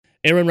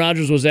Aaron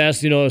Rodgers was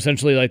asked,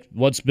 essentially like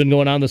what's been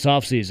going on this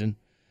offseason.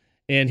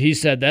 And he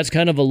said, that's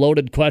kind of a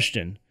loaded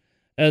question.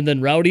 And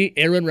then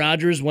Aaron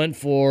Rodgers went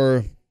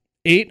for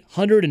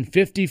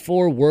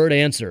 854-word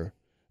answer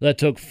that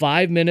took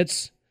 5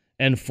 minutes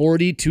and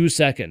 42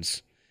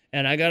 seconds.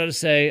 And I got to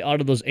say,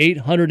 out of those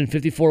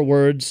 854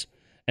 words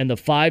and the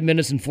 5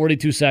 minutes and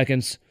 42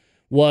 seconds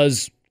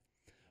was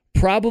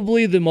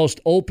probably the most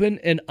open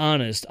and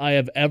honest I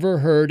have ever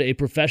heard a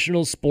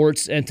professional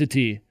sports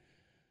entity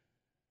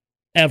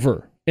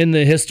ever in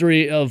the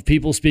history of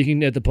people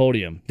speaking at the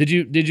podium. Did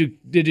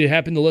you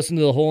happen to listen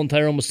to the whole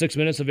entire almost 6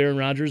 minutes of Aaron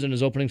Rodgers in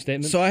his opening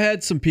statement? So I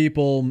had some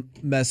people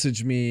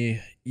message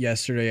me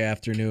yesterday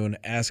afternoon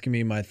asking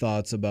me my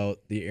thoughts about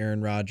the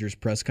Aaron Rodgers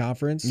press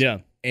conference. Yeah.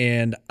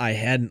 And I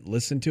hadn't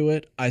listened to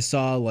it. I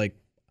saw like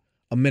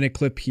a minute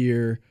clip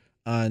here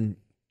on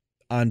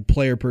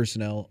player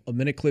personnel, a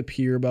minute clip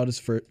here about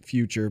his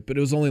future, but it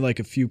was only like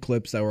a few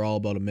clips that were all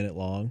about a minute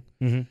long.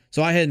 Mm-hmm.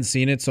 So I hadn't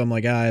seen it, so I'm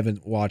like, I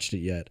haven't watched it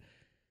yet.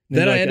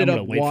 Then I ended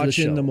up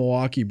watching the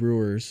Milwaukee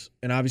Brewers,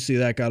 and obviously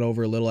that got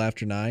over a little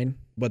after 9.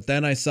 But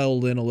then I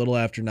settled in a little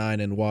after 9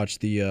 and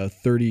watched the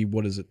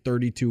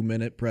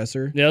 32-minute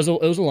presser. Yeah,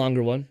 it was a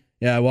longer one.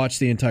 Yeah, I watched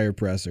the entire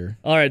presser.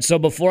 All right, so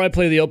before I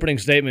play the opening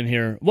statement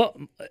here, well,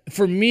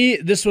 for me,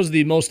 this was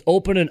the most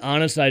open and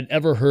honest I'd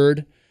ever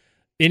heard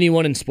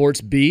anyone in sports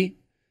be.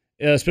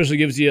 Especially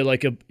gives you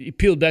you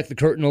peeled back the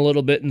curtain a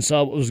little bit and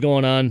saw what was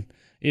going on,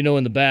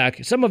 in the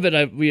back. Some of it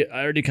I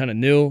already kind of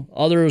knew.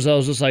 Others I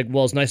was just like,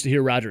 well, it's nice to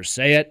hear Rodgers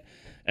say it.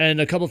 And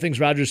a couple of things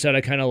Rodgers said,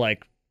 I kind of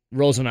like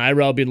rose an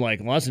eyebrow, being like,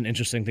 well, that's an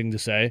interesting thing to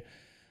say.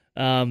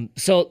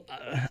 So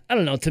I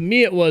don't know. To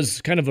me, it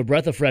was kind of a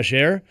breath of fresh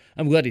air.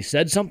 I'm glad he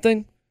said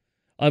something.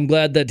 I'm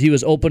glad that he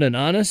was open and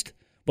honest.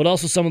 But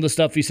also some of the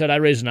stuff he said, I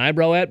raised an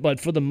eyebrow at. But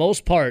for the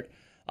most part,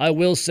 I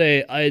will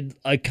say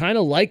I kind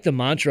of like the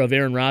mantra of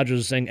Aaron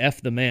Rodgers saying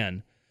F the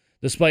man,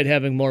 despite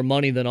having more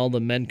money than all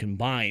the men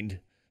combined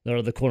that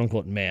are the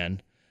quote-unquote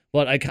man.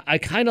 But I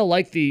kind of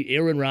like the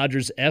Aaron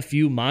Rodgers F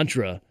you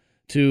mantra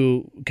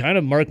to kind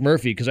of Mark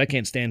Murphy, because I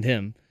can't stand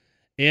him,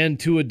 and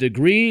to a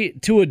degree,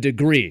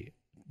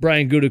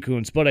 Brian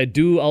Gutekunst. But I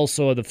do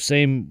also, the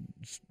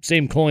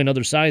same coin,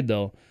 other side,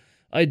 though,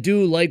 I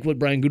do like what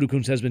Brian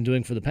Gutekunst has been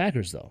doing for the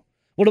Packers, though.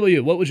 What about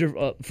you? What was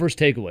your first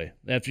takeaway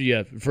after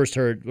you first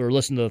heard or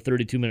listened to the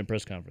 32-minute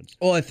press conference?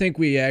 Well, I think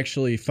we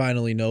actually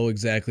finally know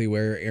exactly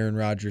where Aaron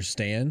Rodgers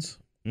stands.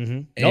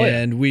 Mm-hmm.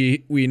 And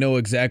we know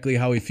exactly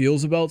how he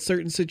feels about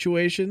certain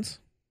situations.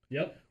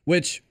 Yep.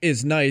 Which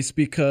is nice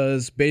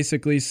because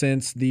basically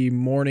since the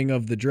morning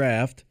of the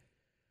draft,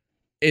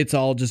 it's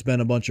all just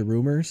been a bunch of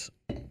rumors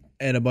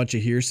and a bunch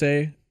of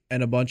hearsay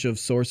and a bunch of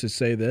sources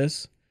say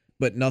this,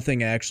 but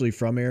nothing actually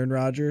from Aaron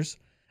Rodgers.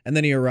 And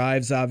then he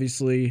arrives,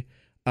 obviously,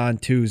 on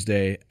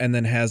Tuesday and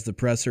then has the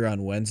presser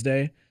on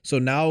Wednesday. So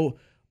now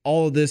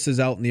all of this is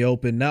out in the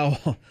open. Now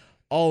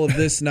all of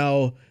this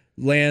now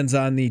lands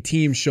on the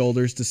team's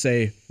shoulders to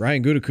say,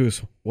 Ryan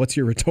Gutekunst, what's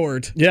your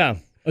retort? Yeah.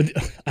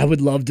 I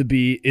would love to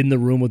be in the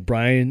room with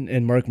Brian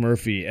and Mark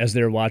Murphy as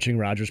they're watching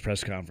Rodgers'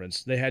 press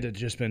conference. They had to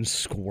just been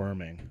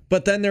squirming.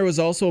 But then there was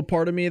also a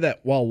part of me that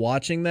while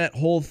watching that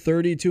whole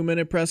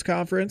 32-minute press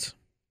conference,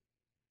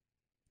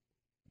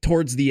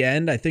 towards the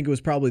end, I think it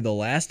was probably the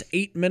last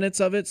 8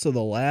 minutes of it, so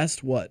the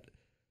last,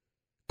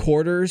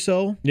 quarter or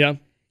so? Yeah.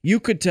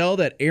 You could tell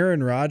that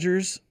Aaron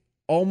Rodgers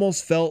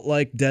almost felt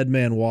like dead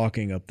man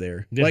walking up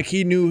there. Yeah. Like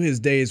he knew his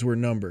days were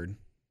numbered.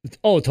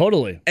 Oh,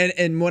 totally.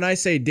 And when I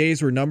say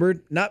days were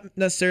numbered, not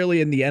necessarily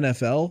in the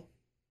NFL,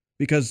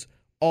 because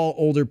all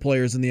older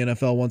players in the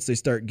NFL, once they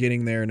start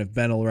getting there and have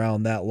been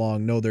around that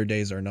long, know their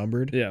days are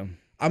numbered. Yeah.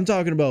 I'm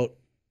talking about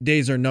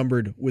days are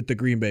numbered with the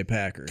Green Bay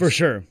Packers. For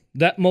sure.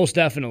 That most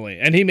definitely.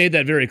 And he made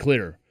that very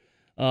clear,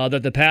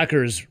 that the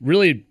Packers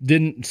really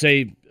didn't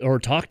say or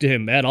talk to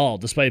him at all,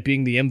 despite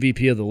being the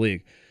MVP of the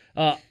league.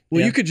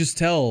 You could just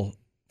tell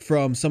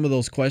from some of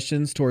those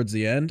questions towards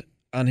the end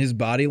on his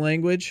body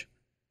language.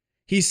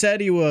 He said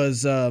he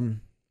was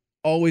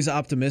always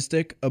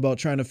optimistic about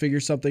trying to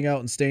figure something out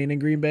and staying in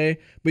Green Bay,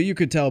 but you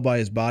could tell by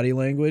his body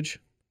language,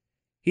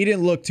 he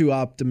didn't look too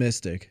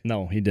optimistic.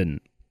 No, he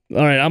didn't.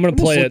 All right, I'm going to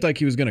play it. Looked like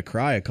he was going to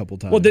cry a couple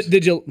times. Well,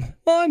 did you?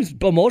 Well, I'm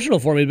emotional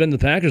for him. He's been in the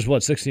Packers,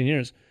 16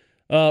 years.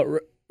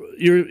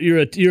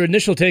 Your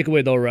initial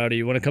takeaway, though,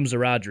 Rowdy, when it comes to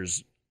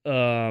Rodgers,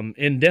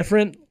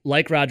 indifferent,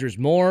 like Rodgers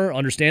more,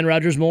 understand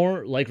Rodgers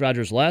more, like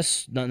Rodgers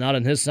less, not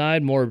on his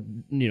side, more,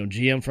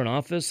 GM front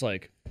office,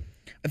 like.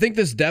 I think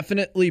this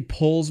definitely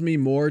pulls me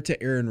more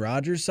to Aaron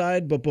Rodgers'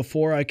 side, but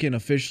before I can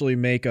officially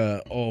make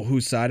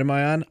whose side am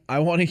I on, I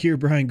want to hear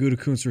Brian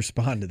Gutekunst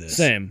respond to this.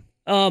 Same.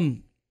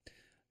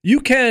 You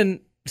can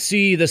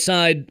see the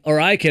side, or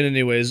I can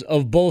anyways,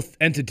 of both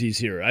entities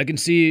here. I can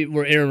see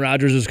where Aaron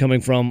Rodgers is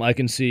coming from. I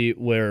can see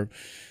where,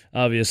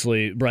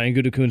 obviously, Brian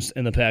Gutekunst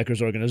and the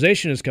Packers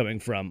organization is coming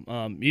from.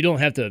 You don't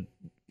have to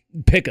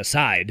pick a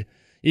side.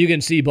 You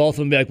can see both of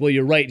them be like, well,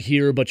 you're right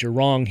here, but you're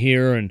wrong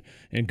here, and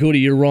Goody,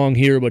 you're wrong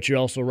here, but you're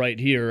also right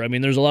here. I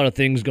mean, there's a lot of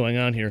things going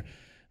on here.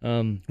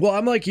 Well,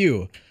 I'm like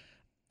you.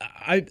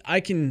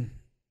 I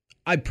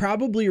I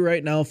probably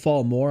right now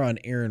fall more on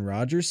Aaron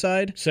Rodgers'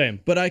 side. Same.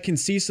 But I can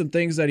see some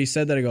things that he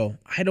said that I go,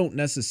 I don't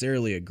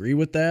necessarily agree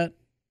with that.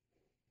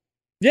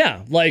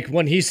 Yeah, like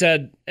when he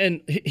said,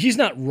 and he's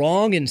not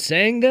wrong in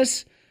saying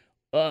this,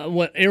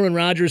 what Aaron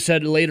Rodgers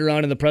said later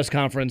on in the press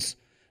conference,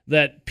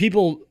 that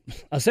people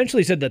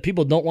essentially said that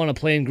people don't want to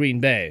play in Green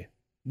Bay.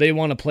 They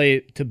want to play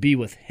to be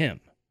with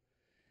him.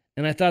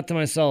 And I thought to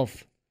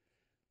myself,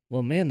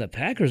 well, man, the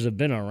Packers have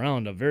been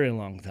around a very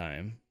long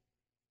time.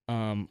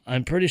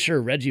 I'm pretty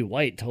sure Reggie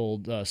White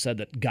said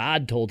that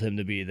God told him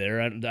to be there.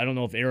 I don't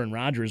know if Aaron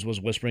Rodgers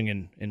was whispering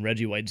in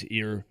Reggie White's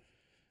ear,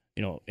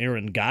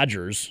 Aaron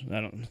Godgers.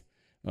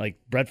 Like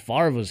Brett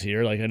Favre was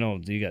here. Like I know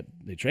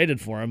they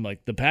traded for him.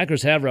 Like the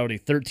Packers have already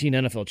 13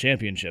 NFL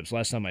championships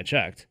last time I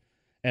checked,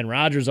 and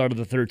Rodgers out of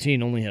the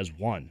 13 only has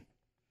 1.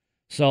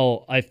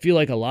 So I feel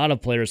like a lot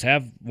of players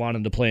have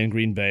wanted to play in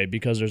Green Bay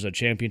because there's a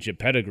championship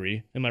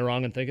pedigree. Am I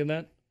wrong in thinking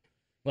that?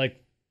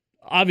 Like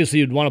obviously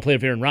you'd want to play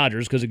with Aaron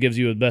Rodgers because it gives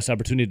you the best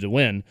opportunity to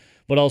win,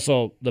 but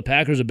also the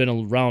Packers have been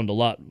around a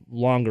lot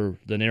longer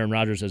than Aaron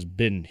Rodgers has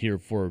been here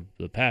for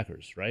the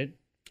Packers, right?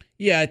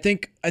 Yeah, I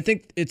think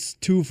it's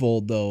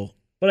twofold though.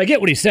 But I get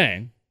what he's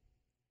saying.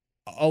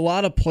 A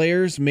lot of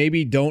players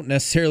maybe don't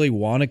necessarily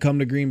want to come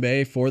to Green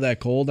Bay for that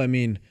cold. I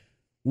mean,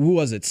 who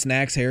was it?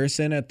 Snacks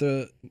Harrison at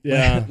the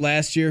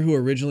last year, who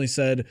originally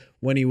said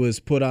when he was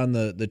put on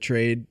the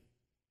trade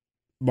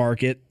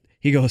market,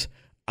 he goes,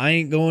 I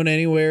ain't going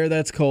anywhere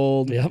that's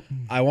cold. Yep.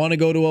 I want to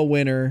go to a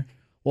winter.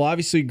 Well,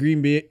 obviously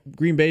Green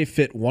Bay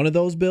fit one of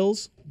those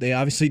bills. They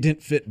obviously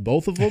didn't fit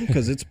both of them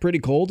because it's pretty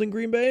cold in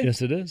Green Bay.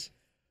 Yes, it is.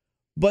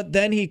 But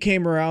then he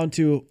came around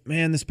to,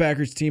 man, this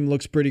Packers team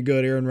looks pretty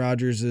good. Aaron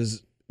Rodgers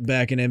is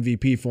back in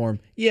MVP form.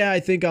 Yeah, I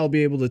think I'll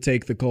be able to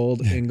take the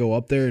cold and go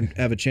up there and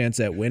have a chance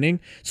at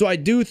winning. So I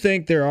do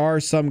think there are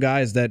some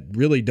guys that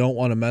really don't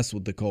want to mess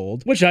with the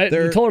cold.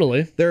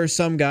 Totally. There are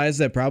some guys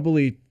that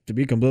probably, to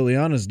be completely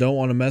honest, don't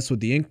want to mess with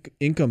the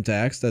income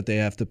tax that they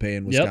have to pay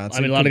in Wisconsin. Yep. I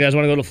mean, a lot of guys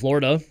want to go to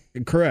Florida.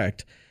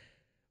 Correct.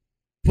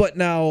 But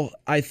now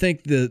I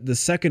think the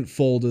second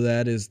fold of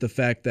that is the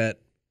fact that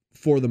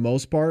for the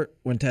most part,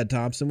 when Ted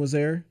Thompson was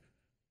there,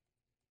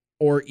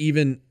 or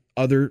even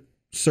other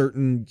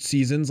certain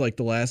seasons like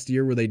the last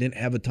year where they didn't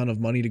have a ton of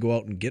money to go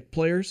out and get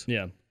players,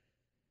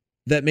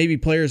 that maybe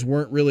players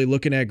weren't really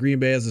looking at Green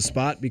Bay as a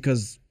spot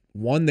because,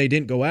 one, they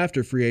didn't go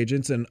after free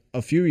agents, and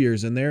a few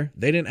years in there,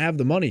 they didn't have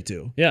the money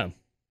to. Yeah,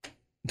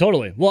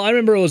 totally. Well, I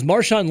remember it was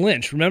Marshawn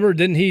Lynch. Remember,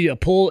 didn't he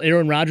pull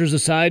Aaron Rodgers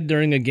aside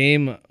during a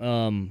game?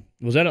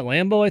 Was that at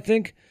Lambeau, I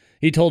think?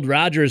 He told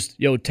Rodgers,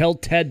 tell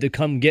Ted to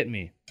come get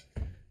me.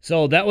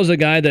 So that was a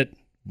guy that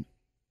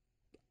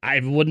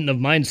I wouldn't have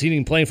mind seeing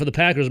him playing for the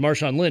Packers,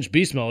 Marshawn Lynch,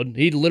 beast mode.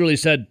 He literally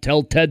said,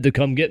 tell Ted to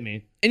come get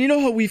me. And you know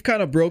how we've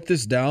kind of broke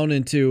this down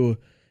into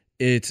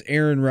it's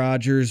Aaron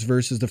Rodgers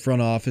versus the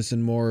front office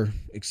and more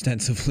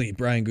extensively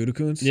Brian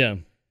Gutekunst? Yeah.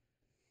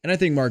 And I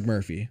think Mark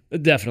Murphy.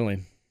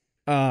 Definitely.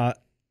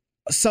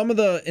 Some of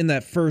in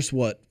that first,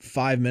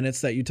 5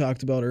 minutes that you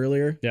talked about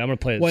earlier? Yeah, I'm going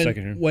to play it in a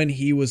second here. When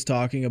he was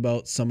talking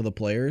about some of the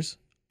players,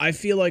 I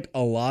feel like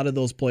a lot of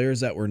those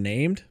players that were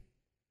named,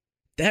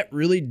 that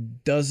really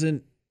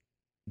doesn't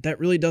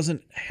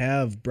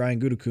have Brian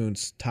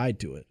Gutekunst tied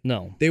to it.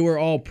 No. They were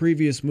all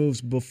previous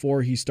moves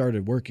before he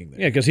started working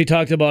there. Yeah, because he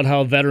talked about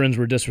how veterans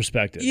were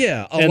disrespected.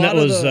 Yeah. That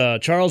was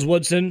Charles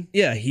Woodson.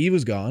 Yeah, he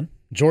was gone.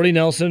 Jordy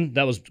Nelson.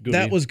 That was Goody.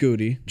 That was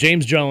Goody.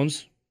 James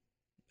Jones.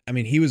 I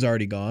mean, he was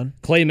already gone.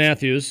 Clay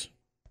Matthews.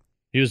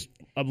 He was,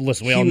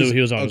 listen, we all knew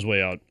he was on his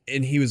way out.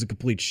 And he was a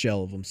complete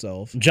shell of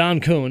himself. John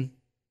Kuhn.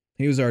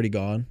 He was already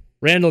gone.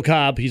 Randall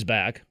Cobb, he's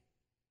back.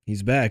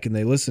 He's back, and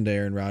they listened to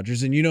Aaron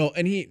Rodgers. And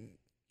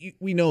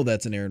we know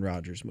that's an Aaron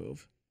Rodgers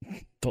move.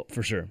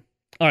 For sure.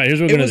 All right, here's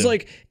what we're going to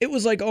do. It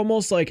was like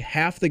almost like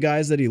half the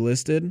guys that he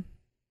listed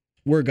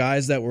were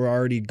guys that were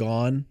already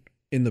gone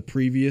in the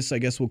previous, I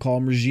guess we'll call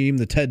him regime,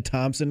 the Ted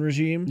Thompson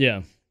regime.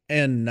 Yeah.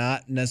 And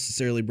not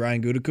necessarily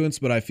Brian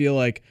Gutekunst, but I feel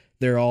like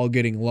they're all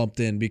getting lumped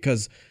in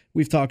because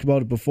we've talked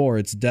about it before.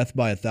 It's death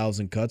by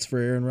 1,000 cuts for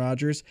Aaron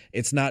Rodgers.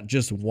 It's not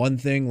just one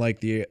thing like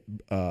the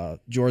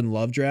Jordan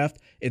Love draft.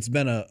 It's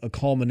been a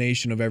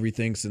culmination of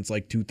everything since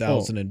like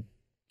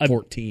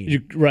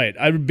 2014. Right.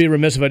 I would be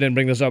remiss if I didn't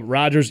bring this up.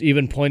 Rodgers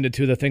even pointed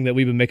to the thing that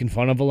we've been making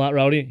fun of a lot,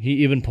 Rowdy. He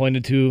even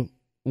pointed to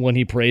when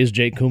he praised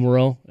Jake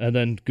Kumerow, and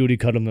then Goody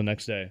cut him the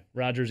next day.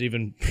 Rodgers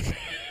even...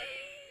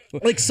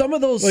 like some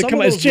of those, like, some of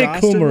those Jake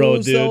roster Kumerow,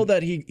 moves, dude. though,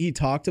 that he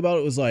talked about,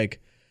 it was like,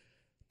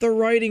 the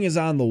writing is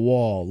on the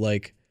wall.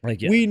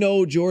 We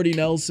know Jordy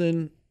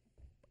Nelson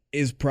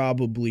is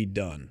probably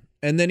done.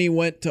 And then he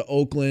went to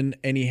Oakland,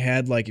 and he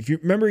had, if you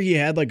remember, he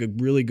had, a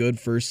really good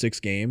first 6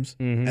 games,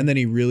 and then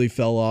he really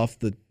fell off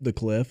the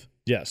cliff.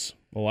 Yes.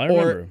 Well, I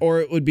remember. Or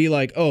it would be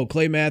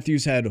Clay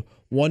Matthews had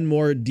one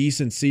more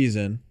decent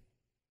season,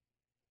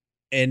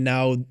 and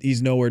now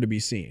he's nowhere to be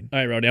seen. All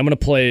right, Rowdy, I'm gonna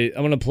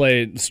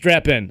play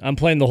strap in. I'm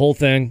playing the whole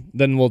thing,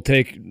 then we'll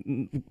take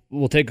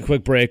a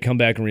quick break, come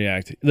back and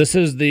react. This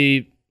is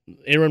the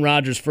Aaron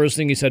Rodgers' first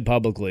thing he said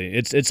publicly.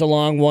 It's a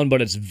long one,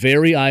 but it's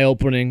very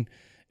eye-opening.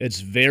 It's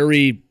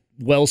very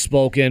well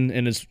spoken,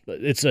 and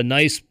it's a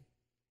nice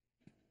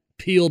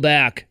peel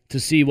back to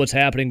see what's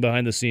happening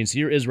behind the scenes.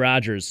 Here is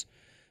Rodgers,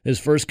 his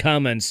first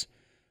comments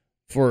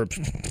for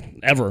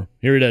ever.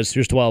 Here it is.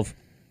 Here's 12.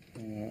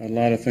 A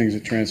lot of things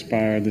that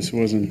transpired. This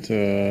wasn't,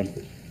 a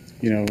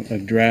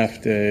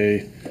draft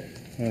day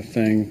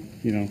thing.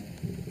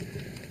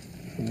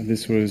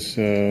 This was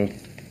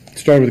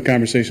started with a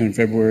conversation in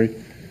February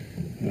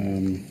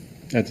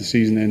at the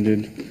season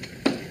ended,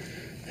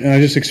 and I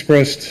just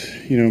expressed,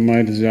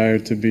 my desire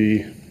to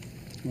be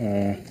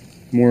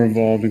more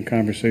involved in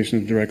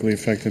conversations that directly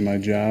affected my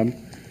job.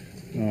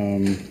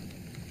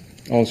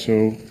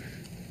 Also,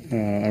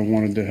 I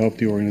wanted to help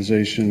the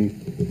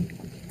organization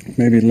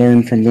maybe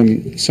learn from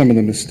them some of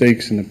the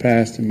mistakes in the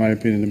past, in my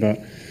opinion, about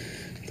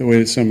the way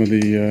that some of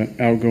the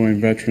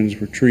outgoing veterans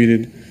were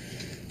treated,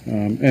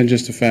 and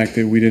just the fact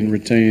that we didn't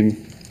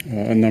retain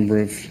a number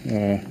of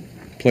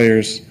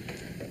players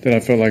that I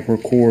felt like were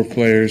core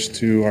players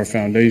to our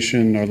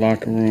foundation, our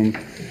locker room,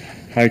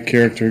 high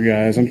character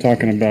guys. I'm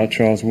talking about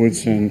Charles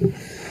Woodson,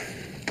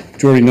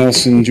 Jordy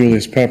Nelson,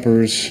 Julius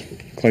Peppers,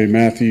 Clay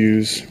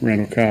Matthews,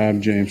 Randall Cobb,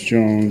 James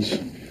Jones,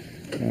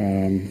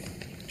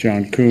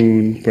 John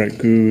Kuhn, Brett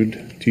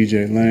Good,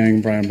 T.J. Lang,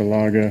 Brian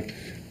Balaga,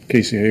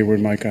 Casey Hayward,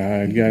 Micah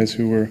Hyde, guys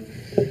who were,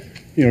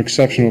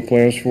 exceptional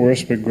players for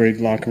us, but great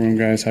locker room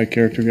guys, high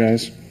character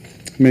guys.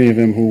 Many of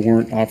them who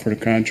weren't offered a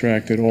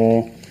contract at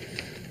all,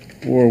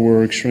 or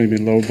were extremely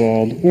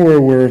lowballed,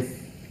 or were,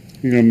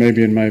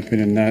 maybe in my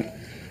opinion, not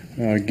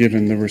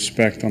given the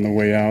respect on the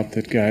way out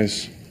that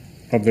guys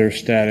of their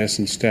status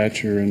and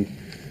stature and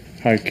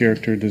high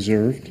character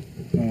deserved.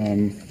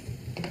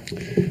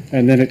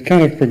 And then it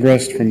kind of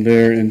progressed from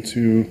there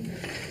into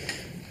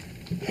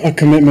a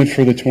commitment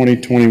for the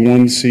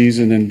 2021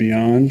 season and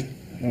beyond.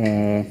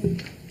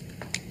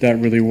 That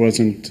really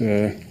wasn't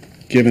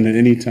given at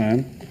any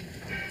time.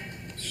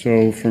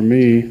 So for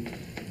me,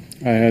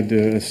 I had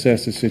to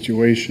assess the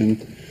situation,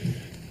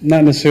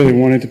 not necessarily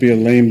wanting to be a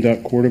lame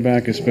duck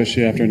quarterback,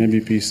 especially after an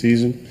MVP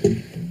season,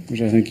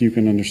 which I think you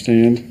can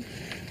understand.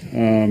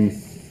 And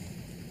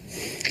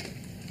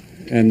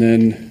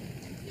then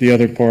the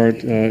other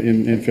part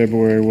in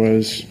February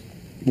was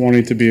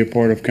wanting to be a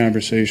part of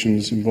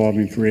conversations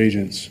involving free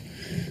agents,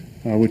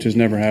 which has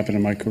never happened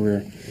in my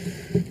career.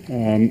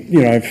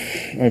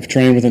 I've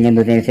trained with a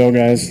number of NFL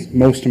guys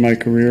most of my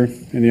career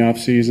in the off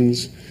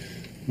seasons.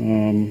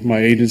 My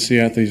agency,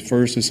 Athletes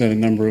First, has had a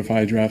number of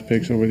high draft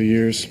picks over the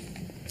years.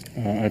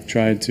 I've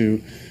tried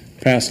to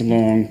pass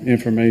along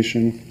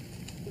information.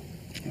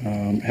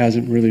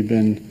 Hasn't really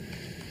been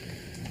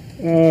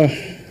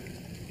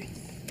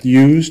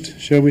used,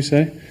 shall we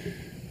say.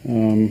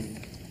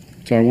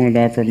 So I wanted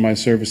to offer up my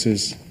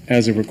services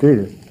as a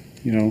recruiter,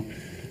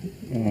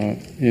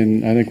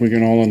 and I think we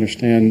can all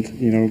understand,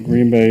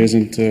 Green Bay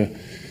isn't, a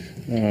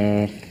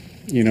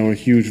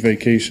huge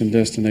vacation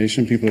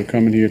destination. People are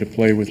coming here to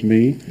play with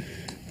me,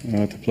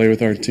 to play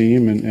with our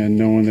team, and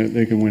knowing that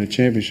they can win a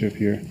championship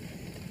here.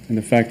 And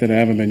the fact that I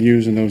haven't been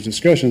used in those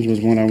discussions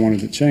was one I wanted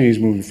to change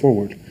moving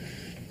forward.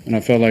 And I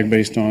felt like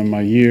based on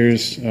my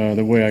years,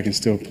 the way I can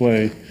still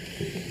play,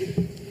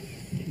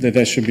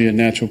 that should be a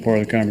natural part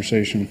of the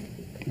conversation.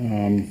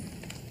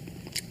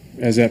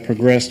 As that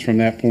progressed from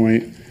that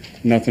point,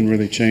 nothing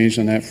really changed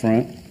on that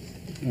front.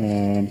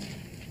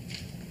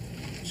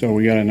 So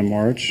we got into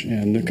March,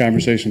 and the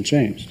conversation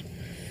changed.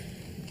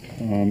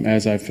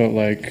 As I felt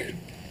like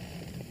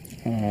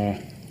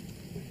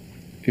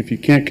if you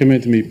can't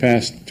commit to me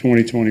past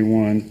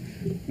 2021,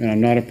 and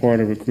I'm not a part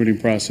of the recruiting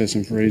process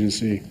and for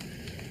agency,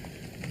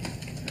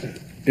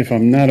 if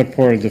I'm not a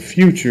part of the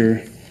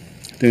future,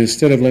 then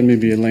instead of letting me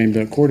be a lame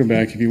duck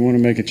quarterback, if you want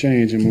to make a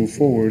change and move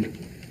forward,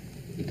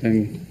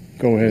 then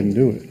go ahead and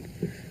do it.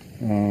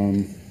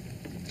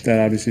 That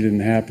obviously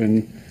didn't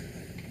happen.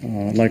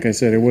 Like I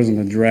said, it wasn't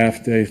a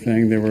draft day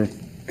thing. There were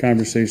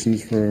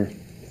conversations for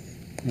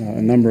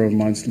a number of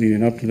months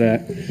leading up to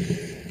that.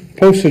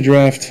 Post the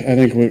draft, I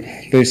think what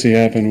basically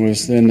happened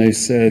was then they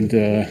said,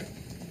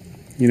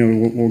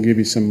 we'll give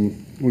you some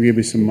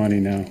money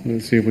now.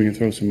 Let's see if we can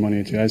throw some money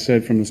at you. I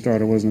said from the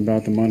start it wasn't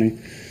about the money.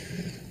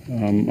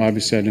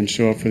 Obviously, I didn't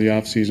show up for the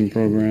off-season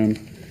program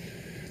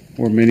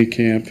or mini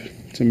camp.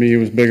 To me, it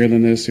was bigger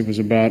than this. It was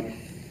about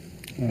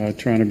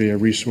trying to be a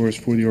resource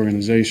for the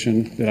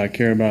organization that I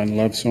care about and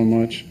love so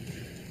much.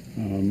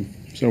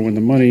 So when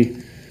the money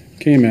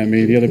came at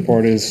me, the other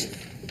part is,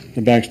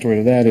 the backstory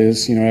to that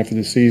is, after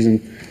the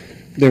season,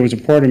 there was a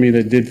part of me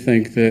that did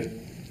think that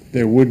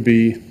there would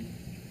be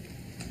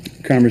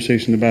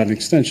conversation about an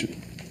extension.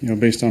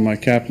 Based on my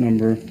cap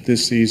number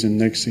this season,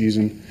 next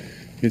season,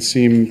 it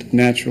seemed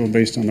natural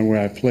based on the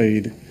way I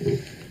played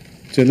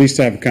to at least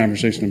have a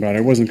conversation about it.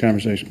 It wasn't a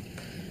conversation.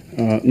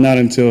 Not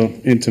until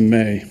into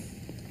May.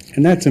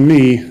 And that to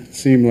me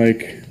seemed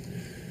like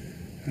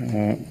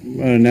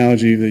an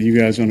analogy that you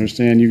guys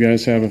understand. You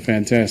guys have a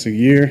fantastic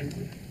year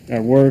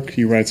at work.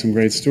 You write some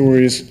great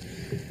stories.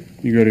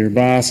 You go to your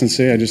boss and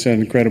say, I just had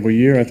an incredible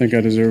year. I think I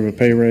deserve a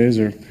pay raise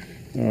or,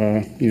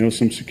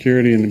 some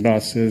security. And the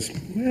boss says,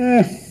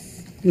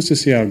 let's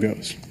just see how it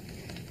goes.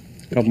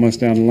 A couple months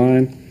down the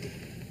line,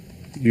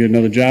 You get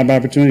another job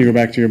opportunity, you go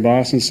back to your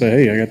boss and say,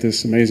 hey, I got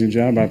this amazing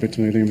job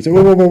opportunity. And say,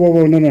 whoa, whoa, whoa, whoa,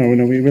 whoa, no,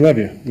 we love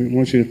you.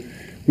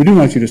 We do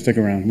want you to stick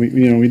around.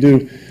 We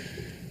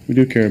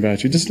do care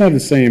about you. Just not the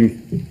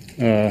same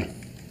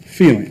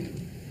feeling,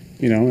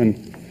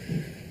 and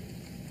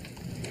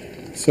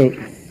so,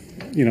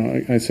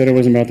 I said it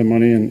wasn't about the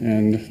money,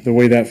 and the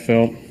way that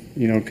felt,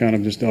 kind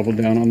of just doubled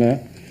down on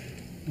that.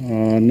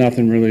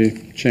 Nothing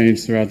really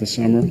changed throughout the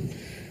summer.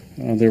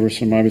 There were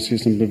obviously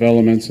some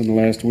developments in the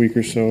last week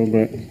or so,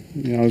 but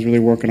I was really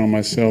working on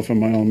myself and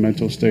my own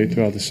mental state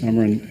throughout the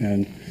summer,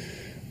 and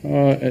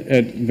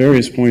at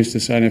various points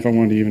deciding if I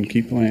wanted to even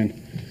keep playing.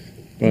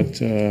 But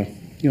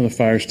the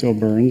fire still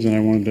burns, and I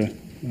wanted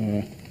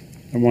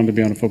to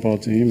be on a football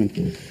team,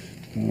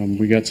 and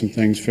we got some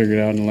things figured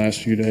out in the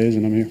last few days,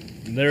 and I'm here.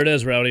 There it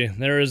is, Rowdy.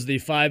 There is the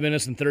 5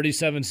 minutes and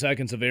 37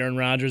 seconds of Aaron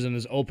Rodgers in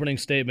his opening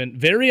statement.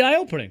 Very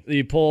eye-opening.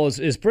 The poll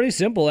is pretty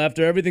simple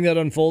after everything that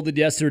unfolded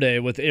yesterday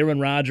with Aaron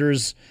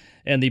Rodgers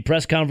and the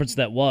press conference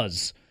that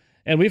was.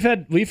 And we've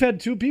had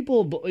two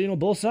people,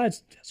 both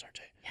sides. Yes,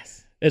 RJ.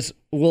 Yes. It's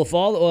with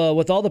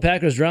all the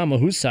Packers drama,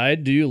 whose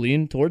side do you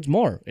lean towards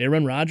more,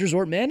 Aaron Rodgers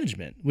or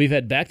management? We've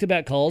had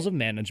back-to-back calls of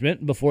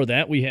management. Before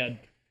that, we had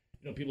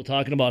people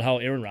talking about how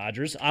Aaron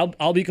Rodgers.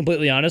 I'll be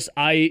completely honest.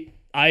 I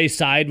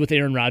side with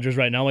Aaron Rodgers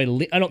right now.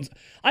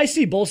 I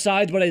see both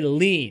sides, but I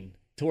lean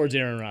towards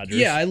Aaron Rodgers.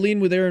 Yeah, I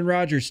lean with Aaron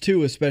Rodgers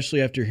too, especially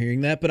after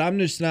hearing that. But I'm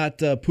just not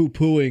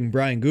poo-pooing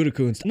Brian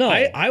Gutekunst. No,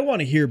 I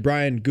want to hear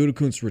Brian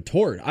Gutekunst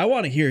retort. I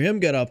want to hear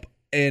him get up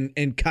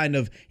and kind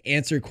of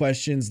answer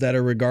questions that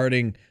are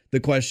regarding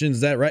the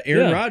questions that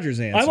Aaron Rodgers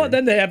answered. I want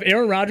them to have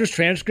Aaron Rodgers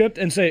transcript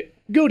and say,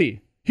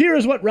 Goody, here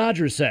is what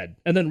Rodgers said,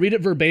 and then read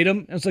it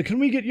verbatim. And it's like, can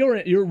we get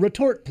your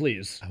retort,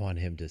 please? I want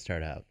him to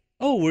start out.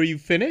 Oh, were you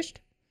finished?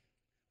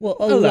 Well,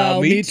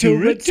 allow me to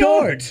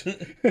retort.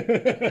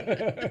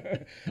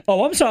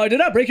 Oh, I'm sorry.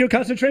 Did I break your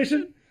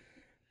concentration?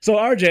 So,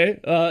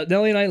 RJ,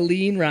 Nelly and I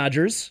lean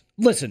Rodgers.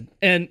 Listen,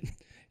 and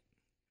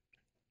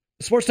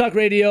Sports Talk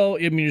Radio,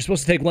 you're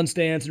supposed to take one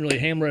stance and really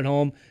hammer it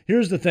home.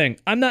 Here's the thing.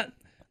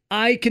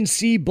 I can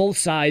see both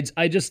sides.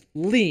 I just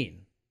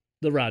lean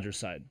the Rodgers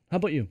side. How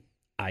about you?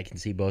 I can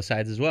see both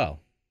sides as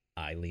well.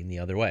 I lean the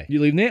other way.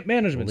 You lean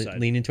management side.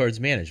 Leaning towards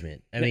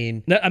management.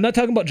 I'm not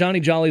talking about Johnny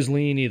Jolly's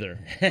lean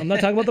either. I'm not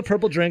talking about the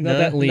purple drink, not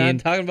that lean. Not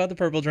talking about the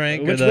purple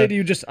drink. Which way do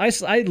you just... I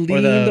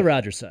lean the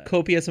Rodgers side.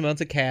 Copious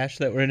amounts of cash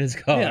that were in his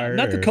car. Yeah,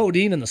 not the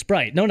codeine and the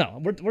Sprite. No.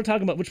 We're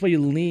talking about which way you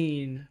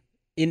lean.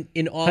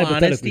 In all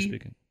honesty,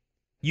 speaking.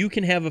 You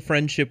can have a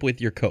friendship with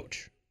your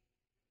coach.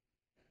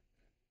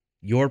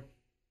 Your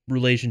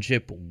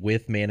relationship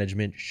with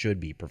management should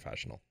be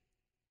professional.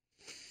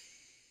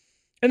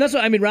 And that's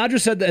what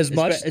Rodgers said that as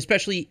much,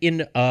 especially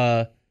in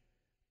an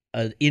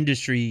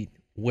industry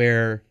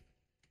where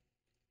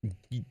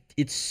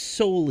it's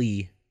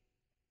solely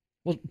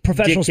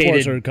professional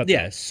sports are cut.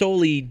 Yeah,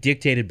 solely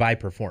dictated by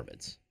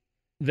performance.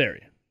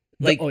 Very.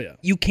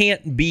 You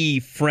can't be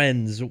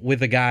friends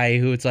with a guy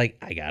who it's like,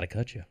 I gotta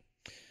cut you.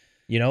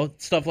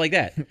 Stuff like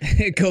that.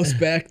 It goes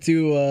back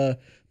to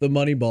the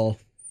Moneyball.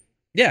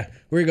 Yeah,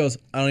 where he goes,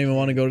 I don't even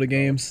want to go to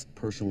games.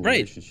 Personal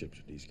relationships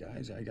with these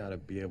guys, I gotta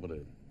be able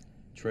to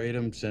trade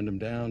them, send them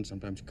down,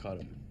 sometimes cut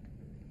them.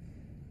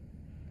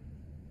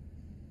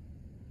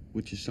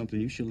 Which is something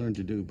you should learn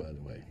to do, by the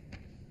way.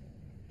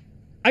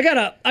 I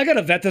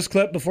gotta vet this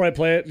clip before I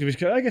play it.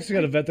 I guess you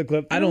gotta vet the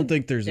clip. I don't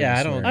think there's.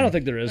 I don't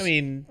think there is. I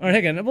mean, all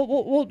right, hang on.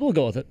 We'll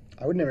go with it.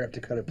 I would never have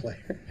to cut a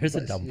player. Here's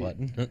a dumb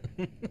button.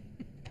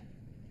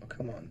 Oh,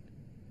 come on.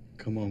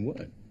 Come on,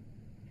 what?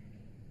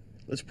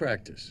 Let's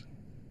practice.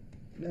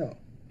 No.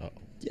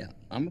 Yeah,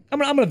 I'm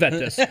gonna vet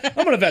this.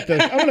 I'm gonna vet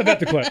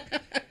the clip.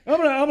 I'm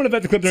gonna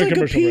vet the clip during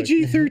commercial break. It's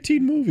like a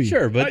PG-13 movie.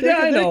 Sure, but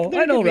I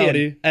know,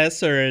 Rowdy.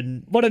 S or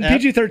an but in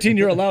PG-13,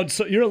 you're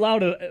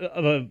allowed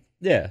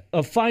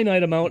a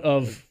finite amount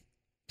of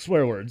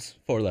swear words,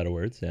 4-letter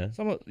words. Yeah.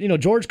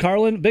 George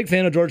Carlin, big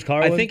fan of George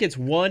Carlin. I think it's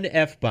one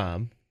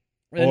F-bomb,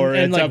 or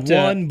it's like up to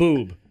one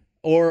boob,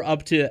 or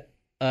up to.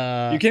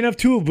 You can't have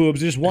two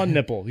boobs, just one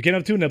nipple. You can't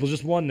have two nipples,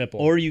 just one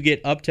nipple. Or you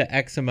get up to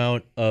X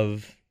amount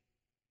of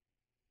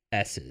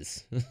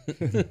S's.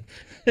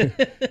 It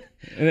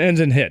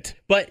ends in hit.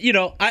 But,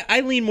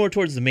 I lean more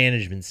towards the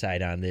management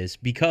side on this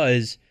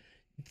because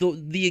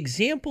the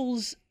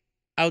examples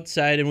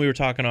outside, and we were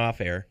talking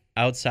off air,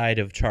 outside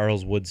of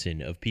Charles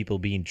Woodson, of people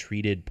being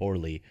treated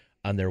poorly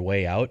on their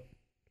way out,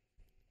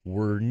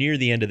 were near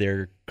the end of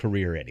their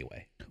career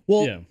anyway.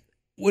 Well, yeah.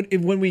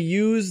 When we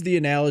use the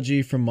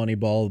analogy from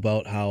Moneyball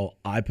about how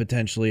I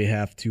potentially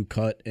have to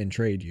cut and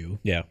trade you.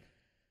 Yeah.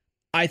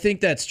 I think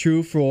that's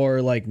true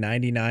for like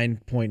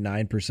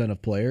 99.9%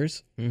 of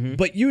players. Mm-hmm.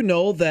 But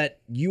that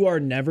you are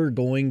never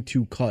going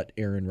to cut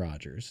Aaron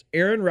Rodgers.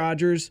 Aaron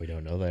Rodgers... We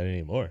don't know that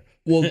anymore.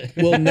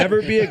 will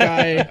never be a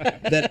guy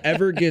that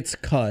ever gets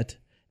cut.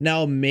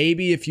 Now,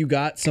 maybe if you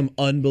got some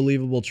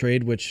unbelievable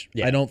trade, which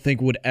I don't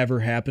think would ever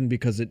happen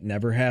because it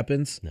never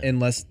happens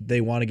unless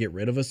they want to get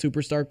rid of a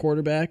superstar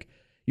quarterback.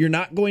 You're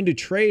not going to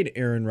trade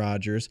Aaron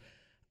Rodgers.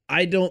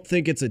 I don't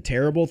think it's a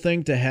terrible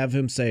thing to have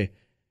him say,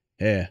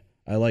 hey,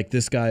 I like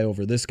this guy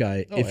over this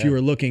guy. Oh, if yeah. you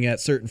were looking at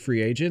certain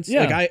free agents,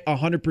 Yeah. like I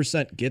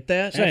 100% get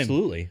that. Same.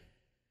 Absolutely.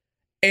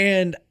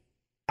 And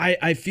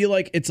I feel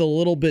like it's a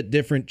little bit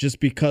different just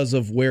because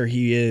of where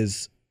he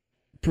is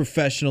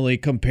professionally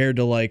compared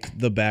to like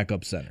the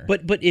backup center.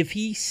 But if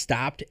he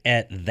stopped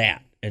at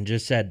that and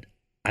just said,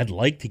 I'd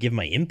like to give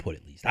my input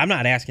at least. I'm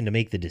not asking to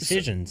make the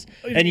decisions.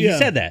 And he yeah,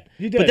 said that.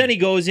 he did. But then he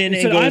goes in He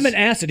and said, goes, I'm an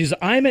asset. He's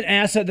I'm an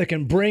asset that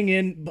can bring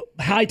in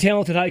high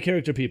talented, high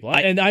character people.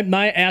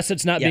 My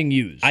asset's not Yeah, being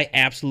used. I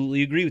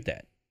absolutely agree with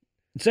that.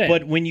 Say it.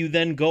 But when you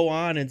then go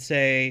on and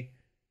say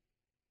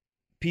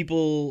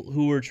people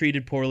who were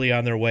treated poorly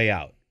on their way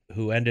out,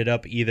 who ended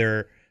up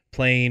either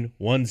playing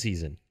one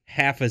season,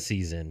 half a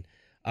season,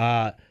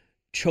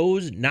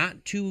 chose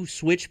not to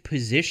switch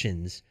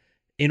positions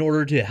in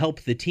order to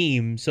help the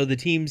team. So the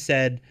team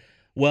said,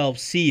 well,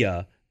 see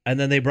ya. And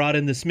then they brought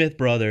in the Smith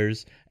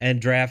brothers and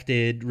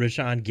drafted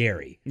Rashawn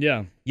Gary.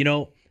 yeah, You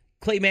know,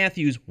 Clay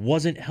Matthews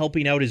wasn't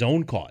helping out his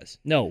own cause.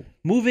 no.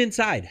 Move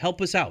inside. Help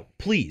us out,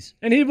 please.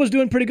 And he was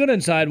doing pretty good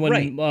inside when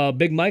Right.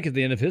 Big Mike at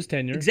the end of his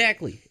tenure.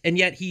 Exactly. And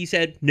yet he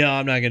said, no,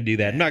 I'm not going to do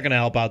that. I'm not going to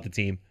help out the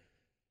team.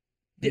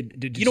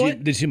 Did You know see, what?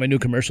 Did you see my new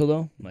commercial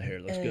though? My hair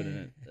looks good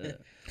in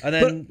it. And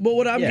then, But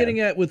what I'm yeah. getting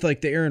at with like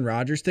the Aaron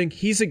Rodgers thing,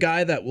 he's a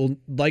guy that will,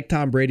 like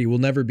Tom Brady, will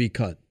never be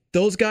cut.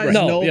 Those guys Right.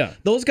 No, know. yeah.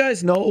 Those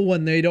guys know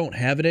when they don't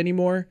have it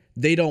anymore,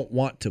 they don't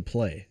want to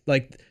play.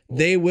 Like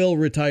they will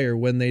retire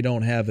when they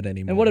don't have it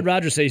anymore. And what did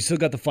Rodgers say? He still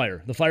got the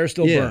fire. The fire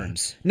still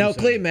burns. Now He said.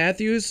 Clay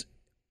Matthews,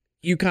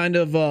 you kind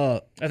of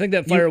I think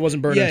that fire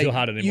wasn't burning too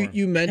hot anymore.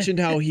 You mentioned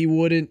how he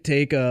wouldn't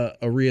take a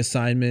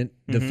reassignment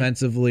Mm-hmm.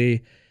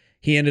 defensively.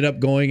 He ended up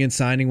going and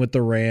signing with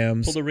the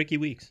Rams. pulled a Ricky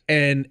Weeks.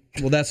 And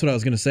well, that's what I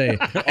was gonna say.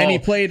 And he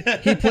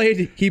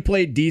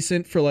played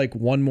decent for like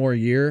one more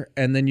year,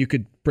 and then you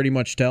could pretty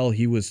much tell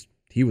he was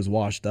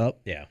washed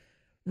up. Yeah.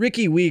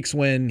 Ricky Weeks,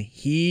 when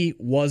he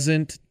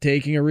wasn't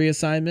taking a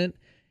reassignment,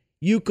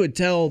 you could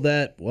tell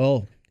that,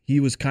 well, he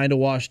was kind of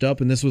washed up,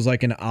 and this was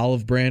like an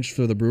olive branch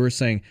for the Brewers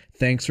saying,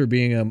 thanks for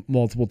being a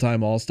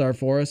multiple-time All-Star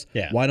for us.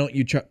 Yeah. Why don't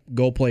you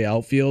go play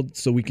outfield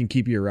so we can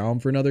keep you around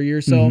for another year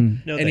or so?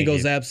 No, And he thank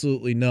goes, you.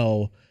 absolutely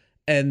no.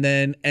 And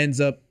then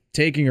ends up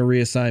taking a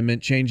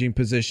reassignment, changing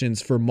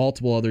positions for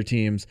multiple other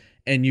teams,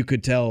 and you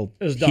could tell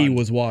was he done.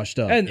 was washed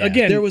up. And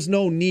again- there was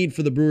no need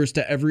for the Brewers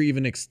to ever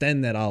even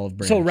extend that olive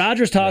branch. So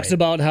Rodgers talks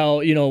about how,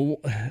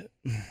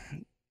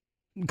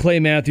 Clay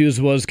Matthews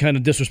was kind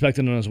of disrespected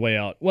on his way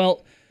out.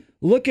 Well,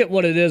 look at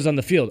what it is on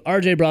the field.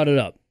 RJ brought it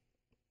up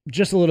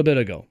just a little bit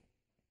ago.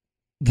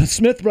 The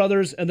Smith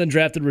brothers and then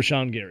drafted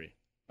Rashawn Gary.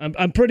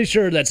 I'm pretty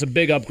sure that's a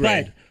big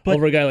upgrade But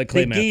over a guy like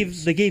Clay they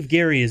Matthews. they gave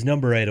Gary his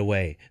number right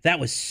away. That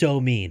was so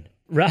mean.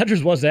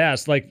 Rodgers was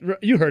asked, like,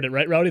 you heard it,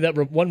 right, Rowdy? That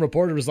one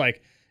reporter was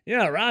like,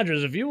 yeah,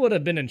 Rodgers, if you would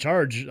have been in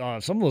charge,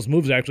 some of those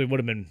moves actually would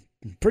have been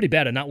pretty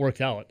bad and not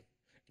worked out.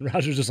 And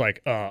Rodgers just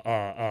like,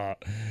 I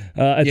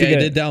he think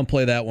did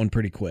downplay that one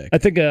pretty quick. I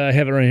think I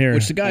have it right here.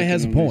 Which the guy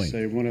has a I can only point.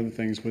 Say one of the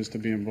things was to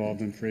be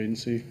involved in free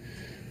agency.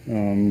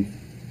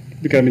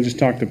 Because I mean, just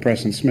talk to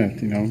Preston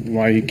Smith.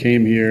 Why he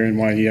came here and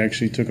why he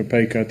actually took a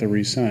pay cut to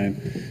re-sign.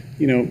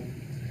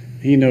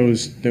 He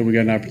knows that we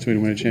got an opportunity to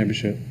win a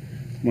championship.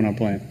 We're not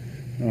playing,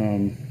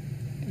 and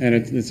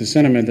it's a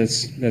sentiment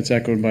that's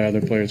echoed by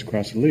other players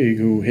across the league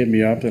who hit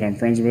me up that I'm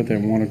friends with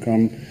and want to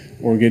come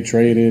or get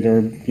traded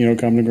or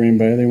come to Green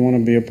Bay. They want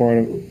to be a part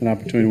of an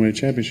opportunity to win a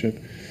championship.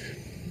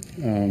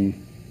 And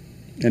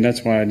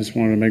that's why I just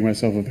wanted to make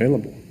myself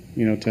available,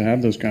 to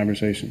have those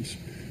conversations,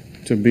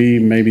 to be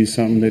maybe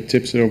something that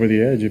tips it over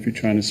the edge if you're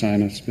trying to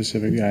sign a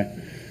specific guy.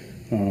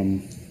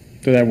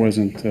 So that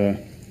wasn't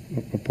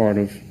part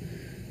of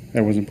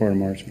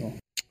March at all.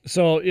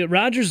 So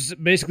Rodgers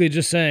basically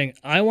just saying,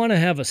 I want to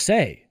have a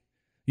say.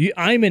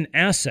 I'm an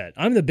asset.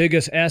 I'm the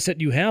biggest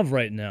asset you have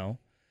right now.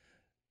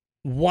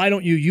 Why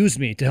don't you use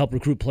me to help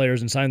recruit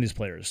players and sign these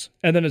players?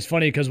 And then it's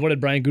funny because what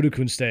did Brian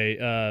Gutekunst say?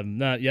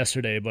 Not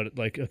yesterday, but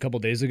like a couple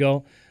days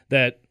ago,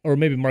 or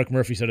maybe Mark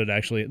Murphy said it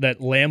actually, that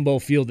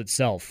Lambeau Field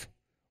itself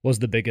was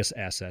the biggest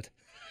asset.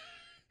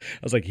 I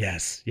was like,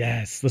 yes,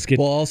 let's get.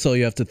 Well, also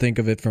you have to think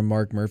of it from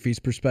Mark Murphy's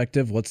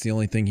perspective. What's the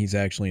only thing he's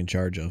actually in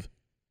charge of?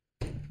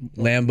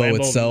 Lambeau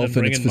itself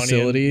and its bringing money in,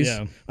 facilities.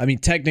 yeah. I mean,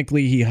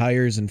 technically he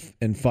hires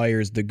and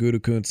fires the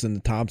Gutekunst and the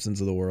Thompsons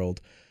of the world,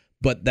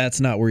 but that's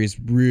not where he's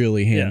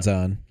really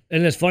hands-on.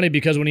 And it's funny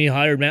because when he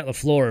hired Matt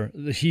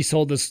LaFleur, he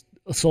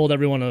sold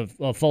everyone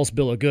a false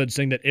bill of goods,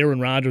 saying that Aaron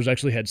Rodgers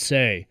actually had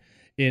say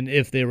in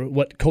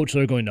what coach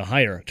they're going to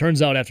hire.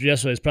 Turns out after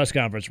yesterday's press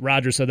conference,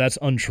 Rodgers said that's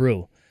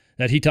untrue.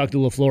 That he talked to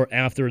LaFleur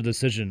after a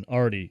decision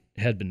already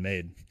had been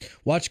made.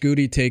 Watch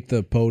Goody take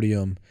the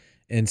podium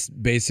and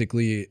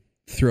basically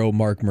throw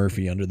Mark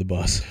Murphy under the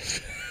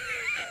bus.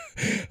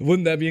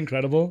 Wouldn't that be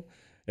incredible?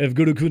 If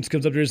Gutekunst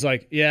comes up here, he's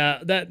like, yeah,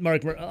 that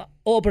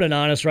open and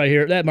honest right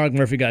here, that Mark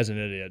Murphy guy's an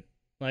idiot.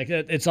 Like,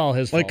 it's all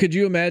his fault. Like, could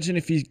you imagine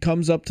if he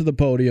comes up to the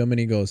podium and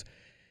he goes,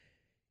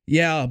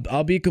 yeah,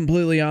 I'll be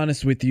completely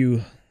honest with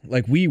you.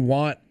 Like, we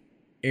want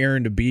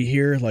Aaron to be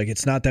here. Like,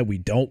 it's not that we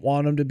don't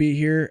want him to be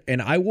here.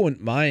 And I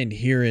wouldn't mind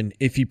hearing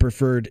if he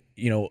preferred,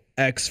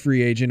 X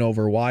free agent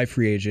over Y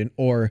free agent,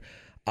 or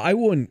I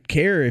wouldn't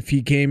care if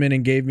he came in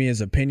and gave me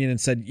his opinion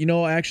and said,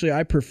 actually,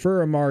 I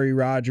prefer Amari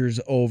Rodgers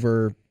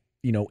over,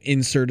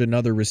 insert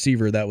another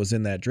receiver that was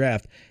in that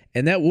draft.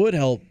 And that would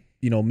help,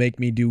 make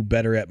me do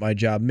better at my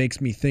job,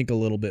 makes me think a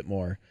little bit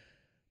more.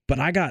 But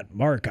I got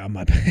Mark on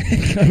my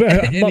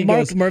back.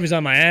 Mark Murphy's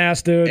on my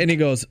ass, dude. And he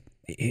goes,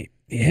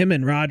 him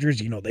and Rodgers,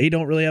 they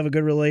don't really have a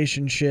good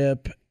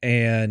relationship.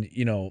 And,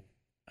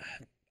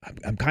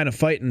 I'm kind of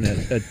fighting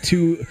a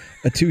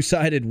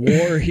two-sided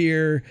war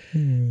here.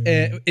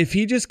 And if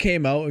he just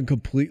came out and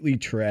completely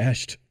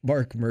trashed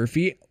Mark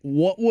Murphy,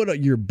 what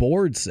would your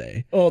board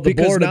say? Oh, the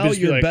because board would now just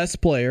be your like, best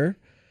player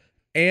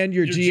and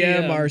your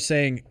GM GM are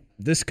saying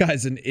this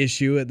guy's an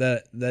issue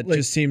that Like,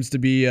 just seems to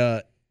be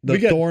the we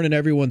got thorn in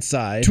everyone's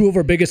side. two of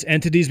our biggest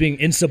entities being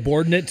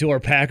insubordinate to our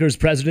Packers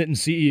president and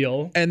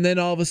CEO. And then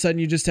all of a sudden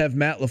you just have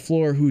Matt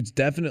LaFleur, who's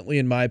definitely,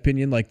 in my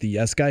opinion, like the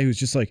yes guy, who's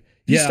just like,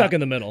 He's stuck in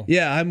the middle.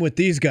 Yeah, I'm with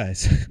these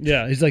guys.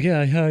 Yeah, he's like,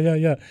 yeah.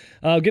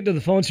 Get to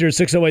the phones here,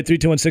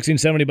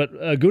 608-321-1670. But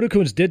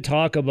Gutekunst did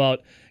talk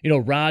about,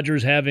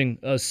 Rodgers having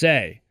a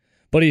say.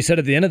 But he said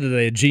at the end of the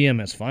day, GM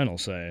has final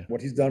say.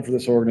 What he's done for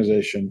this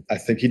organization, I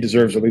think he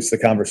deserves at least the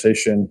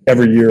conversation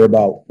every year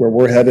about where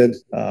we're headed,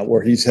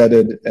 where he's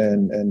headed,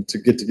 and to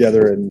get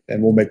together and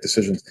we'll make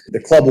decisions. The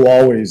club will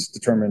always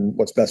determine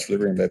what's best for the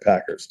Green Bay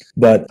Packers,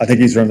 but I think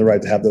he's earned the right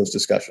to have those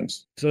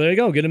discussions. So there you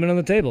go. Get him in on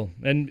the table.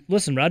 And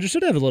listen, Rodgers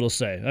should have a little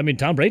say. I mean,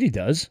 Tom Brady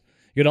does.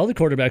 You get all the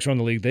quarterbacks around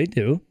the league, they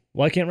do.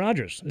 Why can't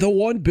Rodgers? The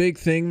one big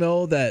thing,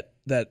 though, that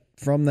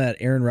from that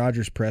Aaron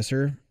Rodgers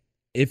presser,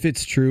 if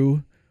it's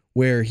true,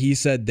 where he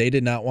said they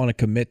did not want to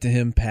commit to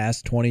him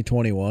past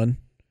 2021,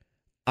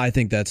 I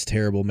think that's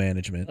terrible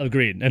management.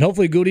 Agreed. And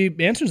hopefully Goody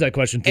answers that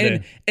question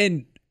today.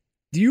 And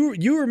do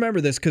you remember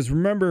this? Because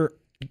remember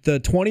the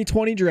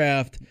 2020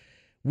 draft,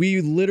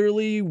 we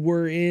literally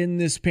were in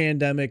this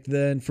pandemic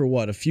then for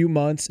a few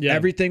months. Yeah.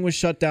 Everything was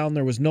shut down.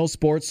 There was no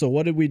sports. So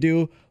what did we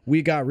do?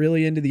 We got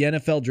really into the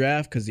NFL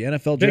draft because the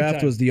NFL Big draft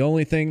time. was the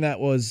only thing that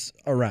was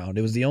around.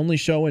 It was the only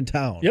show in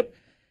town. Yep.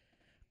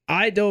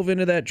 I dove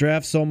into that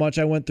draft so much.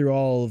 I went through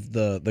all of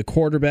the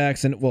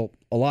quarterbacks and,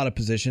 a lot of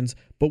positions.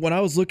 But when I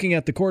was looking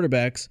at the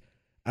quarterbacks,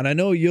 and I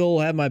know you'll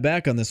have my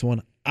back on this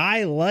one,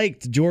 I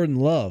liked Jordan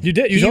Love. You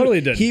did. You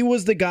totally did. He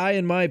was the guy,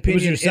 in my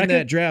opinion, your in second?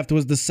 that draft,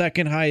 was the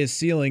second highest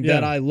ceiling Yeah.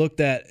 that I looked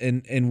at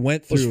and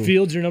went through. Was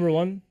Fields your number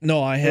one?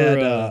 No, I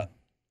had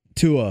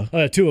Tua. Oh,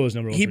 yeah, Tua was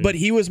number one. But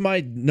he was my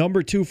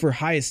number 2 for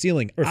highest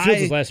ceiling. Or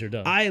Fields was last year,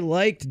 duh. I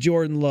liked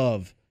Jordan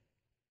Love.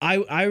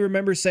 I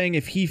remember saying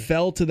if he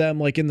fell to them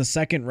like in the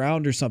second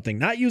round or something,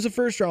 not use a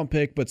first round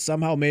pick, but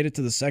somehow made it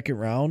to the second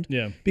round.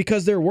 Yeah.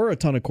 Because there were a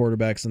ton of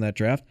quarterbacks in that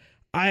draft.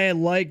 I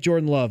like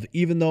Jordan Love,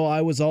 even though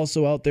I was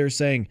also out there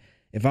saying,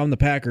 if I'm the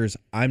Packers,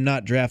 I'm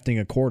not drafting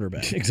a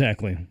quarterback.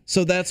 Exactly.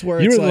 So that's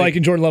where You it's were like,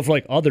 liking Jordan Love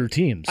for other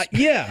teams.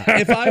 yeah,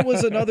 if I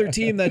was another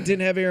team that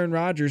didn't have Aaron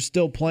Rodgers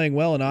still playing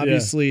well, and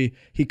obviously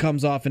he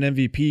comes off an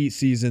MVP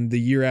season the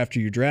year after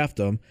you draft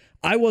him,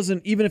 I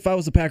wasn't, even if I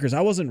was the Packers,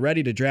 I wasn't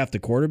ready to draft a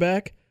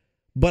quarterback,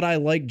 but I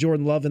like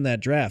Jordan Love in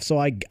that draft. So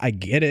I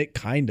get it,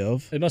 kind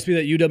of. It must be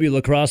that UW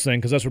lacrosse thing,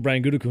 because that's where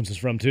Brian Gutekunst is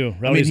from, too.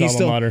 Rowdy's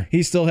alma mater.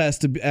 He still has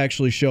to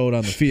actually show it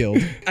on the field.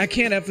 I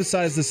can't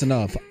emphasize this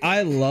enough.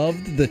 I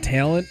loved the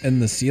talent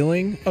and the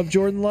ceiling of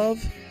Jordan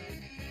Love.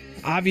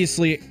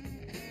 Obviously,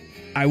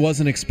 I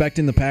wasn't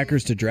expecting the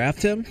Packers to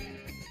draft him.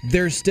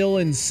 They're still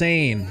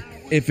insane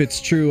if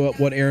it's true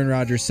what Aaron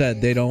Rodgers said.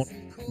 They don't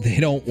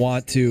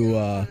want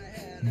to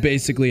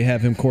basically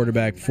have him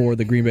quarterback for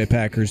the Green Bay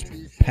Packers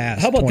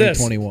past How about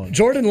 2021. this?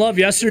 Jordan Love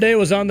yesterday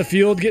was on the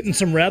field getting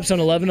some reps on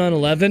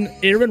 11-on-11.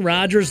 Aaron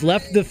Rodgers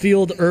left the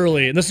field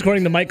early. And this is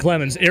according to Mike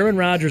Clemens. Aaron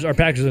Rodgers, our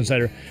Packers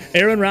insider.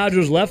 Aaron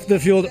Rodgers left the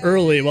field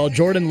early while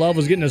Jordan Love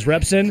was getting his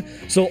reps in.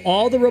 So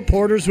all the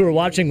reporters who were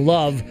watching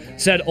Love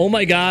said, oh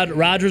my God,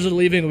 Rodgers is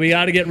leaving. We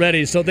got to get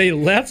ready. So they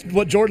left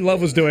what Jordan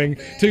Love was doing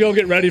to go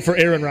get ready for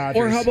Aaron Rodgers.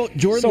 Or how about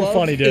Jordan Love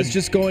funny, dude. is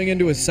just going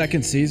into his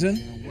second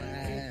season?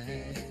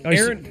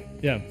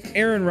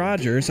 Aaron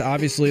Rodgers,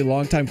 obviously a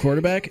longtime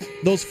quarterback,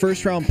 those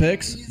first-round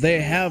picks, they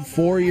have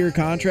 4-year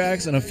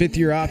contracts and a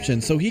 5th-year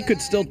option, so he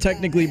could still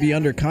technically be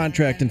under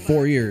contract in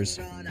 4 years.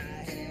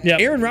 Yeah.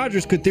 Aaron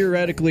Rodgers could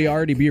theoretically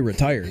already be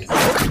retired.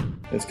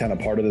 It's kind of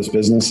part of this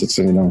business. It's,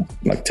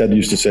 like Ted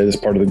used to say, this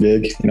part of the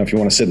gig. If you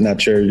want to sit in that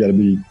chair, you got to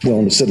be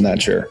willing to sit in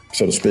that chair,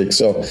 so to speak.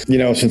 So,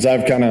 since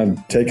I've kind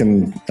of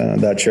taken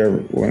that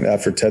chair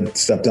after Ted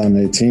stepped down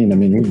in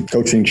 2018,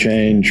 coaching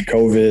change,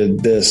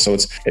 COVID, this. So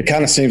it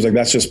kind of seems like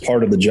that's just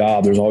part of the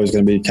job. There's always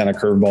going to be kind of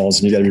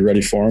curveballs, and you got to be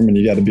ready for them, and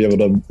you got to be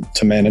able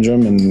to manage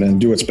them and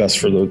do what's best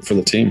for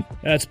the team.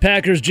 That's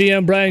Packers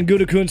GM Brian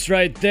Gutekunst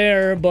right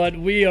there, but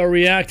we are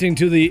reacting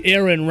to the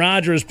Aaron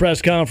Rodgers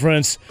press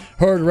conference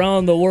heard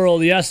around the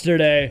world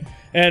yesterday,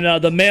 and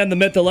the man, the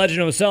myth, the legend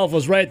himself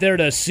was right there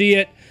to see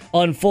it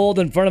unfold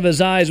in front of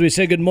his eyes. We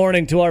say good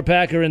morning to our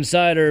Packer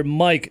insider,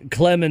 Mike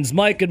Clemens.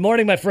 Mike, good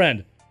morning, my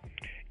friend.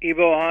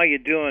 Ebo, how you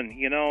doing?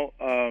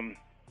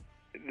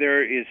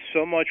 there is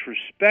so much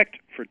respect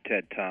for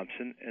Ted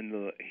Thompson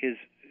and his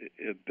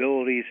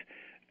abilities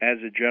as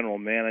a general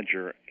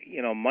manager.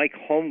 You know, Mike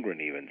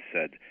Holmgren even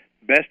said,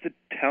 best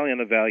Italian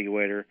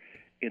evaluator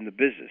in the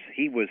business.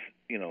 He was,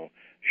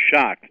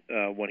 shocked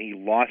when he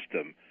lost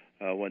him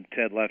when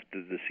Ted left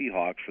the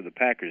Seahawks for the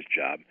Packers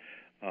job.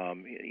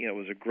 It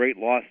was a great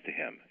loss to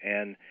him.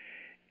 And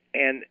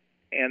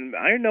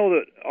I know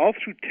that all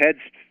through Ted's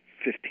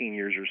 15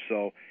 years or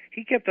so,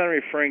 he kept on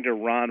referring to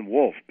Ron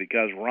Wolf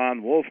because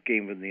Ron Wolf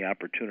gave him the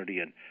opportunity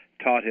and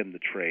taught him the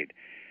trade.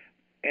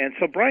 And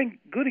so Brian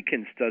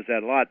Gutekunst does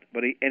that a lot,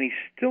 and he's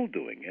still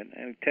doing it.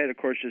 And Ted, of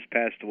course, just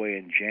passed away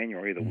in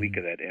January, the week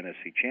of that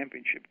NFC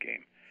Championship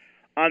game.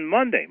 On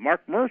Monday,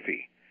 Mark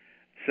Murphy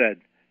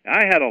said,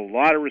 "I had a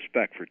lot of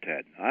respect for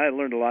Ted. I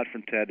learned a lot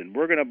from Ted, and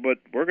we're going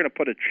to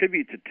put a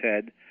tribute to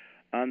Ted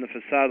on the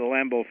facade of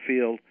Lambeau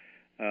Field,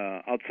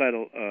 outside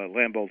of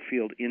Lambeau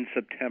Field in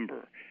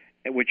September,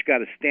 which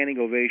got a standing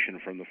ovation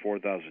from the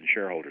 4,000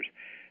 shareholders."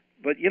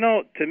 But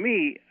to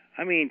me,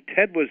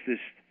 Ted was this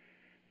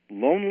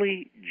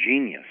lonely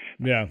genius.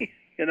 Yeah.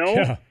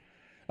 Yeah.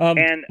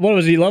 And what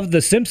was he? Loved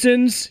The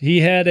Simpsons. He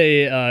had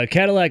a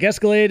Cadillac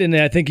Escalade, and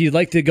I think he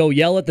liked to go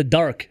yell at the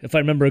dark. If I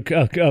remember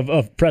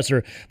of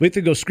Presser, we like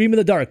to go scream in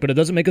the dark, but it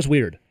doesn't make us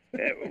weird.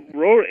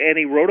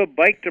 He rode a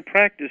bike to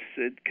practice.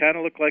 It kind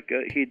of looked like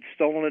he'd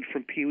stolen it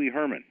from Pee Wee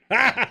Herman.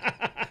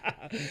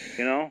 Just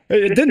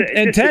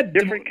a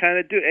different kind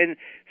of dude. And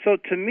so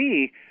to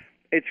me,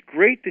 it's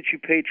great that you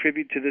pay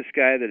tribute to this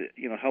guy that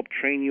helped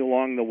train you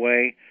along the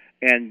way,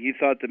 and you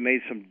thought that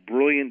made some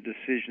brilliant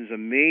decisions,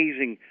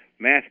 amazing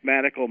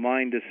mathematical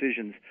mind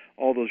decisions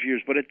all those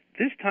years. But at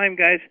this time,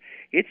 guys,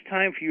 it's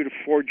time for you to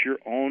forge your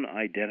own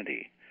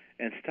identity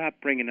and stop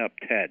bringing up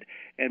Ted.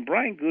 And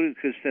Brian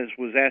Gutekunst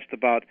was asked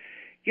about,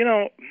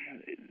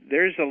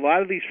 there's a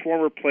lot of these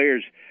former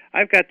players.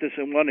 I've got this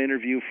in one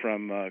interview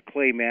from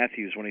Clay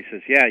Matthews when he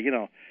says,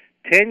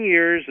 10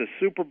 years, a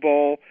Super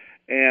Bowl,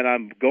 and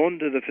I'm going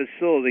to the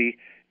facility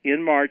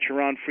in March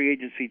around free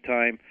agency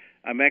time.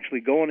 I'm actually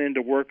going into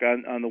work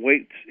on the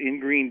weights in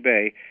Green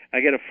Bay.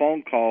 I get a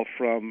phone call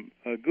from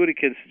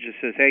Gutekunst that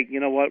just says, "Hey, you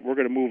know what? We're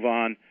going to move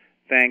on.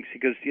 Thanks."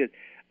 Because a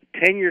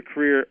 10-year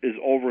career is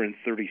over in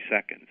 30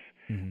 seconds.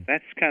 Mm-hmm.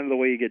 That's kind of the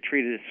way you get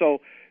treated.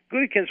 So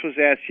Gutekunst was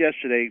asked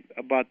yesterday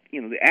about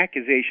the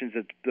accusations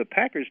that the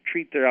Packers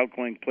treat their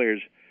outgoing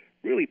players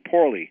really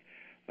poorly,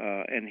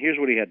 and here's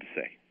what he had to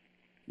say.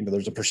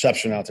 There's a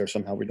perception out there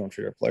somehow we don't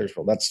treat our players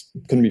well. That's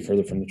couldn't be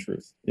further from the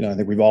truth. I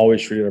think we've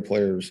always treated our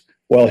players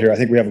well here. I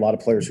think we have a lot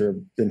of players who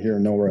have been here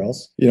and nowhere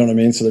else. You know what I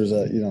mean? So there's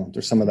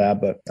there's some of that,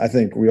 but I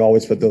think we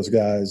always put those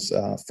guys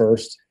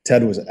first.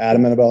 Ted was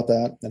adamant about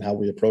that and how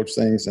we approach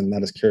things, and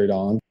that has carried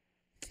on.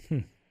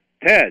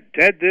 Ted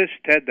this,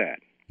 Ted that.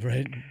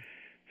 Right.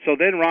 So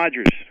then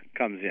Rodgers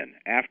comes in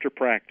after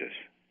practice,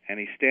 and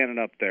he's standing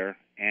up there,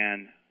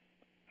 and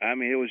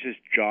it was just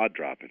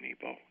jaw-dropping,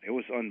 Nebo. It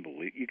was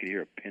unbelievable. You could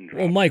hear a pin drop.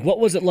 Well, Mike, what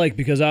was it like?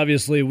 Because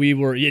obviously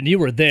you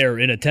were there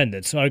in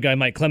attendance. Our guy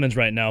Mike Clemens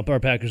right now, our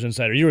Packers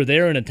insider. You were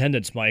there in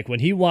attendance, Mike.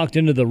 When he walked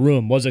into the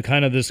room, was it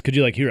kind of this, could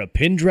you hear a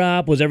pin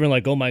drop? Was everyone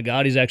like, oh my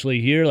God, he's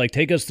actually here?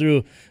 Take us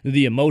through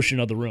the emotion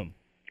of the room.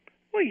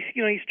 Well,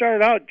 he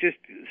started out just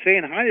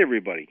saying hi to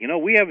everybody.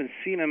 We haven't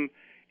seen him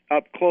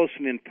up close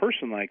and in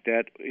person like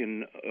that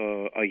in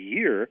a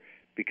year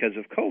because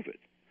of COVID.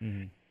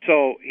 Mm-hmm.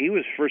 So he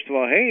was, first of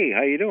all, "Hey,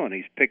 how you doing?"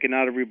 He's picking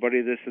out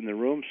everybody that's in the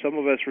room. Some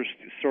of us were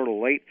sort of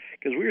late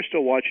because we were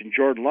still watching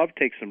Jordan Love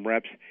take some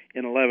reps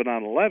in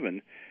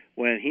 11-on-11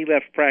 when he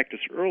left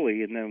practice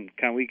early, and then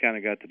we kind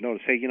of got to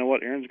notice, hey, you know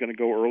what, Aaron's going to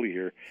go early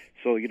here,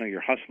 so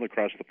you're hustling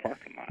across the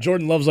parking lot.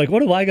 Jordan Love's like,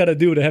 what do I got to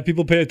do to have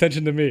people pay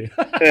attention to me?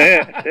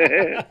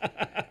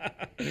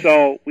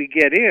 So we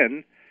get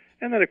in,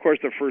 and then, of course,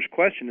 the first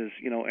question is,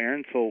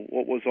 Aaron, so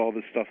what was all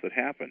this stuff that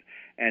happened?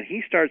 And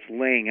he starts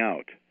laying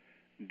out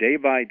day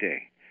by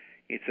day.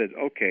 He said,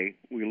 okay,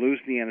 we lose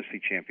the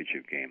NFC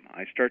Championship game.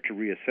 I start to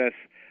reassess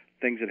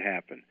things that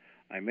happen.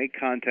 I make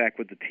contact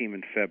with the team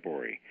in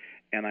February,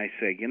 and I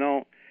say,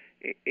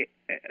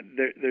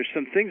 there's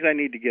some things I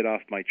need to get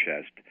off my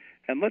chest.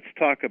 And let's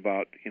talk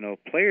about,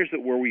 players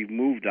where we've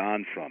moved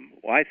on from.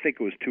 Well, I think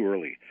it was too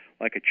early,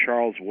 like a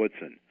Charles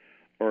Woodson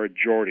or a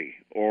Jordy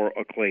or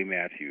a Clay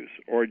Matthews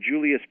or a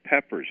Julius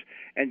Peppers.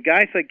 And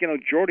guys like,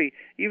 Jordy,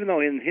 even though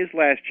in his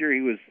last year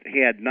he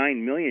had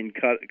 $9 million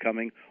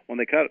coming when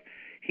they cut,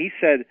 he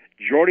said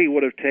Jordy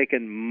would have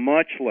taken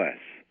much less.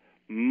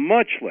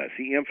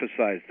 He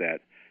emphasized that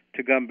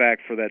to come back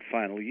for that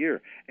final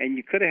year. And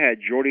you could have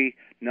had Jordy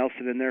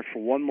Nelson in there for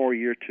one more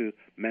year to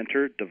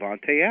mentor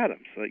Davante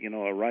Adams,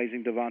 a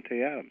rising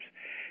Davante Adams.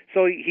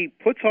 So he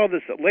puts all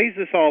this, lays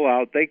this all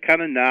out. They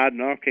kind of nod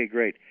and, okay,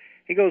 great.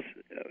 He goes,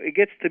 it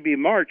gets to be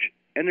March,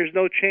 and there's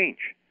no change.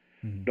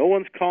 Mm-hmm. No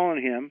one's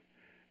calling him.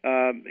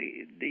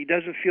 He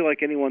doesn't feel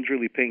like anyone's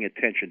really paying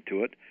attention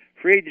to it.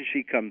 Free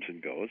agency comes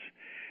and goes.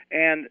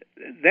 And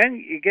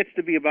then it gets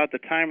to be about the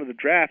time of the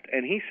draft,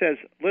 and he says,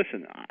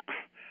 listen,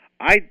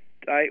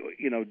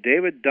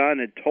 David Dunn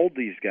had told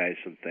these guys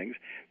some things.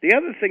 The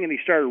other thing that he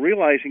started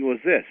realizing was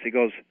this. He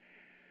goes,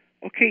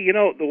 okay,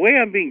 the way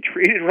I'm being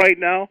treated right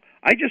now,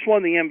 I just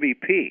won the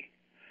MVP,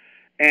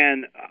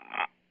 and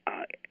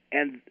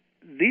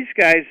these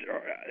guys,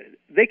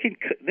 they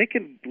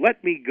can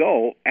let me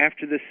go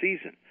after this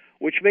season,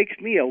 which makes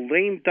me a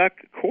lame duck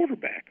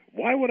quarterback.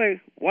 Why would I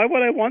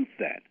want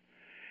that?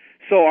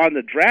 So on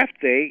the draft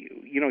day,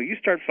 you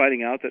start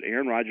finding out that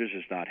Aaron Rodgers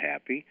is not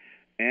happy,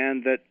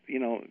 and that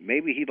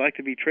maybe he'd like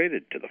to be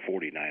traded to the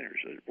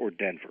 49ers or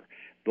Denver.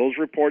 Those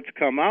reports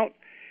come out,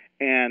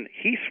 and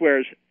he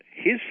swears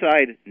his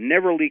side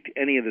never leaked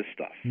any of this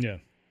stuff. Yeah.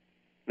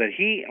 That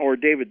he or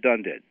David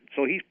Dunn did.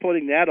 So he's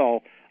putting that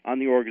all on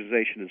the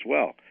organization as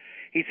well.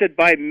 He said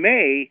by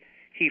May,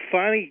 he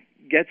finally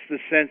gets the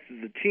sense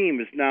that the team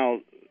is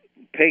now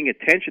paying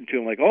attention to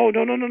him, like, oh,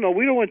 no,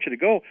 we don't want you to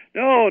go.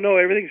 No,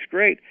 everything's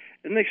great.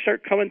 And they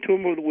start coming to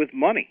him with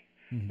money.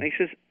 Mm-hmm. And he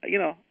says,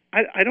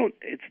 I don't,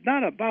 it's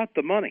not about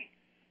the money.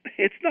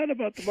 It's not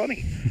about the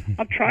money.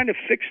 I'm trying to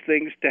fix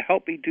things to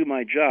help me do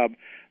my job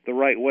the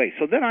right way.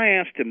 So then I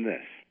asked him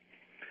this.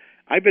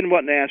 I've been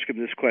wanting to ask him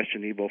this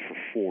question, Ebo, for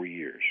 4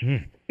 years.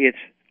 Mm. It's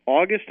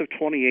August of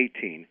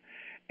 2018,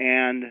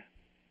 and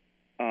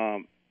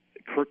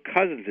Kirk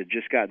Cousins had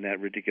just gotten that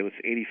ridiculous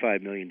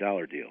 $85 million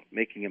deal,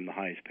 making him the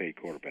highest-paid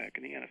quarterback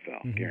in the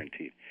NFL,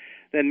 guaranteed.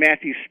 Then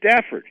Matthew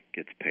Stafford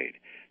gets paid.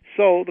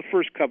 So the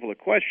first couple of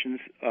questions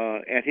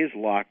at his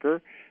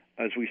locker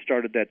as we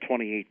started that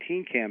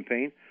 2018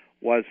 campaign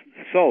was,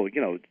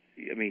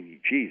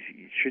 geez,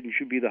 shouldn't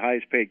you be the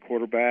highest-paid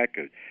quarterback?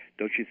 Or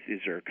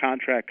is there a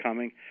contract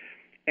coming?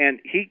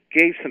 And he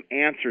gave some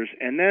answers,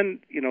 and then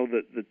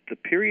the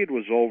period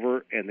was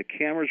over, and the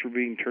cameras were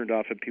being turned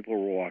off, and people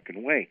were walking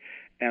away.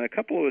 And a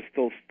couple of us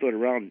still stood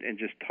around and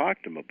just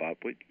talked to him about,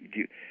 do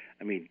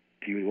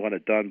you want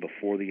it done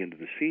before the end of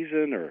the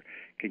season, or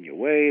can you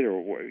wait, or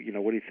what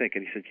do you think?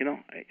 And he said, you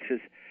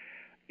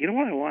know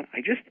what I want?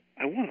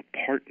 I want a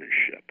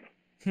partnership.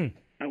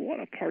 I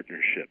want a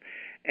partnership,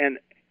 and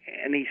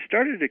he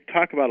started to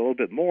talk about it a little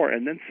bit more,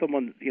 and then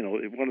someone,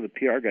 one of the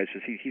PR guys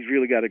says he's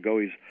really got to go.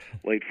 He's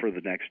late for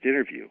the next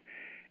interview.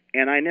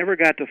 And I never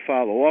got to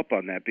follow up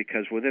on that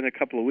because within a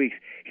couple of weeks,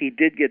 he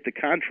did get the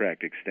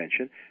contract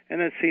extension,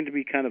 and that seemed to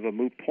be kind of a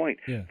moot point.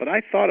 Yeah. But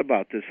I thought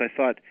about this. I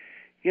thought,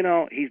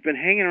 he's been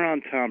hanging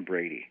around Tom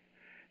Brady,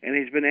 and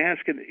he's been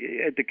asking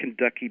at the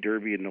Kentucky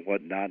Derby and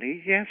whatnot.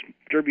 He asked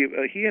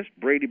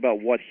Brady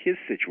about what his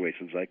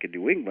situation's like in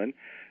New England,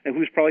 and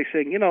who's probably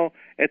saying,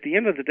 at the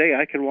end of the day,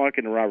 I can walk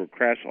into Robert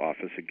Kraft's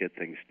office and get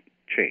things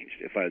changed.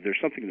 If there's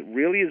something that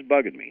really is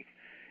bugging me,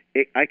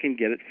 I can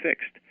get it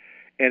fixed.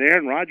 And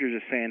Aaron Rodgers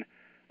is saying,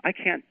 I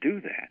can't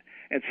do that.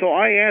 And so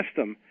I asked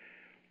him,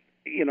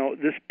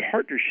 this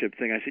partnership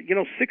thing. I said,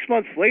 6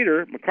 months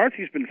later,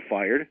 McCarthy's been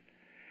fired.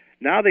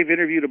 Now they've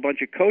interviewed a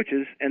bunch of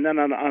coaches, and then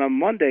on a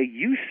Monday,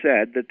 you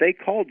said that they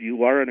called you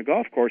while on a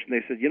golf course, and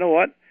they said, you know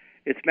what?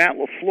 It's Matt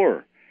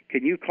LaFleur.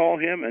 Can you call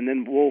him, and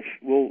then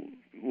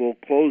we'll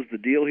close the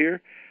deal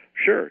here?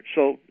 Sure.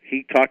 So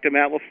he talked to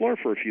Matt LaFleur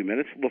for a few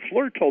minutes.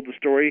 LaFleur told the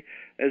story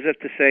as if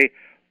to say,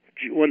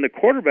 when the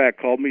quarterback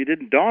called me, it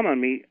didn't dawn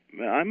on me,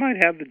 I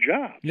might have the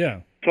job.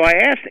 Yeah. So I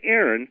asked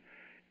Aaron,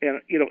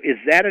 and is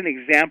that an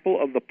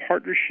example of the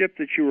partnership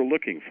that you were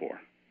looking for?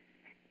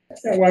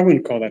 Yeah, well, I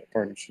wouldn't call that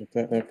partnership,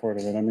 that part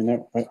of it.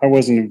 I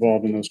wasn't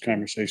involved in those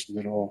conversations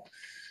at all.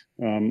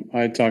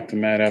 I talked to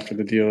Matt after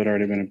the deal had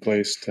already been in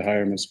place to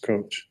hire him as a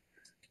coach.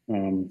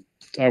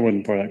 I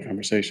wasn't part of that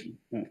conversation.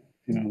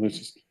 Let's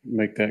just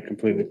make that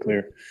completely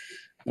clear.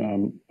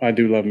 I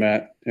do love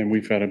Matt, and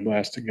we've had a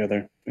blast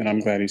together, and I'm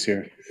glad he's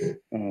here.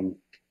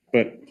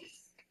 But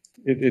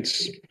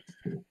it's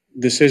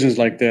decisions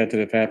like that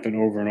have happened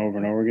over and over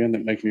and over again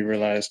that make me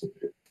realize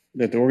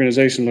that the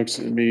organization looks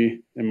at me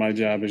and my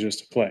job is just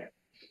to play.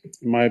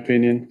 In my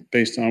opinion,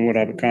 based on what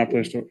I've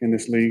accomplished in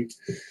this league,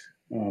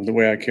 the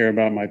way I care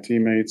about my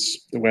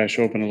teammates, the way I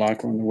show up in the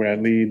locker room, the way I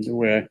lead, the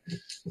way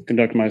I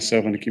conduct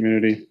myself in the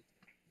community,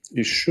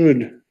 it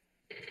should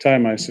tie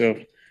myself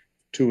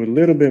to a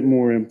little bit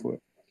more input.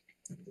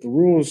 The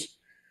rules,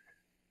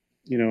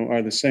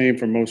 are the same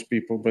for most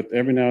people, but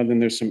every now and then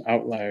there's some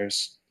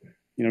outliers,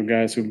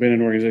 guys who've been in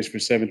an organization for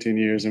 17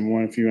 years and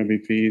won a few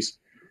MVPs,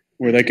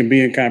 where they can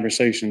be in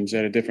conversations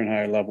at a different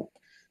higher level.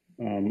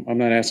 I'm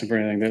not asking for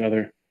anything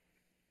that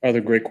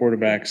other great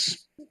quarterbacks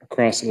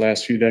across the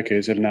last few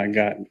decades have not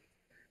gotten.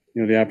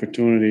 The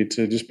opportunity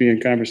to just be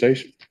in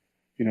conversation.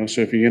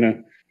 So if you're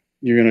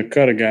gonna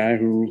cut a guy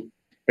who,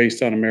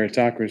 based on a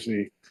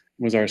meritocracy,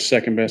 was our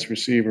second best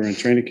receiver in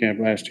training camp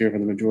last year for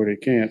the majority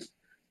of camp,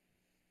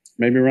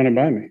 maybe run it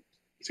by me,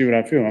 see what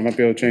I feel. I might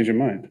be able to change your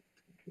mind.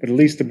 But at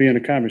least to be in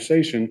a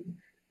conversation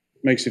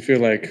makes you feel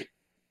like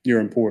you're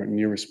important,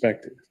 you're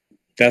respected.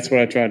 That's what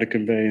I tried to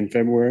convey in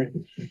February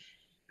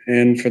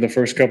and for the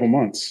first couple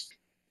months.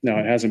 Now,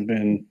 it hasn't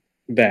been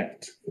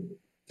that.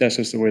 That's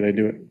just the way they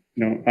do it.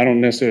 I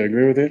don't necessarily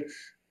agree with it,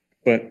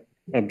 but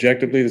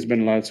objectively, there's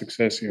been a lot of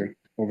success here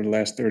over the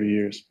last 30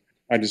 years.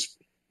 I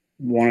just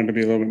wanted to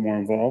be a little bit more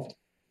involved,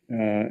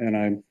 and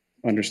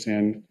I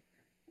understand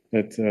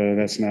that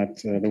that's not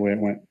the way it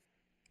went.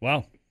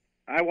 Wow.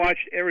 I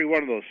watched every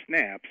one of those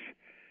snaps,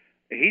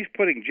 he's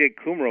putting Jake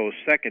Kumerow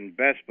second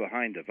best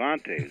behind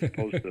Devontae as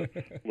opposed to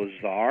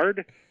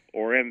Lazard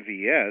or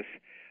MVS.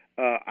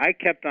 I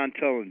kept on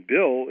telling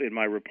Bill in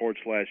my reports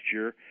last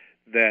year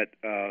that,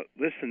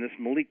 listen, this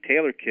Malik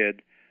Taylor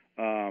kid,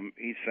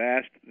 he's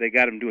fast. They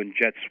got him doing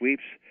jet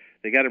sweeps.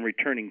 They got him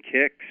returning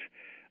kicks.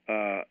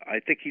 I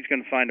think he's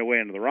going to find a way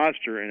into the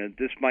roster, and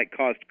this might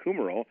cost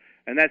Kumerow,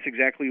 and that's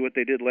exactly what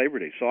they did Labor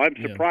Day. So I'm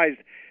surprised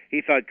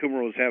he thought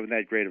Kumerow was having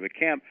that great of a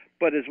camp.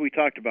 But as we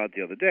talked about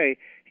the other day,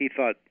 he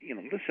thought,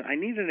 listen, I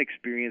need an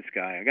experienced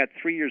guy. I got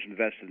 3 years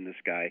invested in this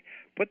guy.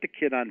 Put the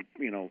kid on,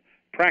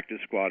 practice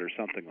squad or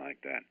something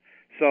like that.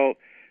 So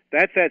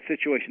that's that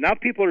situation. Now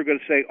people are going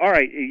to say, all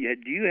right,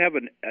 do you have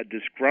a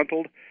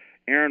disgruntled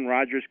Aaron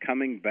Rodgers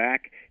coming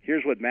back?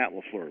 Here's what Matt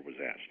LaFleur was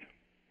asked.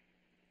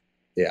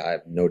 Yeah, I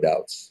have no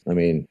doubts. I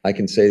mean, I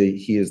can say that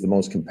he is the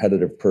most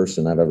competitive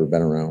person I've ever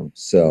been around.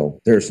 So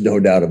there's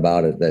no doubt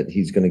about it that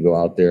he's going to go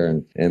out there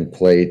and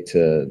play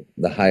to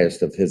the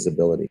highest of his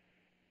ability.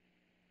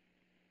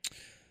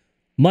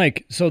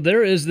 Mike, so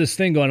there is this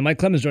thing going on. Mike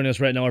Clemens joining us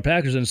right now, our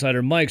Packers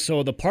insider. Mike,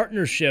 so the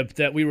partnership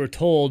that we were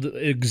told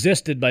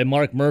existed by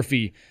Mark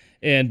Murphy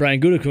and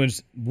Brian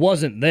Gutekunst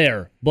wasn't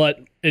there, but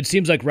it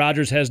seems like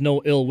Rodgers has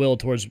no ill will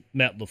towards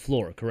Matt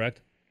LaFleur, correct?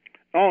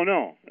 Oh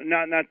no,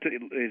 not to,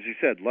 as you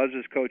said, loves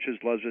his coaches,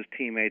 loves his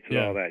teammates, and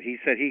all that. He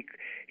said he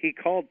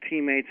called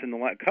teammates in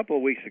a couple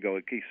of weeks ago.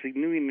 He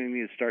knew he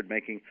needed to start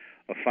making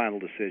a final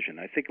decision.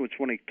 I think it was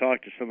when he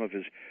talked to some of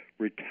his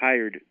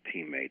retired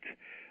teammates,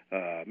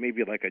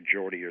 maybe like a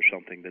Jordy or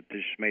something, that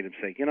just made him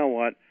say, you know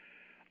what,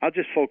 I'll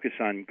just focus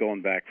on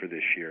going back for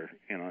this year.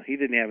 He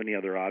didn't have any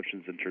other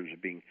options in terms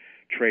of being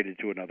traded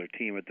to another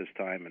team at this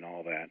time and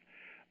all that.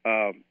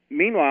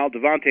 Meanwhile,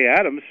 Davante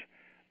Adams.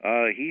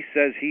 He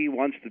says he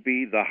wants to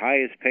be the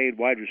highest paid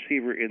wide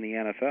receiver in the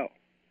NFL.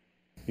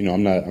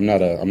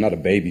 I'm not a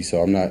baby,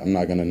 so I'm not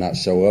going to not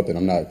show up, and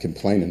I'm not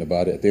complaining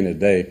about it. At the end of the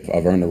day,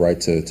 I've earned the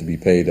right to be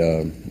paid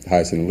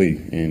highest in the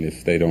league, and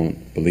if they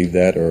don't believe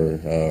that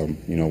or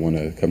want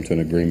to come to an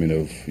agreement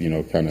of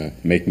kind of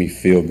make me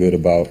feel good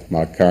about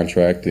my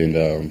contract, and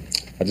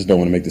I just don't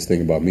want to make this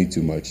thing about me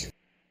too much.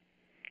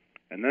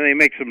 And then they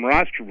make some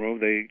roster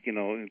move,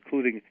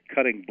 including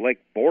cutting Blake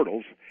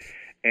Bortles,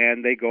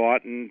 and they go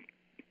out and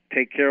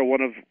take care of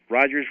one of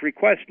Rodgers'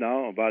 requests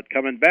now about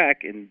coming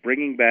back and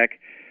bringing back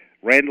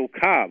Randall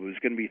Cobb, who's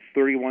going to be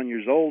 31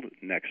 years old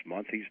next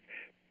month. He's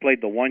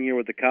played the 1 year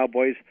with the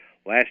Cowboys,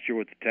 last year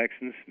with the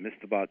Texans,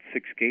 missed about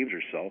 6 games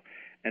or so.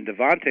 And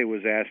Davante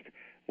was asked,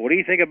 what do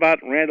you think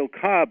about Randall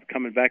Cobb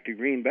coming back to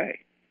Green Bay?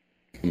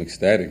 I'm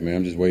ecstatic, man.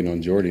 I'm just waiting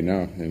on Jordy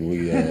now, and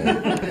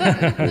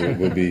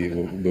we'll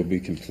be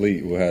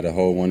complete. We'll have the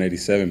whole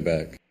 187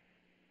 back.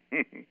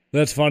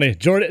 That's funny.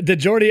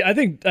 Jordy, I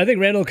think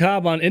Randall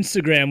Cobb on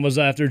Instagram was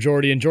after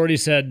Jordy, and Jordy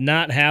said,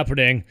 not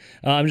happening.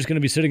 I'm just going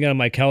to be sitting on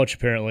my couch,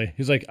 apparently.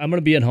 He's like, I'm going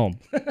to be at home.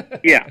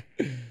 Yeah.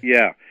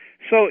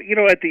 So,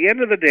 at the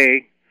end of the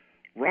day,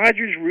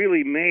 Rodgers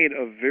really made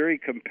a very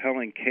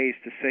compelling case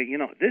to say,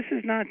 this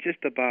is not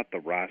just about the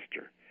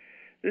roster.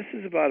 This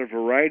is about a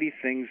variety of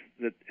things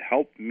that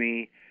help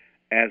me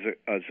as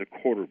a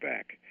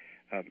quarterback,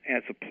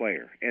 as a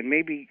player. And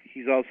maybe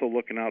he's also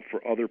looking out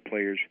for other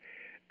players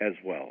as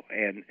well,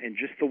 and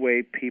just the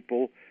way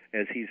people,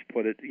 as he's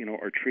put it,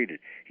 are treated.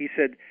 He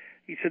said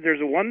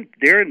there's one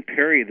Darren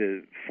Perry,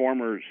 the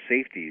former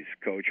safeties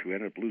coach who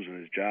ended up losing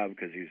his job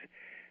because he's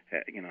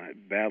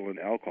battling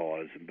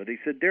alcoholism. But he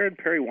said Darren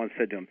Perry once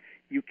said to him,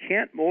 "You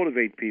can't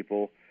motivate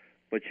people,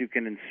 but you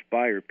can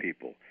inspire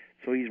people."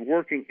 So he's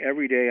working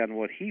every day on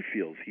what he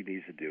feels he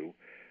needs to do,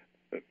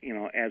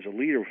 as a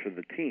leader for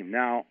the team.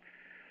 Now,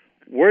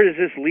 where does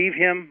this leave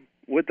him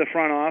with the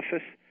front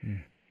office?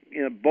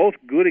 Both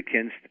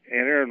Gutekunst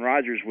and Aaron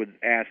Rodgers would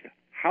ask,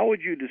 how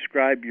would you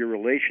describe your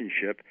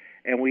relationship?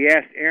 And we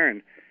asked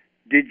Aaron,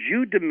 did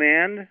you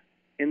demand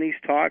in these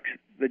talks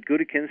that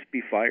Gutekunst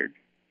be fired?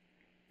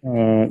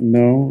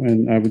 No,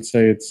 and I would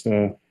say it's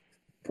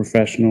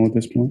professional at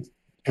this point.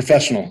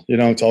 Professional.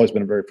 It's always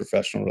been a very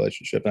professional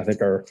relationship. And I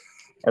think our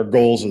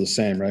goals are the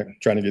same, right?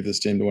 Trying to get this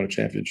team to win a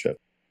championship.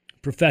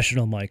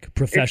 Professional, Mike.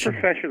 Professional.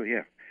 It's professional,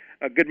 yeah.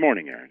 Good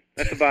morning, Aaron.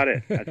 That's about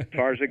it, as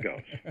far as it goes.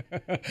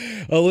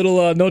 A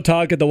little no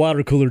talk at the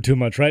water cooler too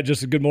much, right?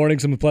 Just a good morning,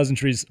 some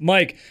pleasantries.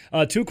 Mike,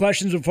 2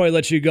 questions before I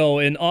let you go.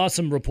 And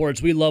awesome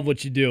reports. We love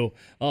what you do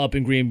up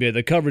in Green Bay.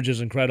 The coverage is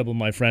incredible,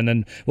 my friend,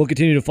 and we'll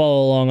continue to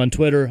follow along on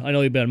Twitter. I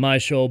know you've been on my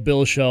show,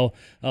 Bill's show.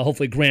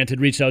 Hopefully Grant had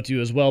reached out to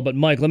you as well. But,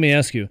 Mike, let me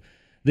ask you,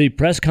 the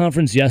press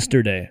conference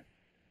yesterday,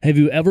 have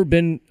you ever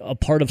been a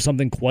part of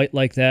something quite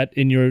like that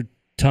in your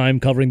time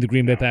covering the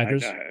Green Bay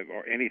Packers?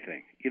 Or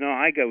anything.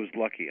 I was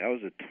lucky. I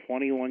was a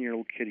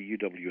 21-year-old kid at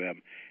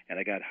UWM, and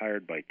I got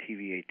hired by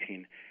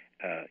TV18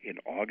 in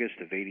August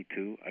of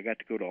 '82. I got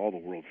to go to all the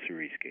World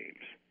Series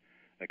games.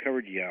 I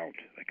covered Yount.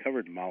 I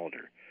covered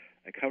Molitor.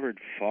 I covered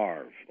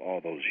Favre all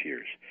those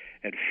years.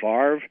 And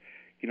Favre,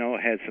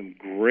 had some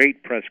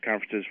great press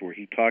conferences where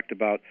he talked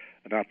about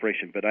an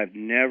operation, but I've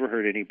never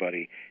heard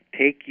anybody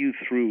take you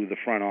through the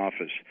front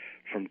office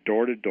from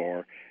door to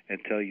door and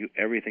tell you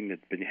everything that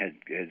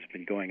has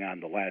been going on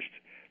the last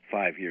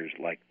 5 years,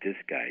 like this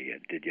guy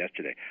did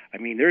yesterday. I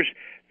mean,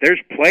 there's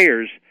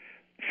players,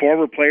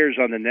 former players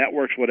on the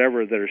networks,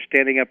 whatever, that are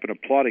standing up and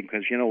applauding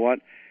because you know what?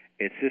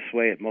 It's this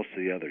way at most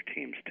of the other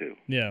teams too.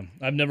 Yeah,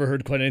 I've never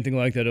heard quite anything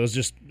like that. It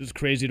was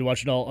crazy to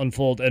watch it all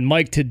unfold. And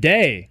Mike,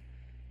 today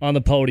on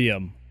the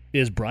podium,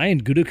 is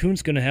Brian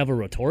Gutekunst going to have a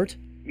retort?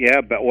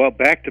 Yeah, but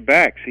back to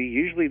back. See,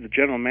 usually the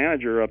general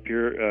manager up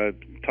here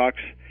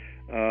talks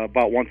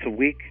about once a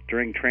week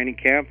during training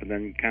camp, and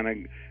then kind of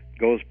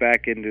goes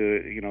back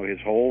into his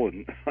hole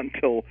and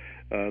until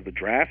the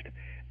draft.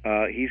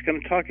 He's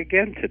going to talk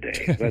again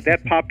today. But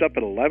that popped up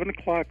at 11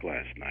 o'clock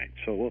last night.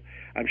 So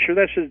I'm sure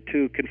that's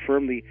to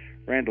confirm the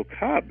Randall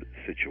Cobb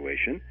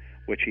situation,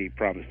 which he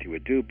promised he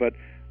would do. But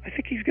I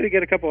think he's going to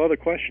get a couple other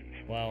questions.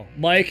 Wow.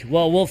 Mike,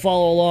 well, we'll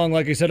follow along,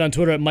 like I said, on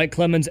Twitter at Mike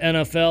Clemens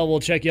NFL.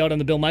 We'll check you out on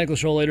the Bill Michaels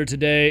Show later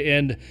today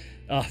and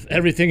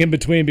everything in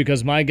between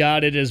because, my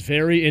God, it is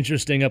very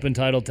interesting up in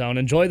Titletown.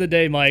 Enjoy the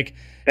day, Mike.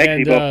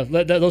 Thanks, and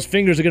those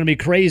fingers are going to be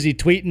crazy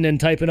tweeting and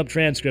typing up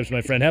transcripts,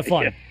 my friend. Have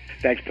fun. Yeah.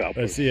 Thanks, pal.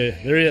 I see you.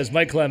 There he is,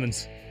 Mike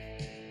Clemens.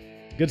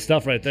 Good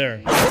stuff right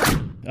there.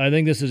 I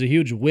think this is a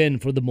huge win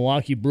for the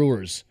Milwaukee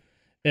Brewers.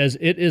 As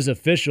it is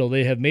official,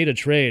 they have made a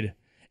trade.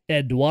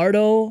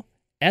 Eduardo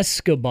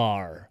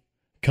Escobar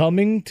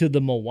coming to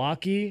the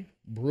Milwaukee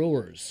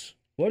Brewers.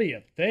 What do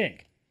you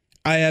think?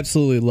 I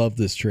absolutely love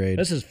this trade.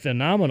 This is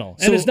phenomenal.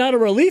 And it's not a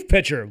relief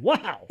pitcher.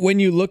 Wow. When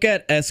you look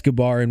at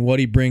Escobar and what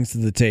he brings to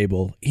the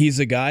table, he's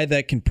a guy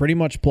that can pretty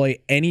much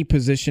play any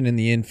position in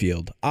the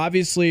infield.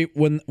 Obviously,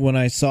 when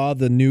I saw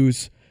the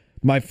news,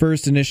 my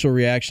first initial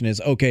reaction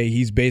is, okay,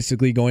 he's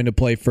basically going to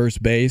play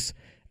first base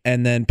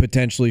and then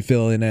potentially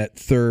fill in at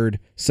third,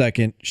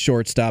 second,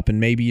 shortstop, and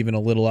maybe even a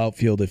little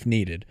outfield if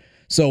needed.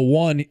 So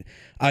one,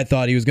 I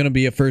thought he was going to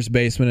be a first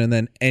baseman, and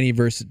then any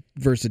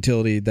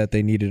versatility that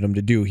they needed him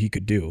to do, he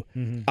could do.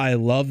 Mm-hmm. I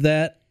love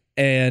that.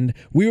 And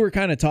we were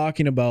kind of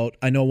talking about,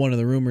 I know one of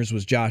the rumors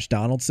was Josh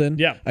Donaldson.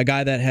 Yeah. A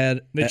guy that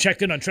had... They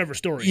checked in on Trevor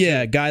Story.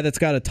 Yeah, a guy that's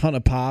got a ton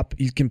of pop.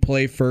 He can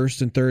play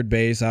first and third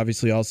base,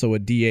 obviously also a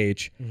DH.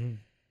 Mm-hmm.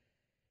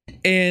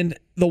 And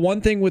the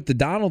one thing with the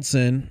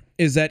Donaldson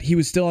is that he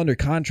was still under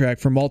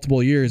contract for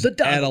multiple years at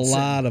a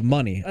lot of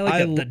money. I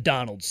like the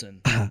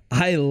Donaldson.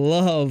 I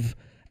love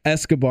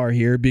Escobar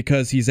here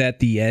because he's at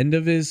the end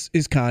of his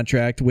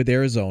contract with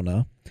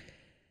Arizona.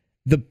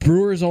 The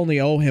Brewers only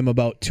owe him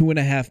about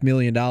 $2.5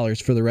 million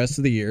for the rest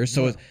of the year.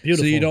 So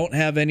you don't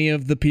have any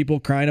of the people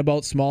crying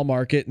about small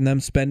market and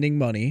them spending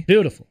money.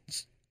 Beautiful.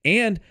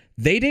 And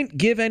they didn't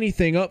give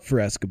anything up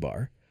for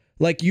Escobar.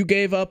 Like, you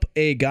gave up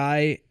a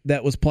guy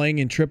that was playing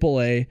in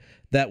AAA,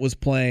 that was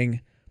playing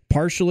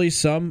partially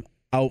some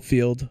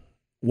outfield,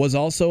 was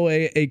also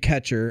a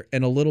catcher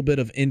and a little bit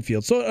of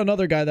infield. So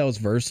another guy that was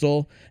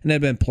versatile and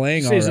had been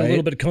playing all right. A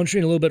little bit of country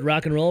and a little bit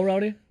rock and roll,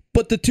 Rowdy?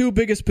 But the two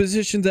biggest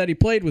positions that he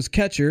played was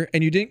catcher,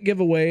 and you didn't give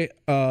away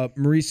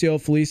Mario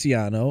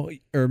Feliciano.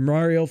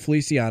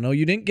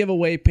 You didn't give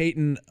away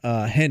Peyton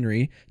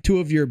Henry, two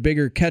of your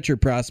bigger catcher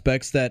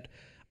prospects that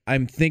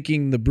I'm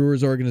thinking the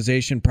Brewers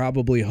organization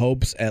probably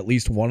hopes at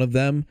least one of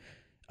them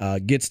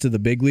gets to the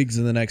big leagues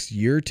in the next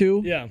year or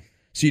two. Yeah.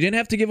 So you didn't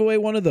have to give away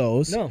one of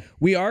those. No.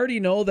 We already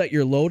know that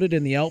you're loaded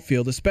in the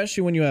outfield,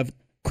 especially when you have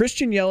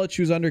Christian Yelich,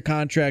 who's under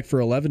contract for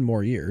 11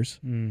 more years.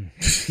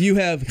 You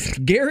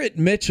have Garrett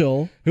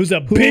Mitchell, who's a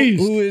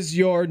beast, who is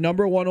your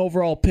number one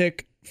overall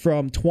pick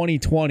from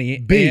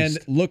 2020 and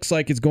looks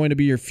like it's going to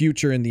be your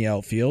future in the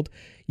outfield.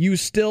 You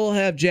still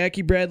have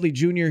Jackie Bradley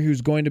Jr.,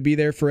 who's going to be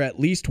there for at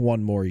least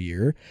one more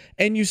year.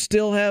 And you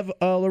still have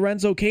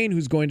Lorenzo Cain,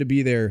 who's going to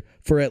be there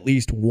for at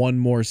least one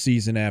more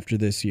season after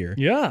this year.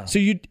 Yeah. So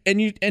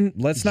and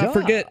let's not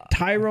forget,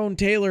 Tyrone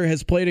Taylor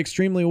has played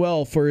extremely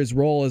well for his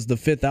role as the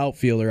fifth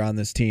outfielder on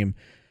this team.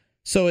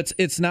 So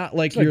it's not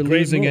like you're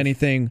losing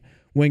anything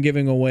when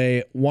giving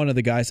away one of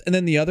the guys. And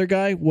then the other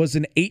guy was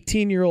an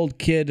 18-year-old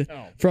kid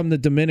from the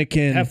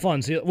Dominican. Have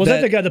fun. Was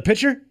that the guy, the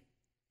pitcher?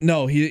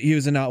 No, he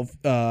was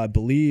I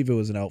believe it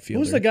was an outfielder.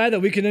 Who's the guy that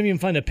we couldn't even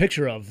find a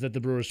picture of that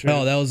the Brewers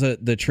traded? Oh, that was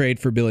the trade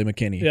for Billy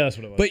McKinney. Yeah, that's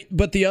what it was.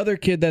 But the other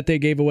kid that they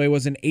gave away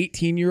was an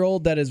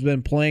 18-year-old that has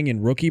been playing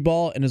in rookie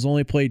ball and has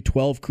only played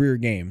 12 career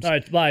games. All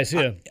right, bye. See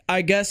ya.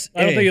 I guess.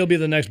 I don't think he'll be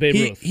the next Babe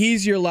Ruth.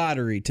 He's your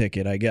lottery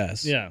ticket, I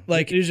guess. Yeah,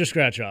 he's your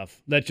scratch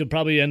off that you'll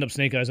probably end up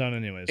snake eyes on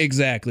anyways.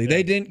 Exactly. Yeah.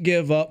 They didn't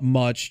give up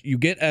much. You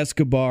get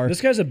Escobar.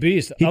 This guy's a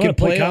beast. He can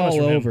play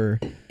all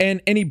over,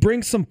 and he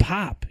brings some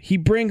pop. He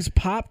brings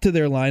pop to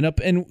their lineup,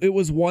 and it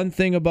was one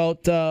thing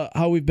about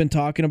how we've been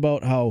talking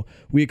about how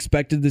we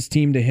expected this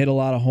team to hit a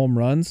lot of home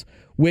runs,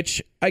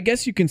 which I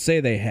guess you can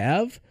say they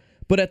have,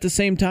 but at the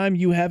same time,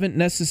 you haven't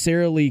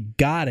necessarily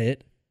got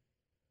it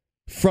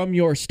from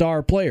your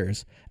star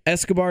players.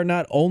 Escobar,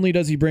 not only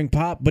does he bring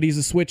pop, but he's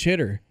a switch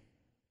hitter.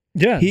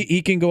 Yeah.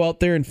 He can go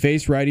out there and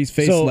face righties,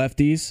 face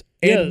lefties,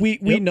 And Yeah,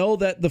 we know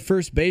that the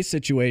first base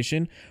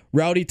situation,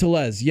 Rowdy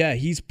Tellez,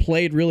 he's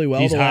played really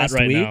well He's the hot last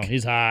right week. now.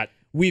 He's hot.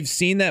 We've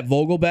seen that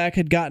Vogelback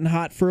had gotten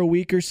hot for a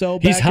week or so.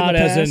 He's back in hot the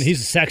as in past.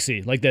 he's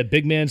sexy, like that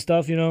big man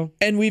stuff,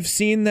 And we've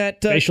seen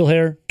that facial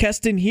hair.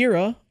 Keston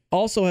Hiura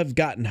also have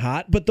gotten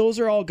hot, but those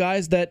are all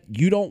guys that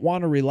you don't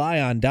want to rely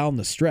on down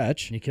the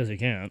stretch. Because he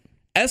can't.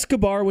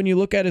 Escobar, when you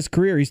look at his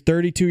career, he's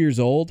 32 years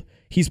old.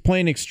 He's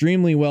playing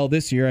extremely well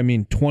this year.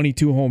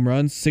 22 home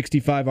runs,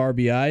 65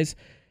 RBIs.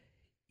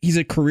 He's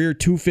a career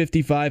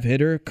 255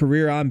 hitter,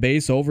 career on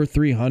base over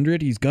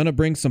 300. He's going to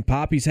bring some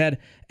pop. He's had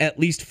at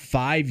least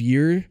 5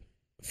 years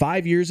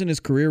in his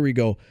career where you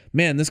go,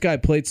 man, this guy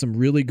played some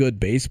really good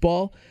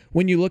baseball.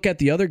 When you look at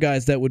the other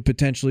guys that would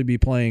potentially be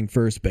playing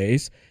first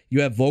base,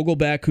 you have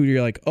Vogelback, who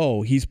you're like,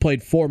 oh, he's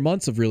played 4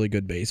 months of really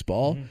good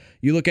baseball. Mm-hmm.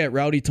 You look at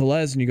Rowdy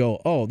Tellez and you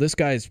go, oh, this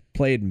guy's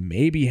played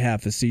maybe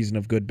half a season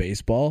of good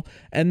baseball.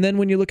 And then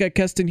when you look at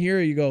Keston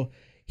Hiura, you go,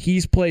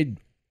 he's played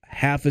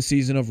half a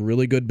season of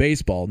really good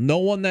baseball. No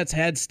one that's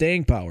had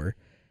staying power.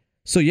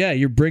 So,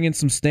 you're bringing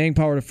some staying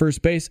power to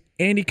first base,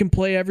 and he can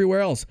play everywhere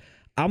else.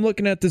 I'm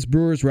looking at this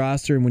Brewers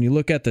roster, and when you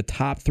look at the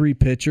top 3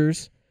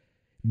 pitchers,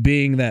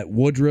 being that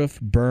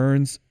Woodruff,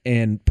 Burns,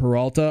 and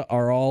Peralta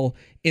are all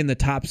in the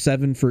top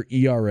 7 for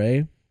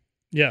ERA.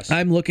 Yes.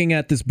 I'm looking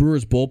at this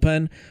Brewers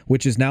bullpen,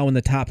 which is now in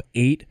the top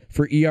 8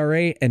 for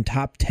ERA and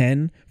top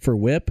 10 for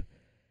WHIP.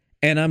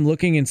 And I'm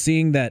looking and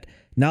seeing that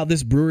now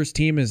this Brewers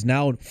team is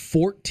now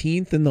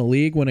 14th in the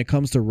league when it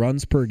comes to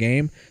runs per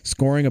game,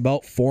 scoring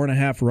about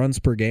 4.5 runs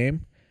per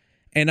game.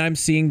 And I'm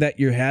seeing that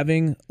you're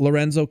having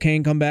Lorenzo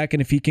Cain come back, and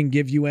if he can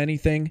give you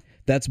anything,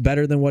 that's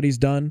better than what he's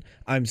done.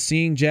 I'm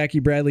seeing Jackie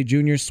Bradley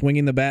Jr.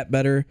 swinging the bat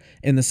better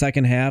in the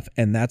second half,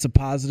 and that's a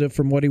positive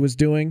from what he was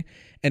doing.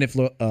 And if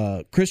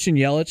Christian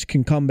Yelich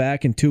can come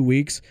back in 2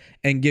 weeks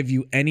and give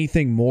you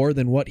anything more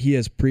than what he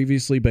has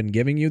previously been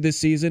giving you this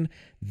season,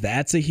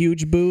 that's a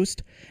huge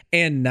boost.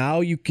 And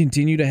now you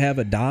continue to have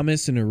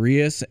Adames and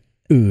Urias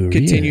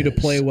continue to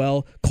play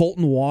well.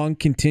 Colton Wong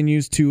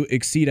continues to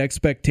exceed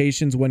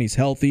expectations when he's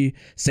healthy.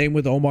 Same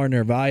with Omar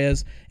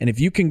Narvaez. And if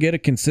you can get a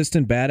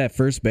consistent bat at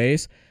first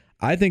base,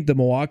 I think the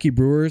Milwaukee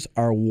Brewers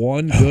are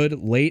one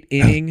good late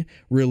inning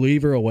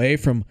reliever away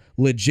from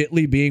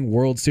legitly being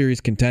World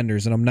Series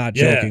contenders, and I'm not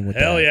joking with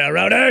that. Hell yeah,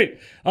 Rowdy!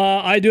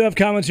 I do have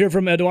comments here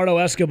from Eduardo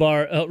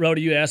Escobar.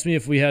 Rowdy, you asked me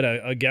if we had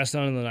a guest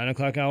on in the 9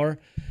 o'clock hour.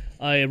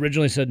 I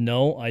originally said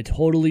no. I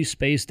totally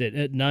spaced it.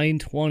 At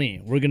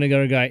 9:20, we're going to get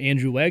our guy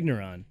Andrew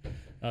Wagner on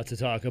to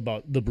talk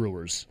about the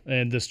Brewers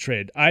and this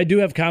trade. I do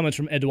have comments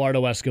from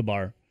Eduardo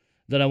Escobar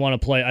that I want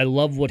to play. I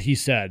love what he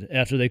said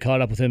after they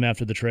caught up with him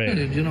after the trade.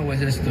 You know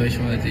what's the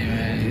situation with the team?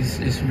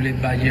 It's really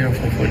bad year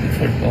for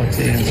both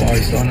teams, for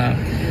Arizona.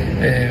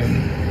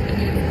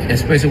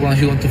 Especially once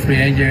you go to free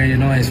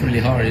agent, it's really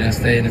hard,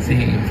 stay in the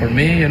team. For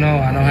me, I know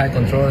how to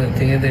control the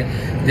team.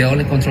 They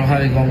only control how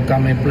they going to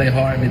come and play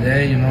hard every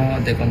day,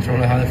 They control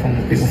how the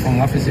people from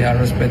office, they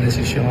respect the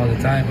decision all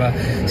the time. But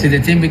see the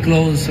team be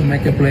close,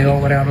 make a play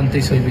over, I don't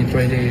think so. If we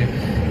traded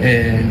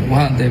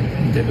one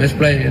the best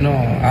player,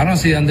 I don't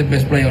see them the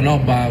best player or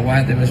not, but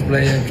one the best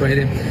player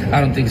traded,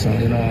 I don't think so,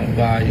 But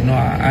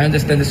I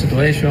understand the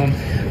situation,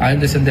 I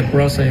understand the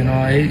process,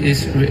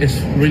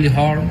 it's really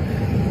hard.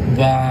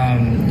 But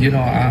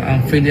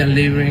I'm feeling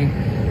leaving.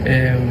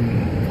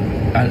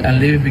 I'm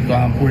leaving because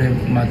I'm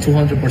putting my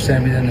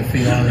 200% within the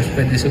field. I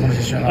respect this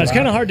organization. It's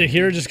kind of hard to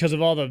hear just because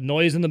of all the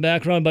noise in the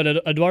background, but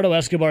Eduardo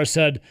Escobar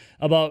said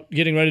about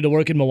getting ready to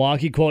work in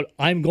Milwaukee, quote,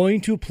 "I'm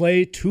going to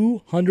play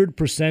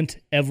 200%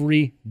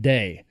 every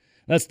day."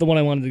 That's the one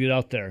I wanted to get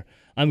out there.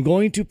 I'm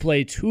going to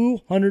play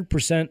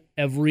 200%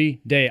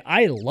 every day.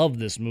 I love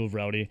this move,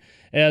 Rowdy.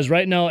 As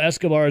right now,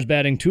 Escobar is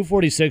batting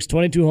 .246,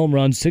 22 home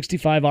runs,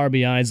 65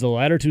 RBIs. The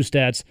latter two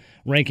stats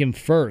rank him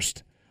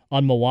first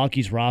on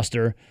Milwaukee's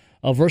roster.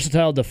 A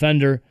versatile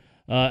defender.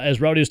 As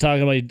Rowdy was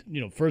talking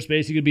about, first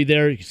base, he could be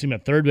there. You can see him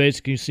at third base.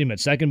 You can see him at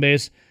second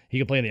base. He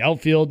can play in the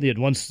outfield. He had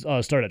one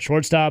start at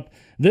shortstop.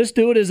 This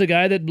dude is a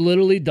guy that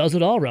literally does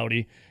it all,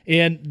 Rowdy.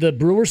 And the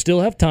Brewers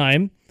still have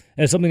time,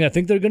 and something I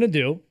think they're going to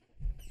do,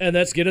 and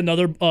that's get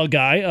another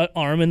guy,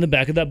 arm in the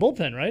back of that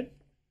bullpen, right?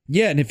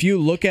 Yeah, and if you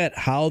look at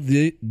how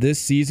this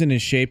season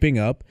is shaping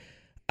up,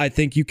 I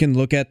think you can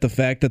look at the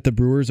fact that the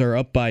Brewers are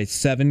up by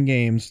 7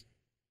 games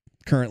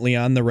currently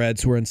on the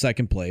Reds, who are in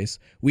second place.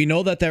 We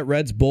know that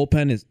Reds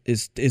bullpen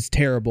is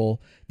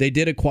terrible. They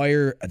did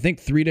acquire, I think,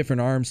 3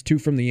 different arms, 2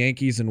 from the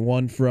Yankees and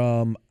 1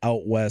 from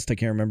out west. I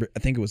can't remember. I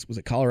think was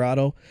it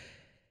Colorado?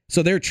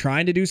 So they're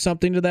trying to do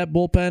something to that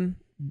bullpen,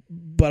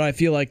 but I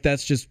feel like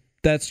that's just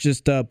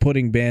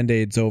putting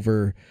Band-Aids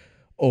over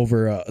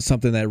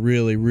something that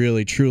really,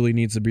 really, truly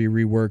needs to be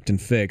reworked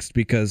and fixed,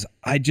 because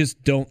I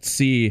just don't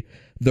see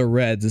the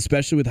Reds,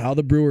 especially with how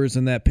the Brewers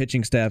and that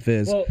pitching staff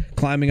is,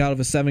 climbing out of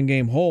a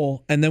 7-game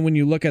hole. And then when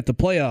you look at the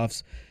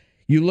playoffs,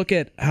 you look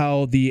at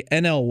how the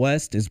NL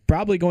West is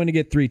probably going to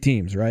get 3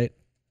 teams, right?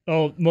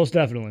 Oh, most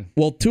definitely.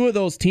 Well, 2 of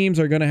those teams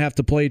are going to have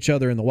to play each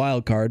other in the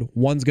wild card.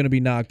 One's going to be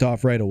knocked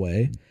off right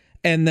away.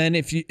 And then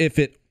if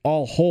it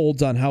all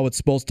holds on how it's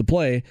supposed to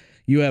play,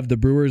 you have the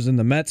Brewers and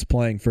the Mets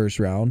playing first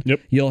round.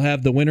 Yep. You'll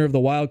have the winner of the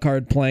wild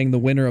card playing the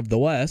winner of the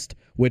West,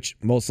 which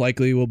most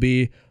likely will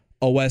be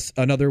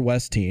another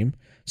West team.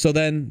 So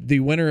then the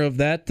winner of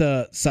that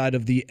side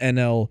of the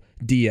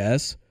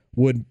NLDS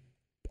would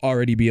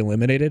already be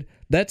eliminated.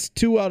 That's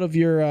 2 out of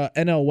your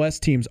NL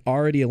West teams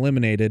already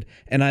eliminated,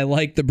 and I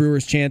like the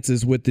Brewers'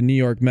 chances with the New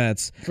York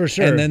Mets. For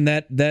sure. And then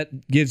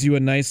that gives you a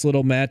nice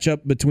little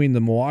matchup between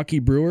the Milwaukee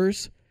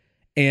Brewers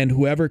and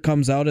whoever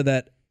comes out of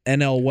that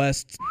NL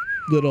West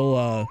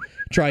little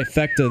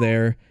trifecta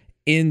there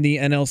in the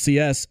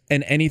NLCS,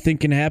 and anything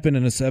can happen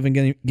in a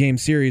 7-game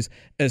series,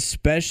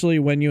 especially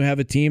when you have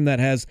a team that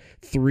has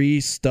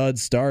 3 stud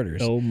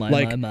starters. Oh, my.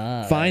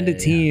 Find a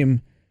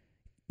team.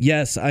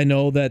 Yes, I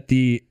know that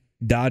the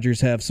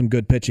Dodgers have some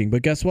good pitching,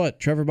 but guess what?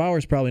 Trevor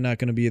Bauer's probably not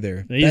going to be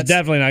there. He's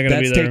definitely not going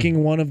to be there. That's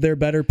taking one of their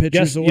better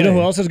pitchers away. You know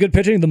who else has good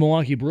pitching? The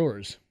Milwaukee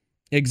Brewers.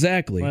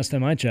 Exactly. Last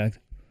time I checked.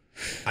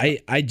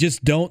 I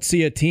just don't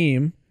see a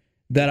team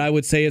that I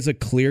would say is a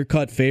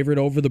clear-cut favorite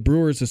over the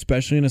Brewers,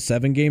 especially in a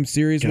 7-game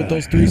series with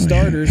those 3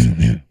 starters,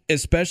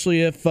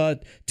 especially if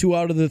 2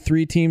 out of the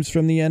 3 teams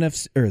from the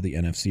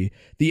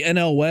the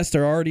NL West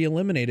are already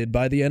eliminated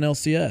by the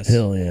NLCS.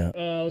 Hell yeah.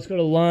 Let's go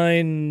to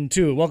line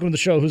 2. Welcome to the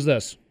show. Who's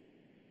this?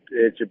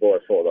 It's your boy,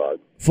 Full Dog.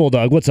 Full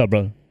Dog. What's up,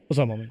 brother? What's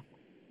up, homie?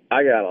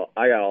 I got a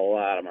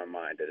lot on my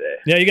mind today.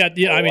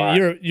 Yeah, I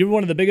mean, you're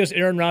one of the biggest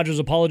Aaron Rodgers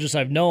apologists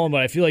I've known,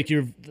 but I feel like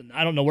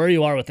I don't know where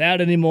you are with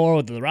that anymore,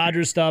 with the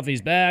Rodgers stuff.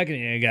 He's back, and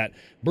you got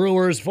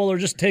Brewers, Fuller.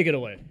 Just take it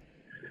away.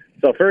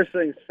 So first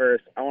things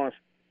first, I want to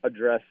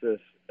address this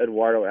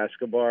Eduardo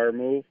Escobar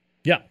move.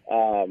 Yeah.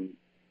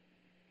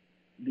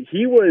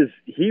 He was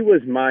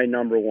my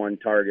number 1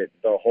 target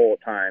the whole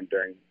time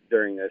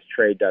during this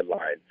trade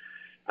deadline.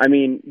 I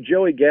mean,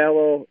 Joey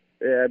Gallo,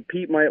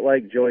 Pete might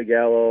like Joey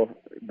Gallo,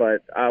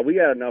 but we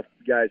got enough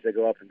guys that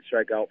go up and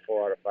strike out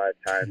 4 out of 5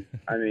 times.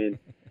 I mean,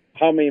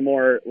 how many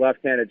more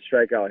left-handed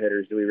strikeout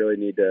hitters do we really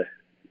need to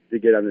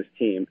get on this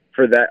team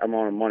for that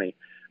amount of money?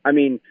 I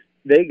mean,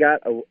 they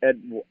got,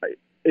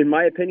 in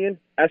my opinion,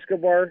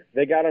 Escobar,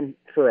 they got him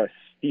for a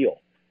steal.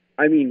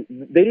 I mean,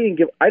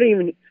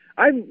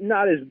 I'm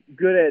not as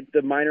good at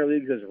the minor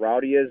leagues as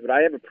Rowdy is, but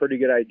I have a pretty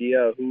good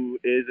idea of who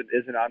is and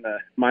isn't on the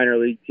minor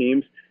league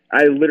teams.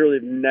 I literally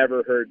have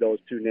never heard those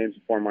 2 names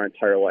before in my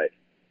entire life.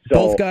 So,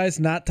 both guys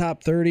not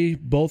top 30.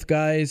 Both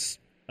guys.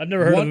 I've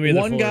never heard of him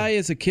either. One guy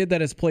is a kid that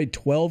has played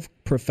 12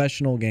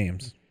 professional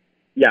games.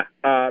 Yeah.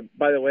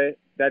 By the way,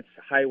 that's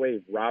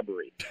highway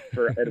robbery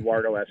for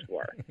Eduardo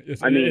Escobar.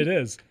 I mean, it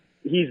is.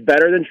 He's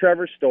better than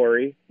Trevor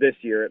Story this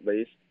year, at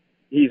least.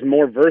 He's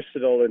more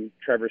versatile than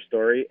Trevor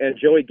Story, and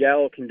Joey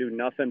Gallo can do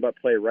nothing but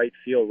play right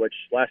field, which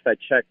last I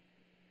checked,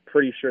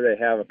 pretty sure they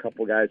have a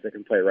couple guys that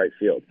can play right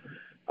field.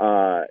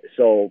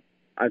 So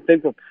I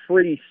think we're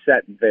pretty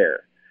set there.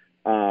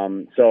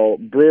 So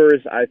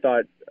Brewers, I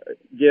thought,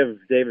 give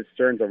David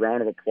Stearns a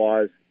round of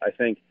applause. I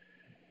think,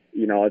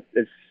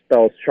 it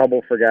spells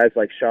trouble for guys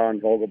like Shaw and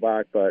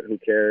Vogelbach, but who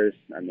cares?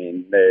 I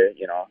mean,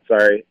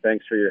 sorry,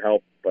 thanks for your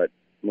help, but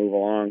move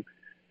along.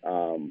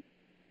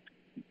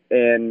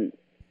 And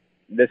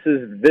this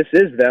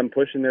is them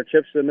pushing their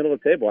chips to the middle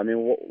of the table. I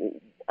mean,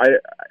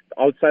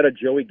 outside of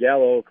Joey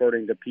Gallo,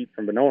 according to Pete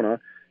from Benona,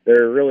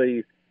 there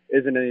really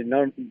isn't any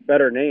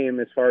better name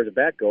as far as a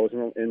bat goes as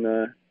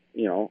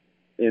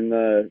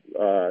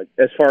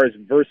far as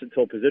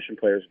versatile position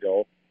players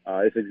go.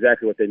 It's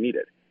exactly what they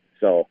needed.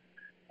 So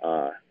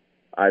I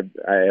have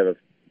a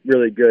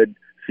really good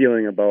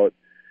feeling about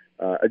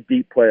a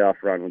deep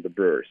playoff run with the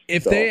Brewers.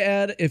 If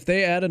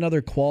they add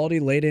another quality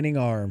late inning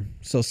arm,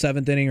 so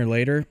 7th inning or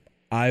later,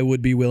 I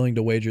would be willing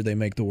to wager they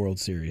make the World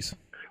Series.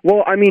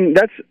 Well, I mean,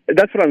 that's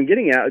what I'm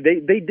getting at.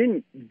 They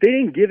didn't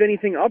give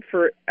anything up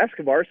for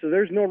Escobar, so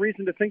there's no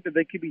reason to think that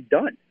they could be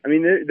done. I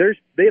mean,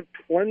 they have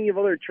plenty of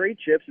other trade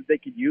chips that they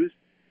could use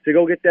to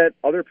go get that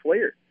other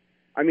player.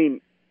 I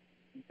mean,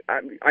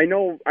 I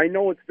know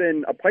it's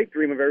been a pipe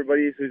dream of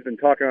everybody who's been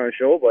talking on the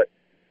show, but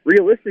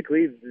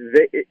realistically,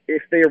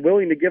 if they are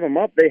willing to give them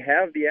up, they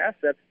have the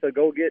assets to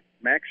go get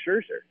Max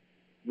Scherzer.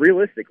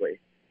 Realistically,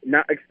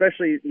 not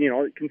especially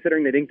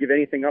considering they didn't give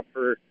anything up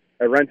for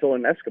a rental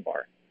in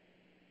Escobar.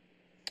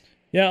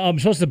 Yeah,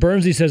 supposed to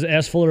Burnsy says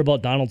ask Fuller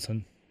about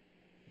Donaldson.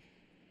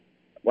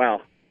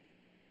 Wow,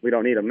 we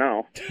don't need him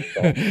now.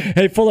 So.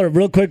 Hey Fuller,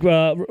 real quick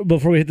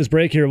before we hit this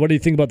break here, what do you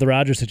think about the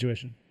Rodgers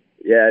situation?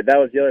 Yeah, that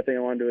was the other thing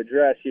I wanted to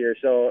address here.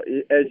 So,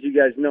 as you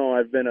guys know,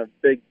 I've been a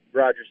big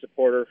Rodgers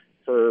supporter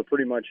for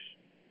pretty much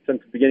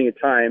since the beginning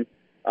of time.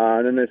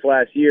 And then this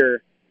last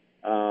year,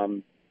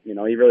 he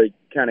really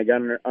kind of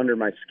got under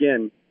my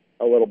skin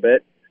a little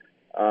bit.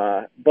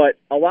 But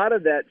a lot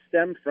of that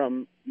stemmed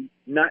from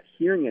not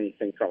hearing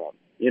anything from him.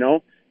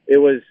 It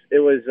was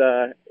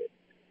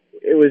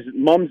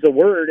mum's the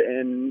word,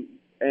 and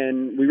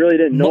we really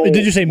didn't know.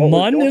 Did you say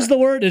mun is the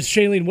word? It's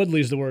Shailene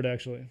Woodley's the word,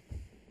 actually.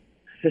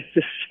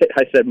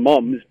 I said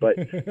mums, but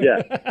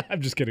yeah.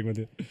 I'm just kidding with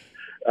you.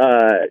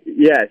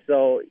 Yeah,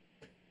 so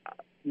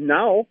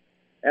now,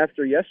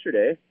 after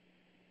yesterday,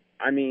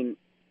 I mean,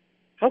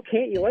 how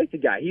can't you like the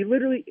guy? He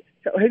literally.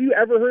 Have you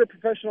ever heard a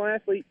professional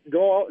athlete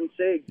go out and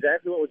say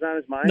exactly what was on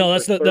his mind? No,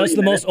 that's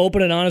the most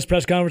open and honest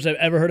press conference I've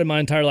ever heard in my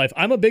entire life.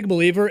 I'm a big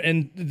believer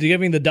in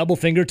giving the double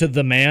finger to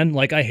the man.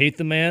 Like, I hate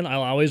the man. I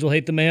always will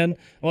hate the man.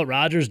 What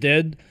Rodgers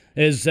did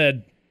is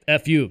said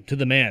F you to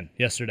the man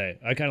yesterday.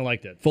 I kind of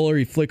liked it. Fuller,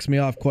 he flicks me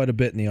off quite a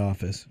bit in the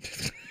office.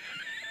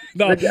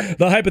 The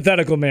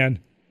hypothetical man.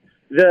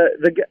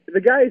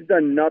 The guy's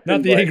done nothing.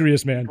 Not the but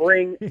angriest man.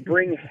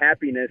 Bring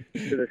happiness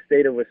to the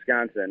state of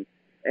Wisconsin.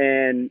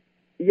 And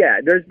yeah,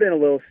 there's been a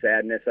little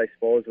sadness, I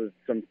suppose, with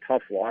some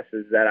tough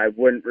losses that I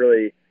wouldn't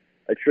really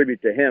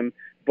attribute to him.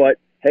 But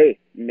hey,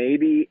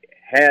 maybe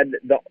had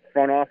the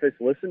front office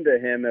listened to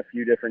him a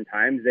few different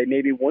times, they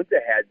maybe wouldn't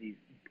have had these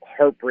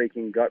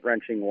heartbreaking,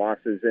 gut-wrenching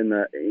losses in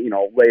the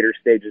later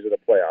stages of the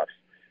playoffs.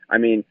 I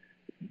mean,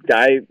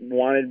 guy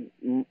wanted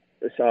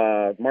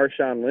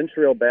Marshawn Lynch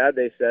real bad.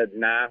 They said,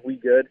 nah, we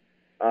good.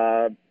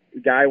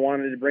 Guy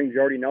wanted to bring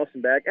Jordy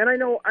Nelson back, and I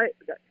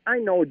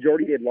know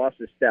Jordy had lost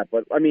his step,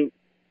 but I mean,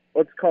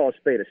 let's call a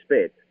spade a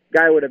spade.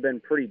 Guy would have been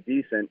pretty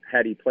decent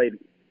had he played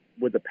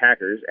with the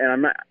Packers, and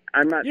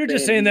I'm not. You're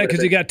just saying that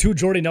because you got 2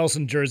 Jordy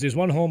Nelson jerseys,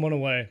 one home, one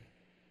away.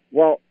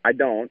 Well, I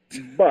don't,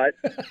 but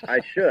I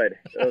should.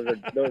 Those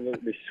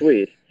would be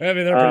sweet. I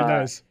mean, they're pretty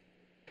nice.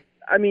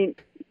 I mean,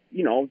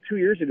 2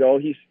 years ago,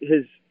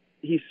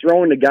 he's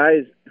throwing to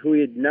guys who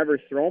he had never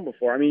thrown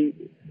before. I mean,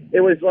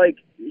 it was like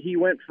he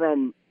went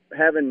from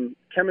having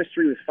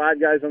chemistry with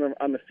 5 guys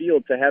on the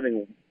field to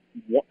having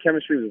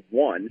chemistry with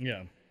 1.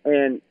 Yeah.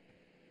 And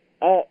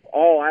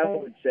all I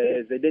would say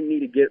is they didn't need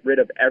to get rid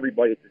of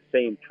everybody at the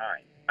same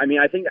time. I mean,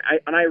 I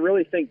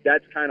really think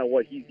that's kind of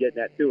what he's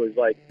getting at too. Is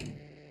like,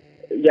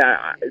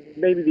 yeah,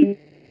 maybe these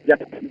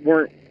guys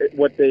weren't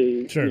what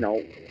they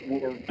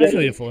were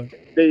getting.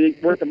 They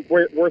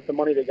weren't worth the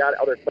money they got at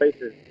other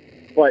places,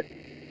 but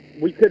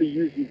we could have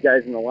used these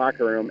guys in the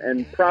locker room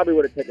and probably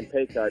would have taken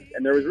pay cuts.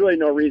 And there was really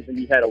no reason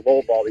you had to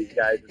lowball these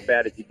guys as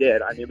bad as you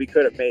did. I mean, we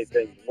could have made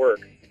things work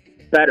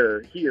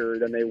better here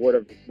than they would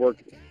have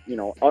worked,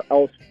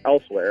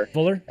 elsewhere.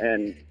 Fuller?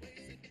 And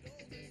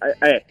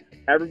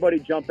everybody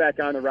jump back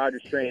on the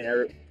Rodgers train.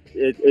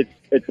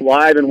 It's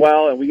live and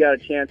well, and we got a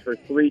chance for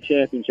 3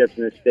 championships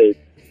in this state.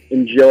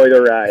 Enjoy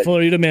the ride.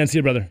 Fuller, you're the man. See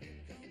you, brother.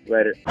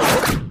 Later.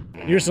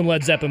 Here's some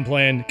Led Zeppelin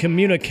playing.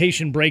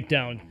 Communication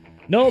breakdown.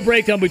 No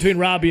breakdown between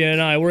Robbie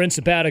and I. We're in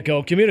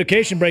Sapatico.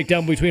 Communication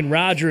breakdown between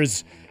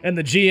Rodgers and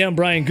the GM,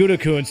 Brian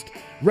Gutekunst.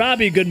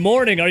 Robbie, good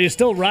morning. Are you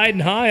still riding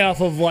high off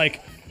of,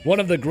 one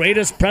of the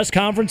greatest press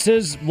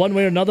conferences, one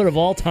way or another, of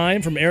all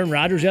time from Aaron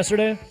Rodgers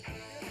yesterday?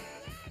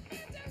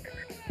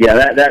 Yeah,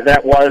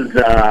 that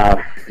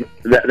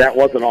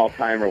was an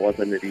all-timer,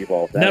 wasn't it,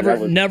 Evo?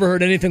 Never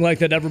heard anything like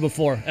that ever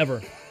before,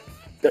 ever.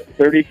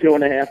 32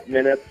 and a half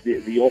minutes.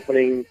 The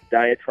opening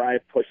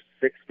diatribe pushed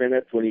 6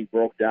 minutes when he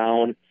broke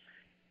down,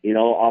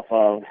 off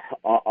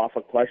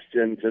a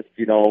question, just,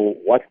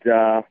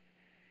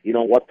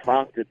 what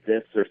prompted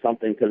this or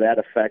something to that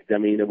effect. I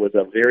mean, it was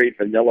a very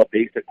vanilla,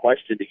 basic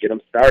question to get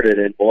him started,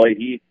 and boy,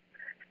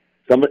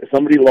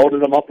 somebody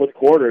loaded him up with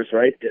quarters,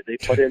 right? They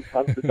put in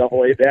tons of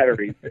AA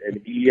batteries,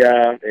 and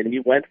he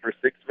went for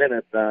 6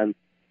 minutes on,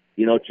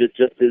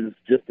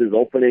 just his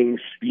opening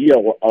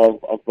spiel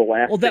of the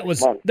last. Well, that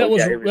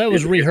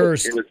was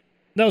rehearsed.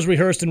 That was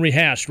rehearsed and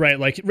rehashed, right?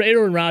 Like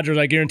Aaron Rodgers,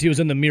 I guarantee, was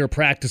in the mirror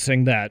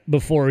practicing that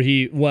before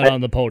he went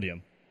on the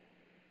podium.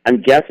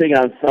 I'm guessing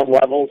on some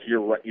levels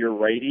you're right,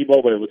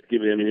 Evo, but it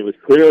was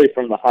clearly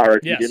from the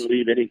heart. Yes. He didn't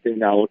leave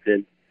anything out,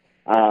 and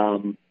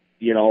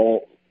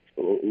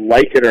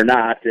like it or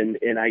not, and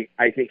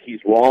I think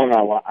he's wrong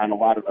on a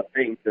lot of the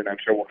things, and I'm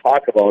sure we'll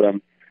talk about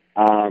him.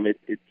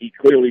 He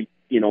clearly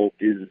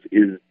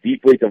is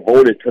deeply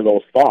devoted to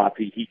those thoughts.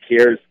 He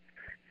cares.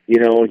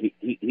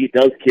 He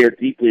does care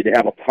deeply to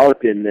have a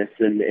part in this,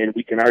 and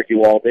we can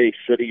argue all day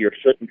should he or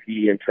shouldn't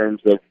he in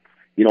terms of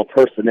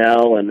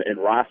personnel and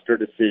roster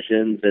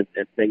decisions and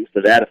things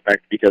to that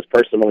effect. Because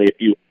personally, if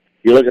you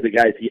look at the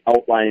guys he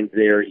outlined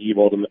there,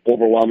 Evo, the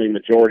overwhelming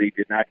majority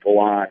did not go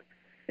on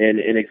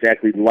and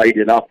exactly light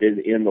it up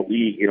in the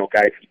league.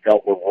 Guys he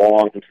felt were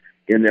wrong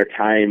in their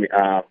time,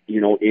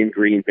 in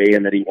Green Bay,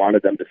 and that he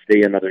wanted them to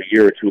stay another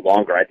year or 2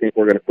 longer. I think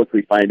we're going to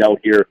quickly find out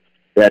here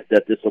that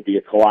this will be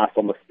a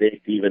colossal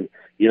mistake, even,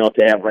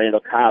 to have Randall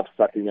Cobb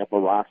sucking up a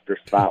roster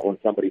spot when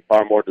somebody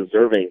far more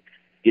deserving,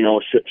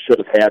 should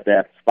have had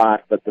that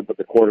spot, but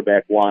the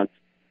quarterback wants,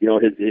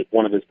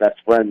 one of his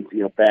best friends,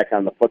 back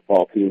on the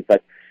football team.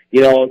 But,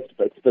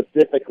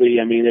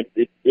 specifically, I mean,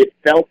 it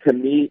felt to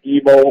me,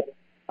 Evo,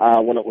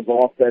 when it was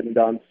all said and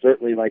done,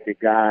 certainly like a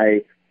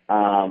guy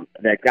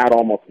that got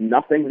almost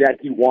nothing that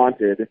he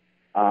wanted.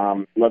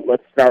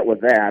 Let's start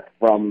with that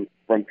from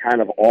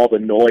kind of all the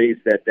noise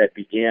that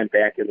began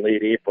back in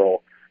late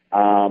April.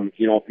 If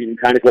you can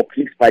kind of go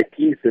piece by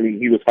piece,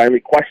 and he was finally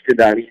questioned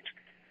on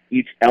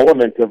each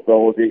element of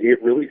those,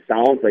 it really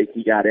sounds like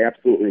he got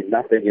absolutely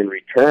nothing in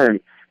return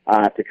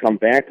to come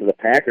back to the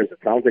Packers. It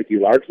sounds like he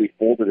largely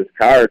folded his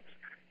cards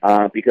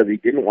because he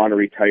didn't want to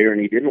retire and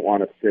he didn't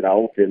want to sit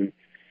out, and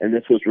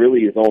this was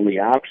really his only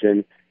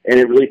option. And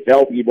it really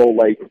felt, Ebo,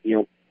 like,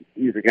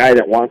 he's a guy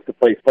that wants to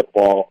play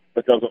football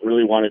but doesn't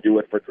really want to do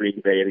it for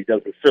Green Bay, and he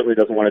certainly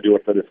doesn't want to do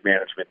it for this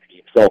management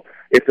team. So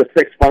it's a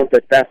 6-month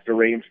at best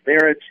arranged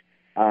marriage.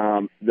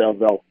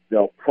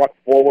 They'll truck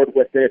forward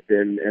with it,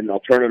 and they'll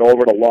turn it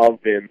over to Love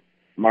in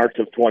March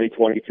of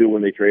 2022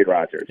 when they trade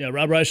Rodgers. Yeah,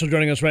 Rob Reischel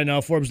joining us right now,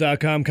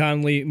 Forbes.com,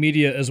 Conley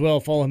Media as well.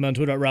 Follow him on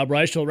Twitter at Rob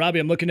Reischel. Robbie,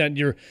 I'm looking at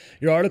your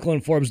article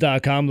on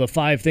Forbes.com, the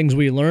 5 things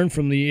we learned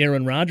from the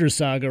Aaron Rodgers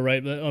saga,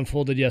 right, that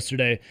unfolded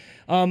yesterday.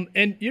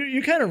 And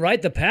you're kind of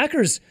right. The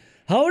Packers,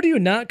 how do you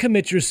not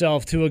commit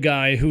yourself to a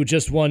guy who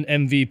just won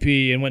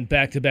MVP and went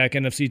back-to-back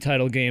NFC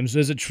title games?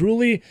 Is it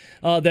truly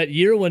that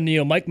year when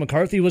Mike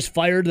McCarthy was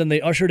fired and they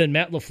ushered in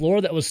Matt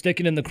LaFleur that was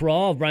sticking in the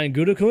craw of Brian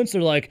Gutekunst?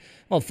 They're like,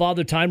 well,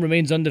 Father Time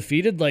remains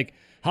undefeated. Like,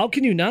 how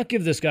can you not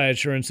give this guy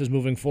assurances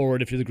moving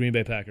forward if you're the Green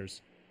Bay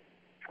Packers?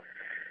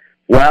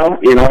 Well,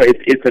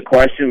 it's a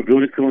question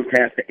Gutekunst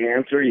has to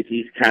answer.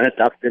 He's kind of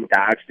ducked and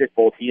dodged it.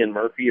 Both he and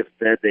Murphy have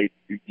said they'd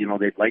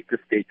like to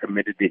stay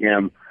committed to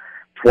him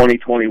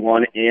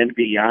 2021 and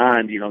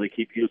beyond. They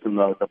keep using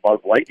the Buzz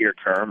Lightyear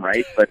term,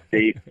 right? But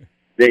they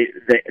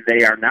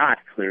are not,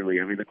 clearly.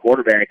 I mean, the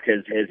quarterback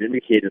has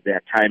indicated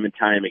that time and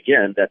time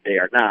again that they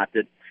are not.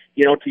 And,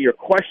 to your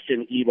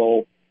question,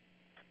 Evo,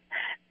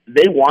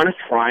 they want to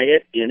try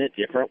it in a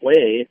different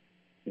way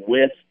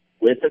with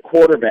a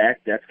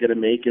quarterback that's going to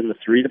make in the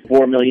 $3 to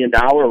 $4 million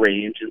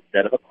range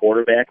instead of a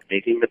quarterback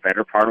making the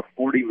better part of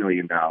 $40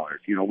 million.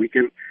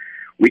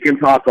 We can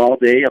talk all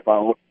day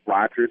about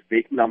Rodgers'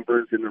 big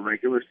numbers in the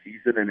regular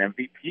season and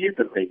MVPs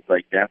and things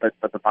like that,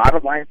 but the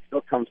bottom line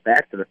still comes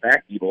back to the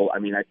fact, Evo. I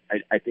mean,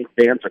 I think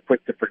fans are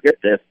quick to forget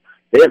this.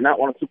 They have not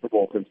won a Super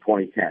Bowl since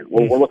 2010.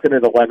 We're looking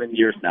at 11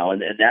 years now,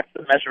 and that's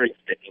the measuring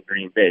stick in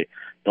Green Bay.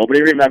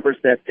 Nobody remembers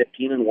that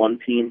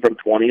 15-1 team from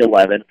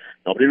 2011.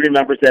 Nobody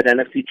remembers that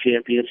NFC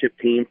Championship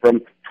team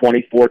from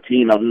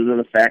 2014, other than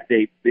the fact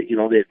they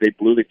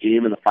blew the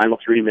game in the final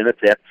 3 minutes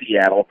at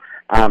Seattle.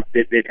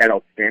 They've had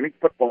outstanding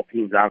football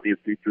teams,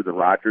 obviously, through the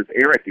Rodgers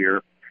era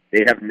here.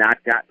 They have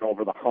not gotten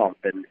over the hump,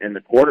 and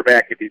the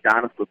quarterback, if he's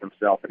honest with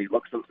himself and he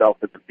looks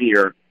himself in the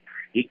mirror,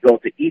 he goes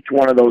to each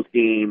one of those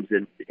games,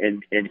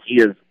 and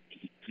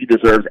he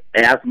deserves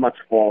as much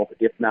fault,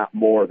 if not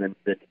more, than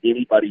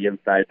anybody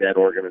inside that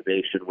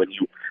organization when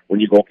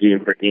you go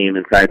game for game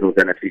inside those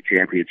NFC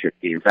Championship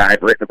games.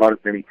 I've written about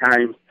it many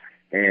times,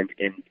 and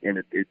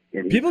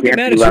people get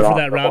mad at you for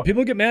that, Rob.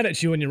 People get mad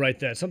at you when you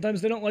write that.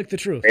 Sometimes they don't like the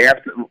truth.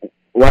 Absolutely.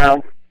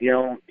 Well,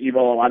 Evo,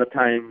 a lot of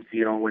times,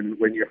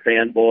 when you're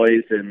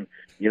fanboys and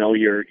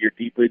you're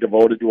deeply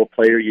devoted to a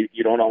player, you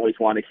don't always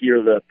want to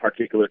hear the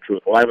particular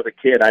truth. When I was a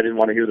kid, I didn't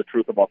want to hear the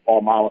truth about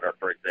Paul Molitor,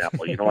 for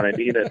example. You know what I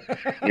mean? And,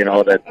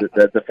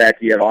 that the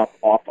fact he had off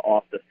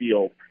the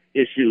field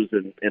issues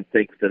and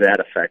things to that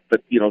effect.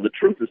 But the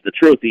truth is the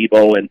truth,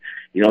 Evo. And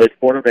his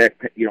quarterback,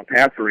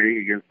 passer rating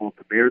against both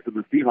the Bears and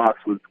the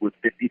Seahawks was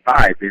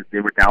 55. They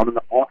were down in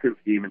the Falcons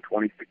game in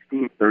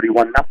 2016,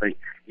 31-0.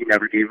 He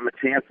never gave them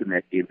a chance in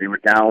that game. They were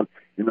down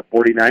in the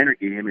 49er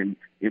game in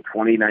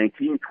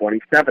 2019,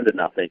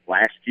 27-0.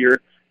 Last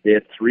year, they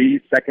had 3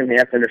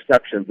 second-half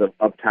interceptions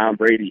of Tom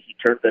Brady. He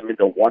turned them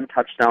into 1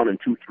 touchdown and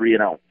 2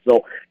 3-and-outs.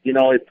 So,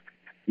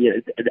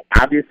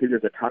 obviously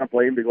there's a ton of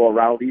blame to go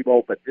around,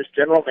 Evo, but this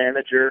general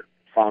manager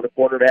found a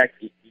quarterback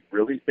he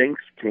really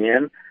thinks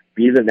can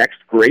be the next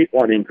great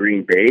one in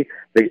Green Bay.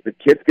 The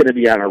kid's going to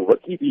be on a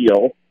rookie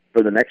deal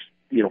for the next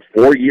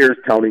 4 years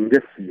counting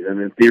this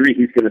season. In theory,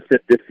 he's going to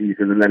sit this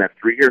season and then have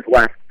 3 years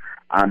left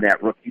on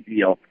that rookie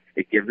deal.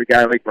 It gives a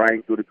guy like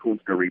Brian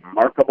Gutekunst a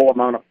remarkable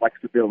amount of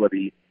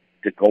flexibility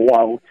to go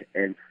out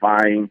and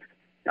find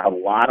a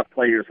lot of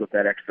players with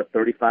that extra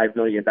 $35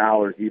 million,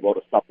 Evo,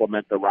 to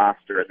supplement the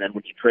roster. And then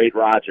when you trade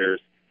Rodgers,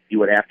 you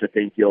would have to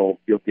think you'll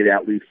get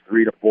at least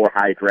 3 to 4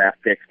 high draft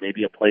picks,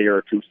 maybe a player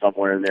or two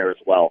somewhere in there as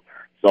well.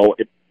 So,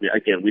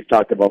 again, we've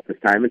talked about this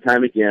time and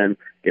time again.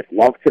 If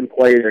Love can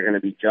play, they're going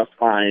to be just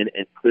fine,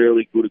 and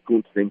clearly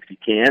Gutekunst thinks he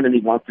can, and he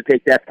wants to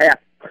take that path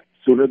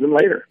sooner than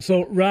later.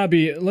 So,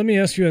 Robbie, let me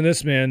ask you on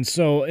this, man.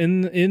 So,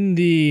 in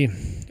the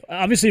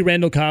obviously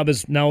Randall Cobb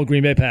is now a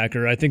Green Bay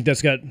Packer. I think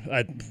that's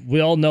we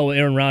all know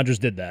Aaron Rodgers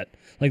did that.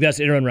 Like,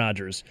 that's Aaron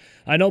Rodgers.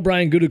 I know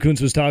Brian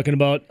Gutekunst was talking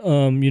about,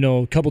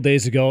 a couple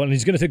days ago, and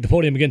he's going to take the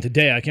podium again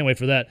today. I can't wait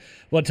for that.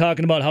 But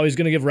talking about how he's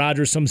going to give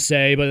Rodgers some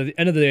say, but at the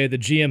end of the day, the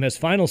GM has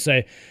final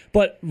say.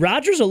 But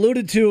Rodgers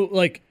alluded to,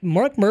 like,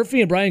 Mark Murphy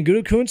and Brian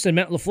Gutekunst and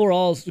Matt LaFleur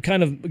all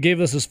kind of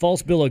gave us this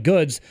false bill of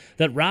goods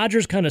that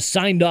Rodgers kind of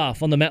signed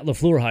off on the Matt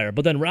LaFleur hire.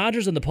 But then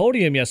Rodgers on the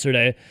podium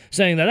yesterday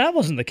saying that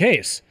wasn't the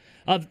case.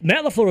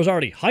 Matt LaFleur was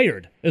already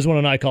hired, is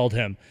what I called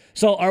him.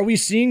 So are we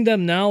seeing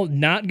them now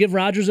not give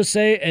Rodgers a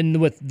say?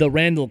 And with the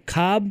Randall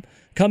Cobb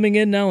coming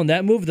in now in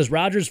that move, does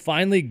Rodgers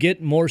finally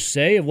get more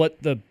say of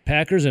what the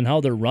Packers and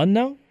how they're run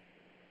now?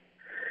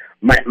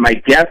 My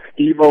guess,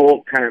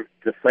 Evo, kind of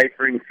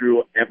deciphering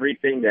through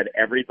everything that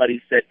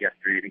everybody said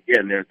yesterday. And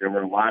again, there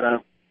were a lot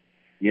of,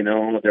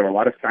 there were a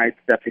lot of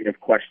sidestepping of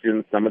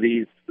questions. Some of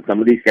these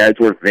guys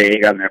were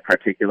vague on their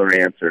particular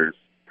answers.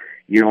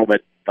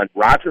 But But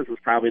Rodgers was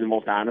probably the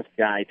most honest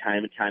guy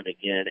time and time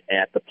again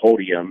at the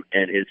podium,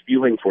 and his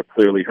feelings were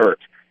clearly hurt.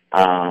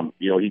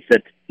 He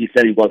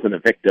said he wasn't a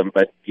victim,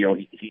 but he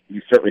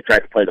certainly tried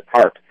to play the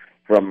part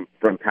from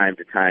time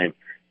to time.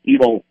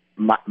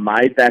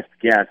 My best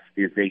guess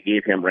is they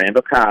gave him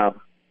Randall Cobb,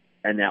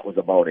 and that was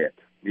about it.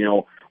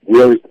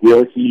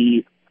 Will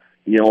he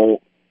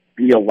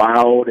be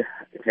allowed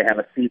to have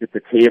a seat at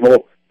the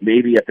table,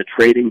 maybe at the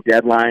trading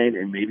deadline,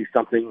 and maybe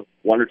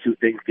one or two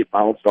things get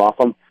bounced off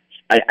him?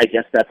 I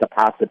guess that's a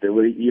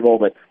possibility, Evo,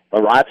 but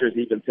Rodgers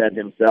even said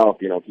himself,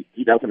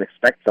 he doesn't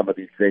expect some of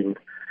these things,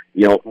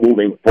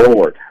 moving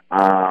forward.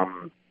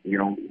 When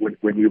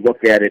you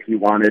look at it, he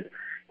wanted,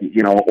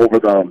 over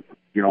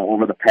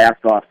the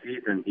past off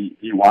season,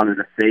 he wanted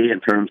to say in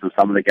terms of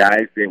some of the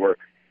guys they were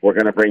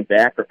going to bring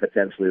back or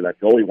potentially let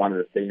go. He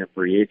wanted to stay in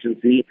free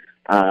agency.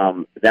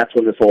 That's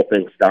when this whole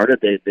thing started.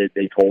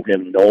 They told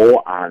him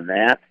no on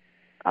that.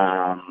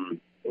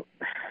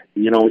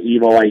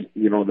 Evo,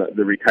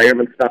 the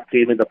retirement stuff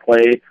came into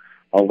play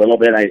a little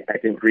bit. I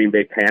think Green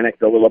Bay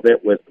panicked a little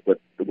bit with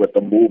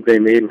the move they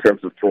made in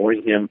terms of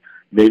throwing him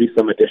maybe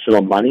some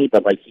additional money.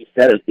 But like he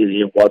said,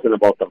 it wasn't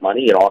about the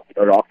money. It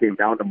all came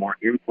down to more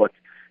input.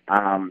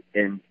 And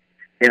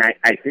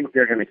I think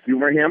they're going to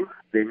humor him.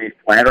 They may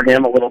flatter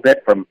him a little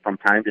bit from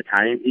time to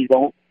time,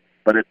 Evo.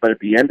 But at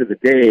the end of the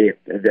day,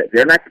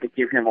 they're not going to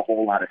give him a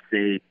whole lot of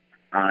say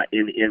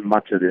in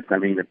much of this. I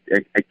mean,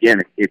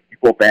 again, if you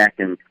go back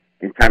and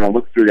kind of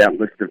look through that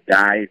list of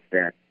guys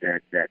that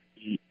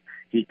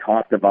he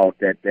talked about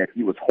that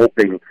he was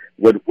hoping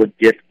would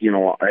get,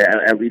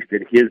 at least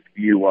in his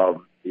view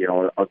of,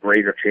 a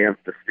greater chance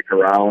to stick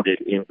around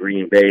in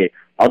Green Bay,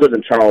 other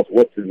than Charles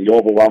Woodson, the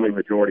overwhelming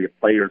majority of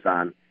players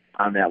on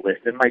that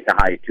list, and Micah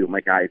Hyde too.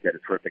 Micah Hyde had a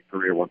terrific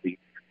career once he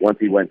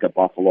went to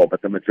Buffalo,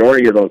 but the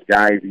majority of those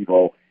guys,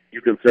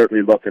 you can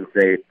certainly look and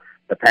say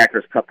the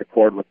Packers cut the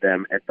cord with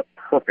them at the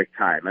perfect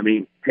time. I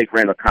mean, take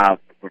Randall Cobb,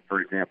 for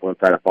example,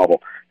 inside a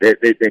bubble. They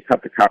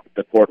cut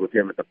the cord with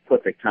him at the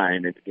perfect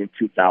time in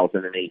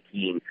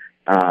 2018.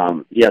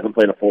 He hasn't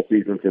played a full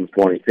season since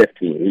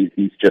 2015.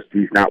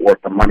 He's not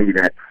worth the money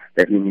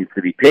that he needs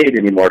to be paid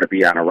anymore to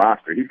be on a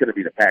roster. He's going to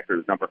be the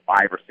Packers' number 5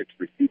 or 6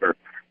 receiver,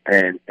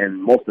 and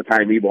most of the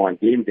time, Evo, on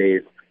game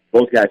days,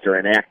 those guys are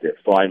inactive.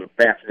 So I'm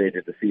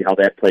fascinated to see how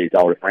that plays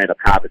out if Randall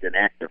Cobb is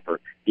inactive for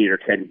 8 or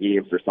 10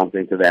 games or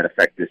something to that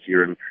effect this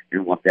year, and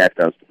what that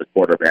does to the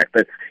quarterback.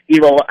 But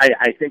Evo,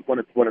 I think when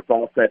it's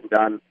all said and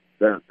done,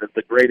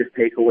 the greatest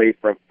takeaway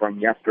from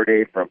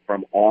yesterday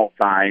from all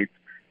sides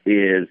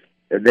is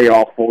they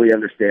all fully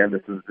understand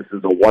this is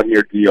a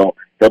 1-year deal.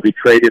 They'll be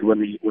traded when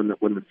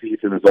the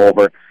season is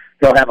over.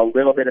 They'll have a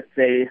little bit of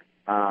say,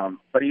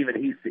 but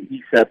even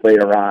he said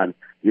later on,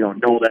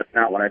 no, that's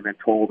not what I've been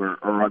told or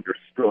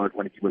understood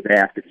when he was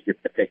asked if he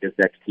gets to pick his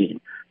next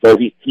team. So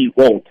he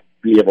won't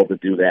be able to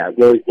do that.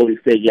 Will he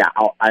say, yeah,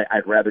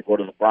 I'd rather go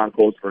to the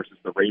Broncos versus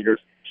the Raiders?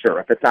 Sure.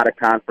 If it's out of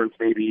conference,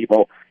 maybe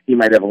he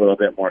might have a little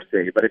bit more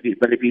say. But if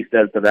he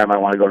says to them, I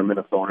want to go to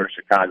Minnesota or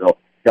Chicago,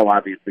 he'll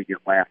obviously get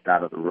laughed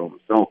out of the room.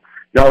 So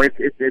no,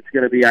 it's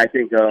going to be, I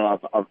think,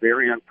 a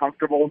very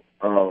uncomfortable,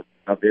 a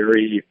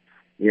very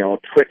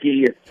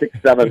tricky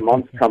 6-7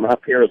 months coming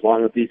up here. As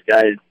long as these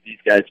guys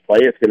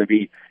play, it's going to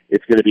be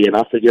an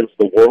us against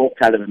the world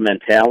kind of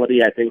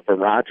mentality. I think for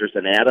Rodgers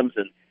and Adams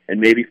and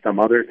maybe some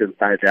others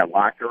inside that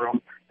locker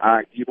room.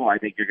 Evo, I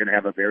think you're going to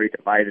have a very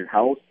divided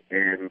house,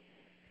 and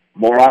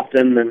more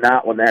often than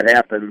not, when that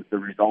happens, the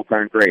results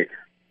aren't great.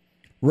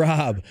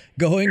 Rob,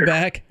 going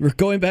back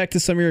to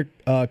some of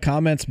your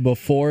comments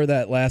before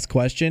that last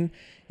question,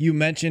 you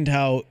mentioned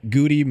how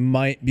Goody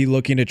might be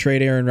looking to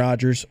trade Aaron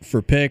Rodgers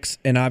for picks,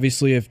 and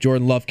obviously if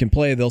Jordan Love can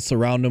play, they'll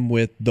surround him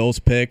with those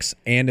picks,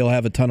 and he'll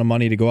have a ton of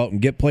money to go out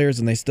and get players,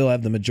 and they still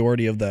have the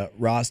majority of the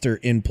roster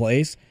in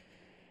place.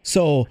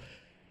 So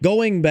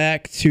going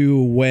back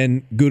to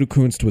when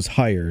Gutekunst was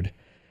hired,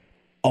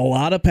 a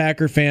lot of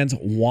Packer fans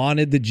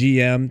wanted the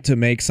GM to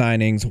make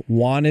signings,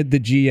 wanted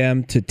the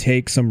GM to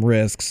take some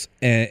risks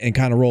and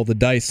kind of roll the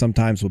dice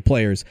sometimes with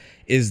players.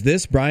 Is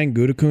this Brian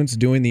Gutekunst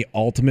doing the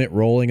ultimate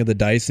rolling of the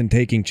dice and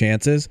taking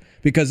chances?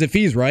 Because if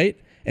he's right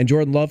and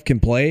Jordan Love can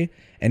play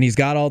and he's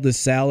got all this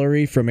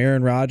salary from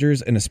Aaron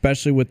Rodgers, and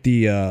especially with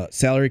the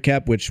salary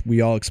cap, which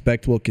we all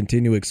expect will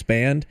continue to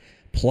expand,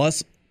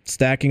 plus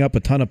stacking up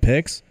a ton of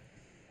picks,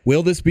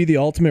 will this be the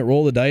ultimate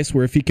roll of the dice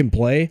where if he can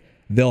play,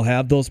 they'll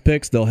have those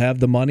picks, they'll have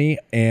the money,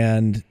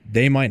 and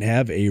they might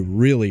have a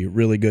really,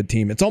 really good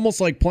team? It's almost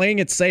like playing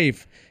it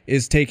safe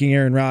is taking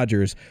Aaron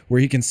Rodgers,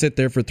 where he can sit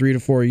there for 3 to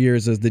 4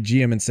 years as the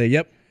GM and say,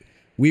 yep,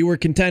 we were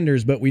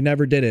contenders, but we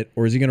never did it.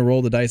 Or is he going to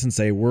roll the dice and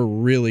say, we're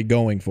really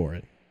going for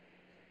it?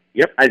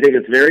 Yep, I think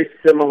it's very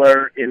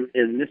similar in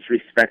this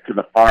respect to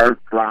the Favre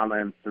drama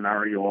and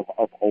scenario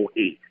of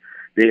 08.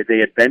 They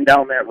had been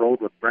down that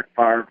road with Brett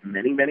Favre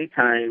many, many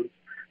times.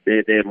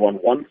 They had won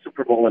one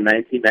Super Bowl in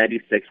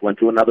 1996, went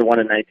to another one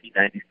in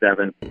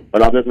 1997,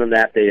 but other than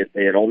that,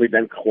 they had only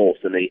been close,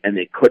 and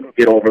they couldn't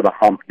get over the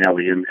hump,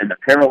 Nelly. And the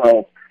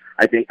parallels,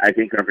 I think,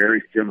 are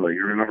very similar.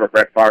 You remember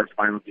Brett Favre's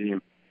final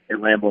game at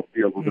Lambeau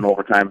Field was an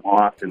overtime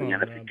loss in the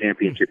NFC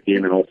Championship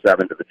game in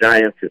 07 to the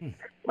Giants. And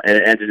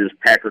it ended his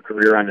Packer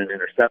career on an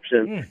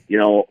interception. You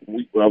know,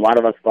 a lot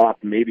of us thought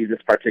maybe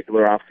this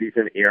particular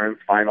offseason, Aaron's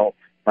final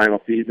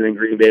season in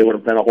Green Bay would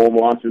have been a home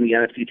loss in the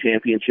NFC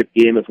Championship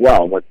game as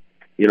well. When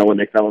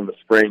they fell in the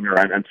spring, or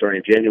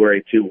in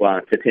January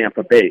to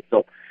Tampa Bay.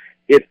 So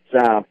it's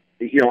I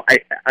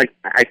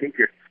think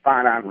you're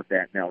spot on with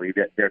that, Nelly.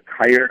 That they're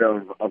tired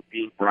of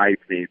being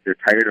bridesmaids. They're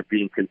tired of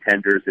being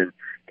contenders and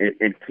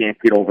can't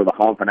get over the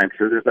hump. And I'm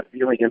sure there's a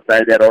feeling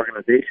inside that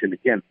organization.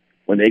 Again,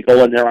 when they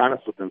go and they're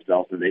honest with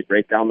themselves and they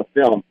break down the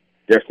film,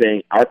 they're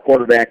saying our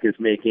quarterback is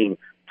making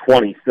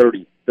 $20,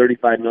 $30,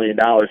 $35 million,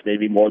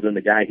 maybe more than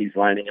the guy he's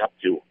lining up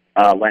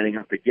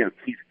against.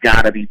 He's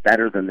got to be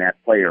better than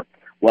that player.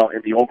 Well,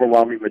 in the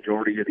overwhelming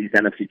majority of these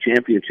NFC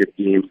Championship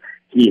games,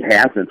 he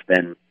hasn't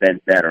been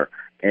better.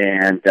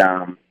 And,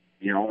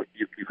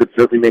 you could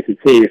certainly make a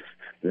case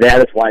that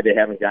is why they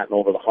haven't gotten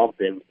over the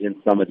hump in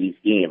some of these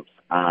games.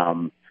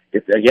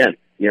 It's again,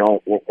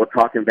 we're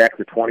talking back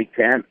to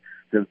 2010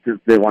 since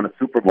they won a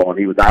Super Bowl, and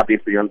he was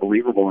obviously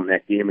unbelievable in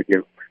that game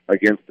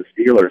against the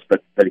Steelers.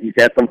 But he's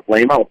had some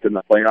flameouts in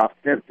the playoffs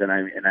since, and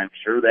I'm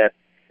sure that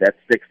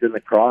sticks in the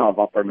craw of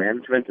upper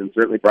management, and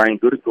certainly Brian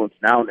Gutekunst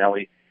now,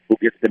 Nelly, who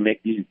gets to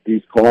make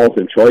these calls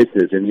and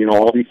choices. And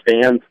all these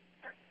fans,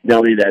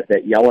 Nelly,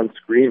 that yell and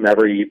scream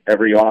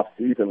every off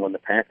season when the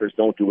Packers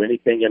don't do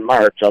anything in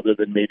March other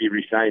than maybe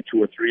re-sign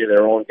 2 or 3 of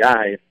their own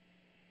guys.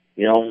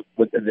 They're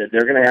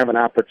going to have an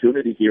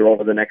opportunity here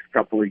over the next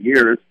couple of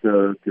years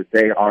to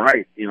say, all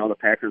right, the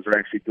Packers are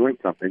actually doing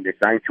something. They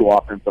signed 2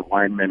 offensive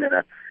linemen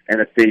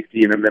and a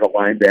safety and a middle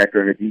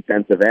linebacker and a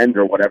defensive end,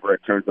 or whatever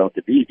it turns out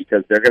to be,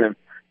 because they're going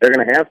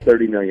to have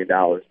 $30 million,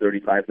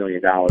 $35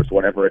 million,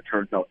 whatever it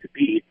turns out to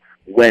be,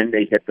 when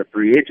they hit the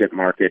free agent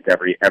market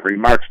every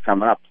March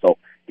coming up. So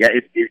yeah,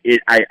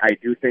 I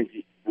do think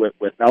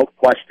without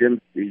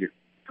question,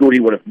 Goody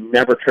would have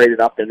never traded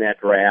up in that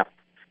draft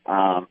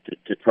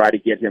to try to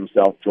get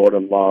himself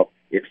Jordan Love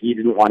if he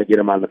didn't want to get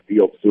him on the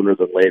field sooner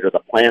than later. The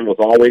plan was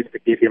always to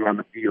get him on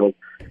the field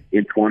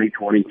in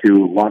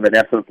 2022. Love, in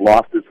essence,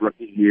 lost his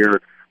rookie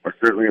year, or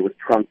certainly it was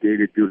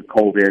truncated due to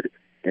COVID.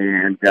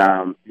 And,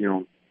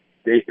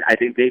 I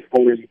think they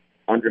fully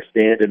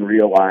understand and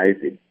realize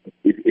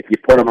if you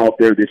put him out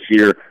there this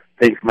year,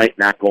 things might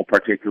not go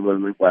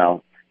particularly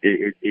well.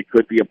 It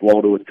could be a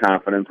blow to his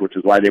confidence, which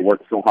is why they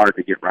worked so hard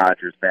to get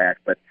Rodgers back.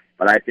 But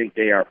I think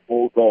they are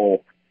full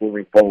goal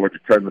moving forward to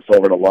turn this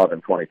over to Love in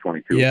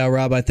 2022. Yeah,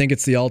 Rob, I think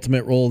it's the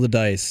ultimate roll of the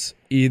dice.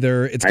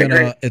 Either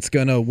it's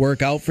gonna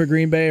work out for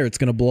Green Bay, or it's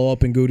gonna blow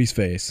up in Goody's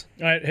face.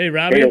 All right, hey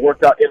Robbie. Hey, it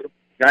worked out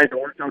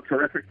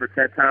terrific for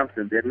Ted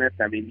Thompson, didn't it?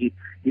 I mean,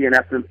 he in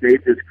essence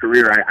saved his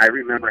career. I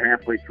remember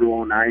halfway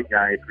through 09,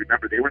 guys.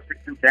 Remember they were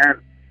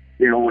 6-10.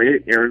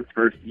 Aaron's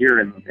first year,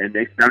 and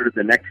they started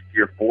the next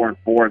year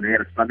 4-4, and they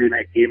had a Sunday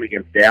night game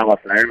against Dallas.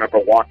 And I remember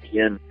walking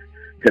in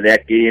to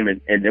that game,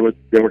 and there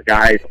were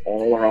guys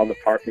all around the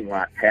parking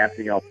lot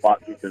passing out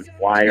buttons and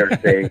flyers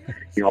saying,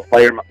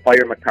 fire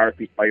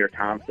McCarthy, fire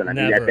Thompson. I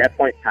mean, at that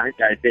point in time,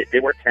 guys, they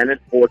were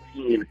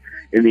 10-14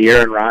 in the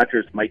Aaron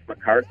Rodgers, Mike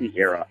McCarthy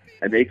era,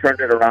 and they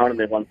turned it around and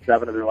they won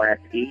 7 of their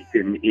last 8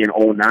 in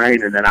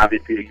 09, and then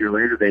obviously a year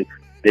later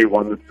they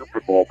won the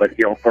Super Bowl. But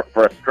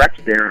for a stretch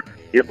there,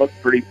 it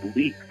looked pretty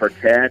bleak for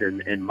Ted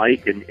and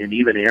Mike and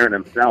even Aaron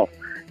himself.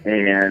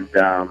 And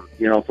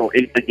so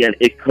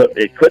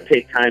it could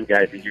take time,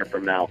 guys, a year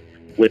from now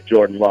with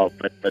Jordan Love.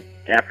 But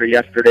after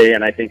yesterday,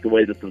 and I think the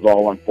way this is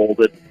all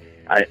unfolded,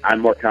 I'm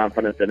more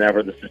confident than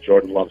ever this is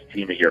Jordan Love's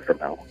team a year from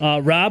now.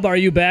 Rob, are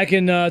you back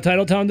in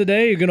Titletown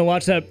today? You're going to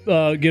watch that,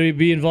 going to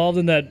be involved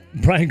in that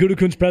Brian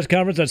Gutekunst press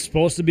conference that's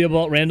supposed to be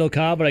about Randall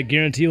Cobb, but I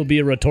guarantee it will be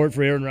a retort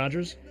for Aaron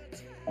Rodgers?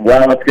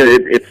 Well, it's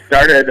good. It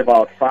started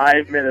about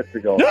 5 minutes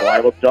ago, so I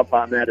will jump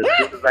on that as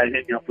soon as I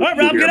hang up with All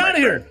right, Rob, get out of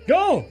here.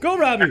 Go,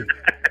 Robbie.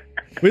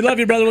 We love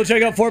you, brother. We'll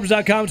check out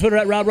Forbes.com, Twitter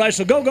at Rob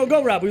Reischel.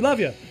 Go, Rob. We love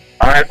you.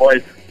 All right,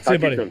 boys. See you,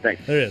 buddy. Soon.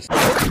 Thanks. There it is.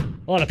 A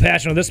lot of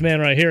passion on this man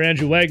right here,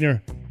 Andrew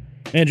Wagner.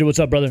 Andrew, what's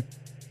up, brother?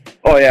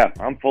 Oh, yeah.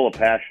 I'm full of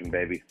passion,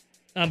 baby.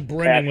 I'm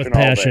brimming with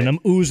passion. I'm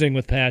oozing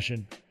with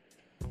passion.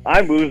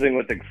 I'm oozing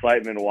with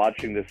excitement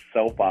watching this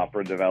soap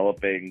opera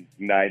developing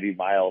 90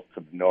 miles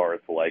to the north.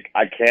 Like,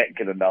 I can't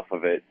get enough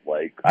of it.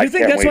 Like, Do you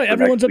think that's why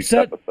everyone's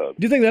upset? Episode.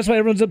 Do you think that's why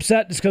everyone's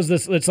upset? Just because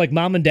it's like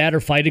mom and dad are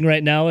fighting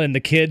right now, and the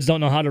kids don't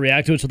know how to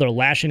react to it, so they're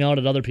lashing out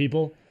at other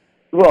people?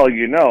 Well,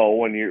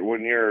 when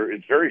you're,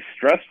 it's very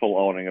stressful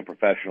owning a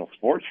professional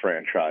sports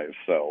franchise.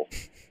 So.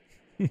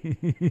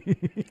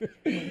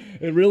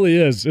 It really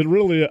is. It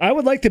really is. I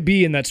would like to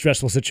be in that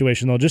stressful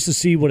situation though, just to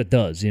see what it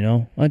does.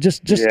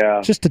 Just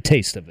a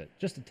taste of it.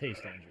 Just a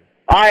taste, Andrew.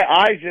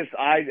 I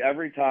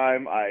every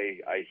time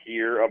I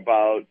hear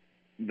about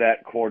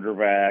that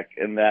quarterback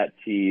and that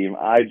team,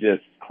 I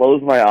just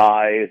close my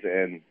eyes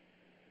and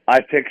I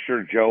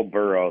picture Joe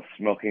Burrow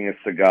smoking a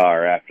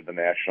cigar after the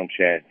national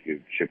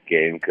championship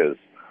game, because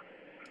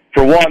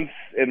for once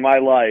in my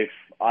life,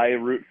 I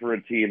root for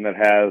a team that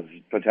has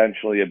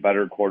potentially a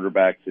better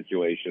quarterback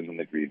situation than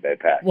the Green Bay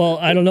Packers. Well,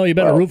 I don't know. You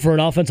better root for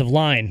an offensive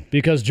line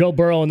because Joe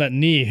Burrow and that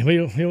knee, we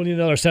don't need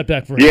another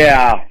setback for him.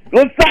 Yeah.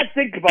 Let's not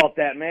think about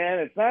that, man.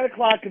 It's 9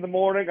 o'clock in the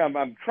morning.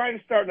 I'm trying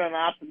to start on an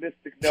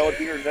optimistic note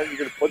here, and then you're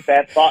going to put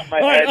that thought in my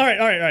head.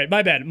 All right.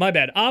 My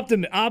bad.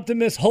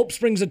 Optimist, hope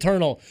springs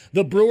eternal.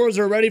 The Brewers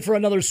are ready for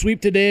another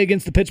sweep today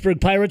against the Pittsburgh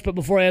Pirates. But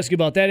before I ask you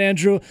about that,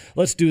 Andrew,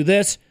 let's do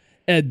this.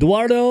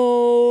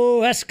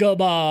 Eduardo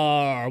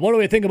Escobar. What do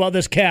we think about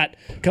this cat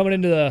coming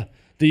into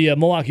the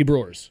Milwaukee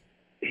Brewers?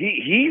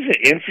 He's an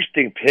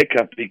interesting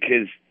pickup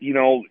because,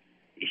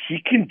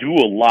 he can do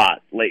a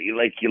lot. Like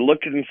you look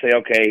at him and say,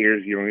 okay,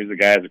 here's the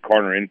guy as a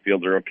corner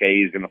infielder.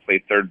 Okay, he's going to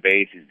play third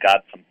base. He's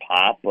got some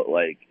pop, but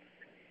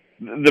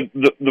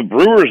the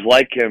Brewers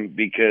like him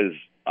because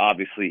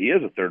obviously he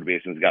is a third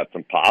baseman. He's got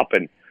some pop,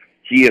 and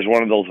he is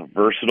one of those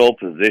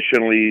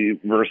positionally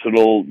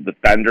versatile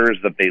defenders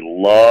that they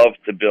love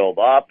to build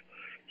up.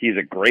 He's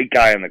a great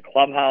guy in the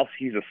clubhouse.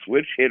 He's a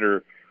switch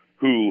hitter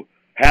who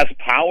has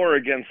power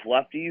against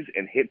lefties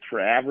and hits for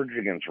average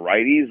against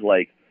righties.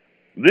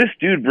 This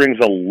dude brings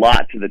a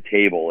lot to the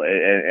table,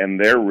 and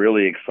they're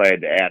really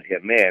excited to add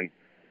him in.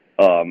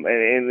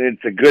 And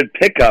it's a good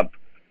pickup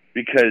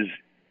because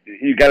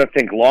you got to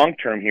think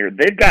long-term here.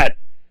 They've got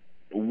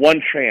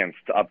one chance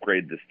to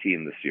upgrade this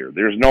team this year.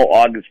 There's no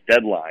August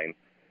deadline,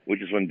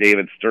 which is when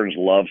David Stearns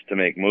loves to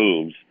make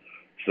moves.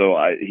 So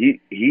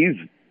he's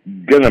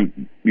going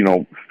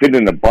to, fit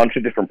in a bunch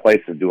of different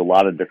places, do a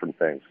lot of different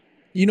things.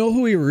 You know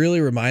who he really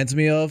reminds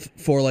me of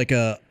for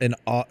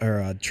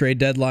a trade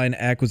deadline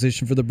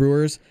acquisition for the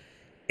Brewers?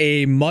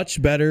 A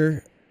much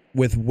better,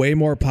 with way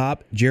more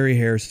pop, Jerry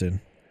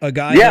Hairston. A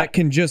guy that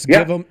can just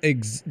give them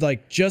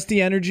just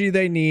the energy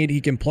they need.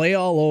 He can play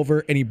all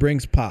over, and he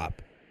brings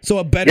pop. So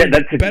a better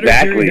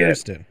Jerry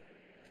Hairston.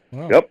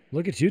 Wow. Yep.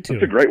 Look at you two.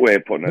 That's a great way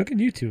of putting it. Look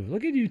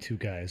at you two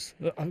guys.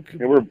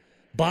 We're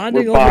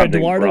bonding over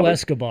Eduardo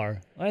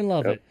Escobar. I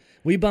love it.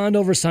 We bond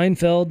over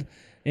Seinfeld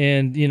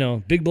and,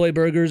 Big Boy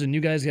Burgers, and you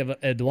guys have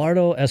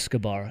Eduardo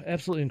Escobar.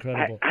 Absolutely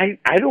incredible.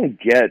 I don't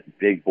get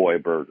Big Boy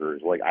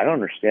Burgers. I don't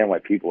understand why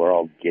people are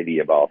all giddy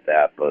about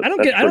that. But I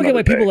don't get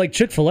why people like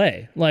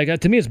Chick-fil-A.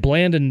 To me, it's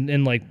bland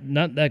and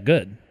not that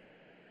good.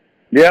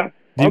 Yeah,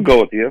 I'll go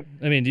with you.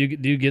 I mean, do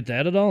you get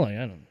that at all? I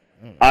don't know.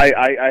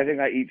 I think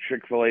I eat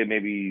Chick-fil-A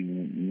maybe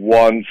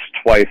once,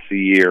 twice a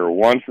year.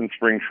 Once in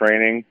spring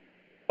training,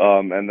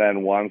 and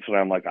then once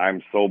when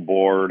I'm so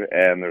bored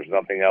and there's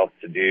nothing else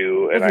to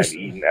do, and I've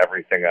eaten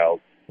everything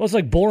else. Well, it's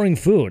like boring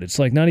food. It's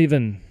not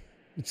even.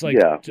 It's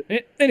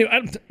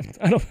anyway.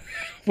 I don't.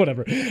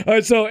 Whatever. All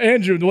right. So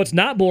Andrew, what's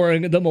not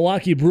boring? The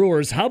Milwaukee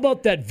Brewers. How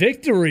about that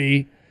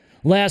victory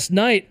last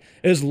night?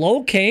 Is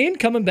Lo Cain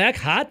coming back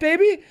hot,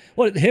 baby?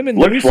 What, him and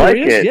Luis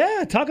Urias?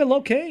 Yeah, talking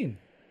Lo Cain.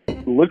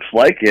 Looks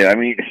like it. I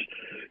mean,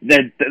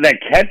 that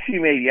catch he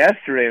made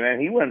yesterday, man,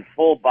 he went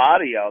full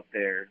body out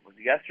there. Was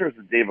it yesterday or was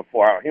it the day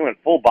before? He went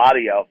full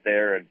body out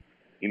there and,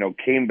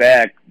 came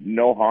back,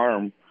 no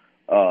harm.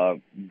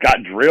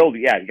 Got drilled.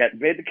 Yeah, he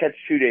made the catch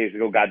 2 days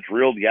ago, got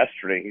drilled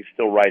yesterday. He's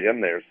still right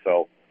in there.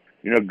 So,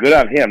 good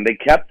on him. They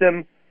kept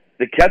him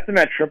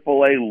at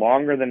AAA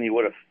longer than he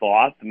would have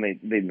thought, and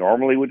they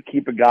normally would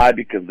keep a guy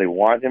because they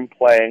want him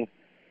playing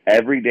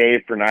every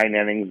day for 9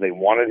 innings. They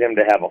wanted him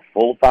to have a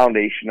full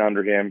foundation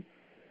under him,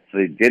 so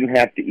they didn't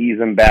have to ease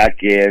him back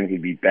in.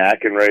 He'd be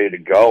back and ready to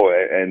go.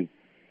 And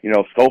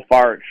so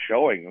far it's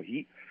showing.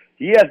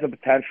 He has the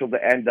potential to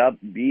end up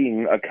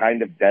being a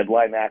kind of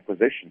deadline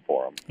acquisition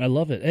for him. I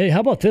love it. Hey, how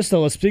about this,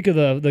 though? Let's speak of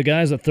the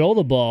guys that throw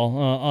the ball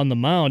on the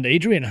mound.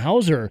 Adrian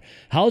Hauser.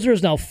 Hauser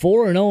is now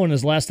 4-0 in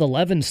his last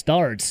 11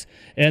 starts,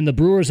 and the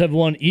Brewers have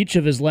won each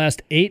of his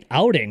last 8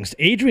 outings.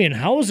 Adrian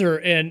Hauser,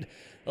 and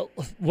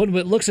when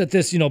it looks at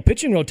this,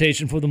 pitching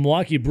rotation for the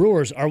Milwaukee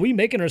Brewers, are we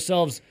making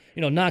ourselves,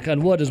 knock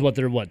on wood, is what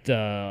they're, what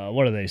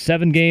are they,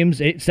 7 games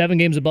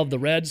above the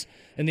Reds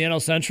in the NL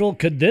Central?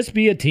 Could this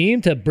be a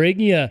team to bring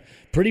you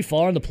pretty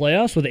far in the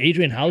playoffs with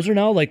Adrian Hauser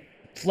now,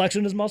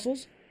 flexing his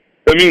muscles?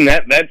 I mean,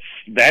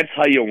 that's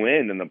how you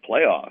win in the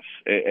playoffs,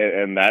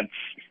 and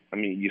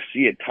you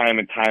see it time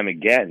and time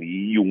again.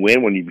 You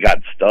win when you've got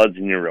studs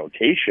in your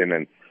rotation,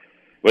 and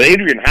with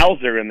Adrian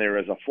Hauser in there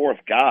as a 4th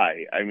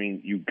guy, I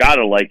mean, you got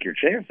to like your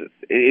chances.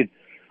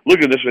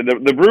 Look at this way.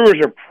 The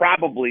Brewers are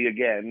probably,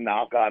 again,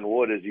 knock on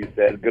wood, as you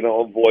said, going to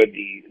avoid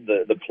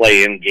the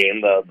play-in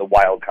game, the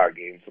wild card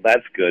game, so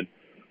that's good.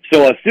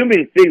 So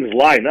assuming things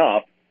line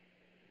up,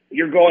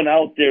 you're going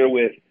out there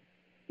with,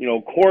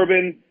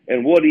 Corbin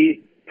and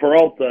Woody,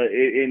 Peralta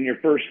in your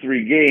first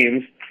 3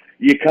 games.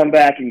 You come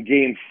back in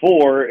game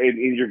 4,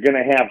 and you're going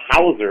to have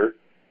Hauser.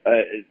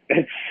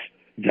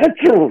 That's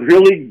a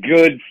really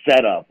good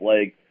setup.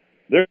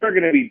 There are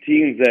going to be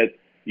teams that,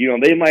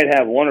 they might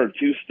have 1 or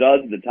 2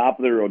 studs at the top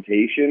of their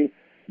rotation,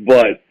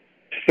 but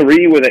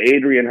 3 with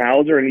Adrian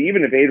Hauser, and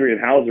even if Adrian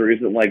Hauser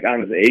isn't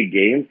on his A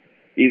game,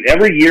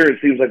 every year it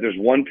seems like there's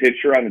one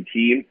pitcher on the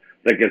team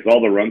that gets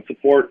all the run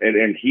support,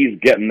 and he's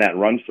getting that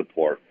run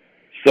support.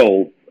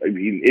 So, I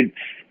mean,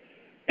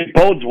 it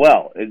bodes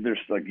well. There's,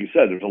 like you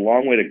said, there's a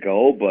long way to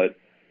go, but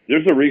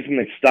there's a reason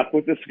they stuck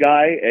with this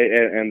guy,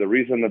 and the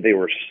reason that they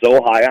were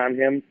so high on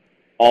him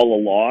all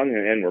along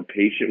and were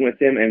patient with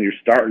him, and you're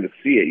starting to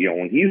see it.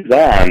 When he's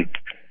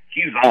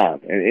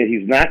on, and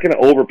he's not going to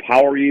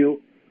overpower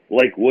you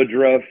like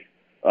Woodruff.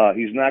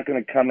 He's not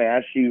going to come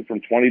at you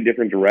from 20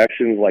 different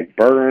directions like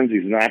Burns.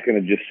 He's not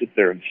going to just sit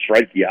there and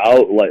strike you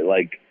out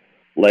like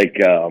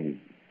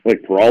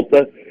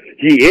Peralta.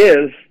 He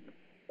is.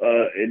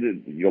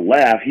 You'll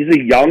laugh. He's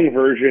a young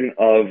version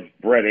of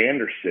Brett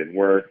Anderson,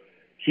 where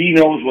he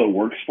knows what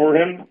works for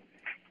him.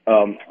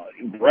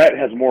 Brett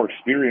has more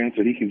experience,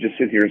 and he can just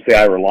sit here and say,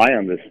 I rely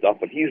on this stuff,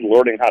 but he's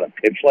learning how to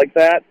pitch like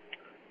that.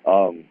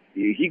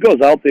 He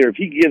goes out there, if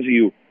he gives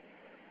you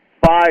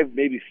 5,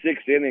 maybe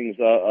 6 innings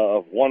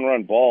of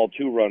 1-run ball,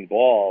 2-run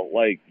ball,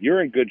 like,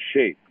 you're in good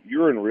shape.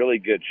 You're in really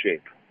good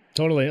shape.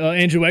 Totally.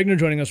 Andrew Wagner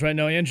joining us right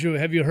now. Andrew,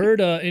 have you heard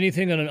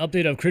anything on an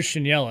update of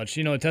Christian Yelich?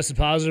 It tested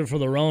positive for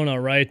the Rona,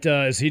 right?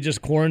 Is he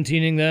just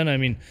quarantining then? I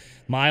mean,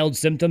 mild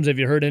symptoms. Have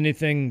you heard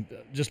anything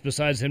just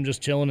besides him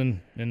just chilling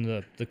in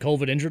the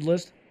COVID injured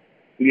list?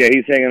 Yeah,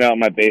 he's hanging out in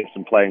my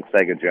basement playing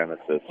Sega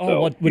Genesis.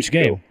 Oh, so which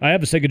game? I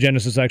have a Sega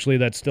Genesis, actually,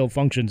 that still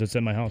functions. It's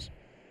at my house.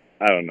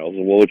 I don't know.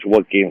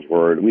 What games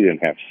were it? We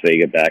didn't have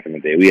Sega back in the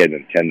day. We had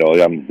Nintendo.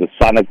 The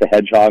Sonic the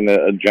Hedgehog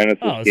Genesis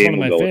game. Oh, it's one of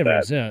my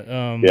favorites,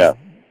 yeah.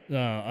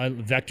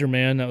 Vector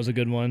Man, that was a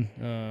good one.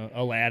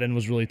 Aladdin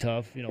was really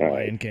tough.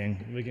 Lion King.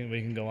 We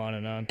can go on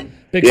and on.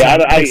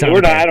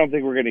 I don't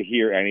think we're going to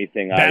hear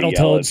anything out of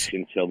Battletoads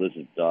until this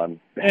is done.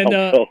 And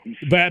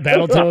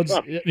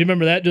Battletoads. You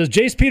remember that?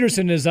 Jace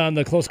Peterson is on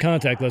the close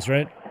contact list,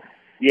 right?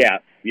 Yeah.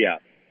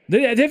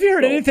 Have you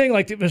heard anything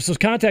like this was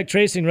contact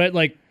tracing, right?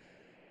 Like,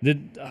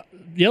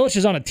 Yelich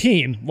is on a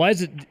team. Why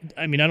is it?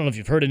 I mean, I don't know if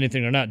you've heard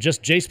anything or not.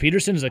 Just Jace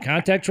Peterson is a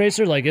contact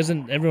tracer. Like,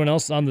 isn't everyone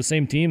else on the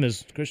same team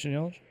as Christian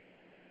Yelich?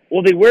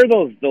 Well, they wear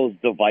those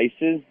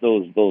devices,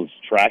 those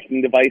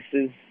tracking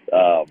devices,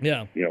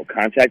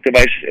 contact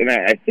devices. And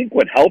I think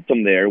what helped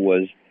them there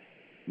was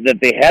that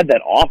they had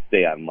that off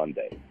day on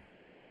Monday.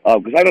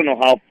 Because I don't know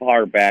how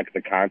far back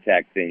the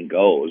contact thing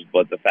goes,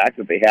 but the fact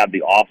that they had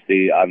the off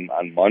day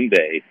on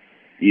Monday,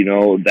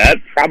 that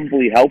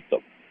probably helped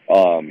them.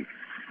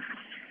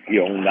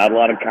 Not a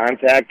lot of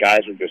contact.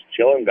 Guys were just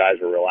chilling. Guys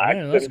were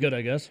relaxing. Yeah, that's good,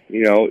 I guess.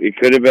 It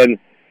could have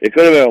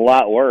been a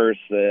lot worse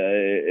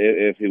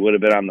if he would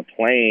have been on the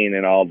plane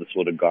and all this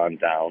would have gone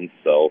down.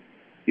 So,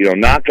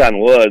 knock on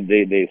wood,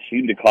 they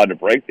seem to caught a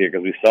break there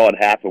because we saw it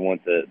happen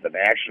with the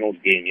Nationals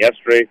game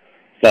yesterday.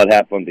 Saw it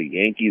happen with the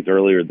Yankees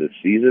earlier this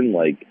season.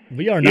 Like,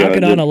 we are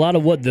knocking on a lot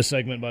of wood this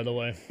segment, by the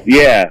way.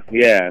 Yeah.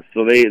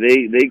 So they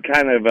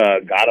kind of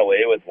got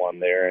away with one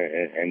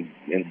there and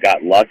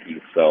got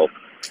lucky. So.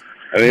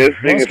 I mean, this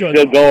thing is still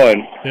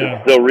going. Yeah.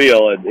 It's still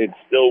real. It's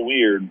still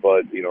weird,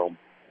 but,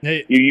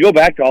 hey, you go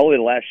back to all the way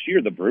to last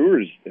year, the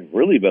Brewers have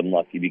really been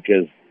lucky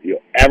because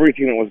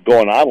everything that was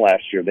going on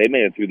last year, they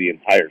made it through the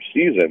entire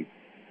season.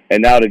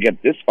 And now to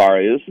get this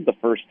far, this is the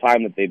first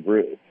time that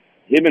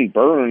him and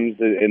Burns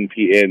and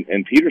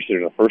Peterson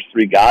are the first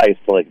 3 guys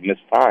to, miss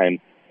time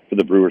for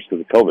the Brewers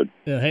because of COVID.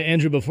 Yeah, hey,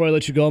 Andrew, before I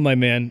let you go, my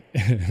man,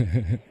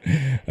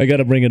 I got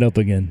to bring it up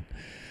again.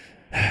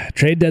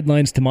 Trade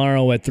deadline's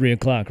tomorrow at 3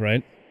 o'clock,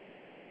 right?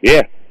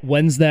 Yeah.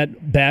 When's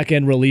that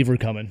back-end reliever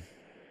coming?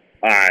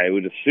 I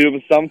would assume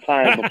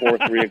sometime before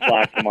 3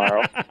 o'clock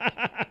tomorrow.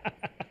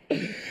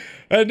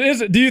 And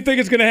do you think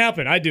it's going to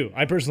happen? I do.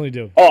 I personally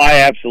do. Oh, I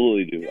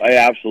absolutely do.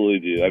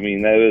 I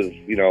mean, that is,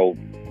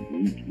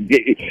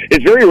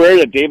 it's very rare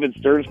that David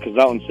Stearns comes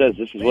out and says,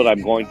 this is what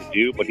I'm going to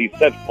do. But he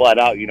said flat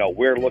out,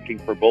 we're looking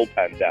for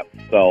bullpen depth.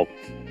 So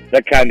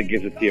that kind of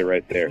gives it to you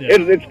right there. Yeah.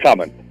 It's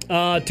coming.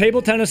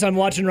 Table tennis I'm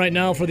watching right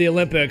now for the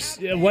Olympics.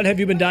 What have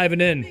you been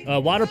diving in?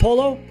 Water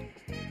polo?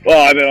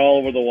 Well, I've been all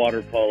over the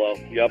water polo.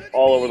 Yep,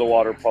 all over the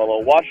water polo.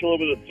 Watched a little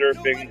bit of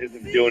surfing.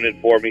 Isn't doing it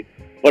for me.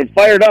 But I'm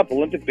fired up.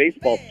 Olympic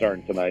baseball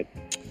starting tonight.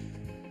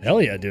 Hell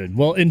yeah, dude.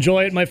 Well,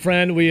 enjoy it, my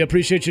friend. We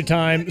appreciate your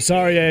time.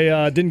 Sorry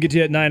I didn't get to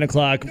you at 9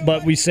 o'clock,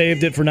 but we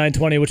saved it for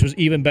 9:20, which was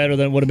even better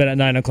than it would have been at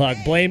 9 o'clock.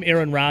 Blame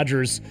Aaron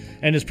Rodgers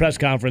and his press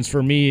conference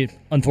for me,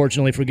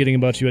 unfortunately, forgetting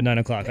about you at 9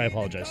 o'clock. I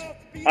apologize.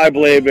 I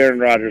blame Aaron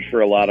Rodgers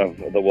for a lot of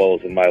the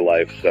woes in my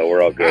life, so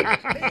we're all good.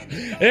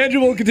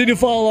 Andrew will continue to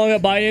follow along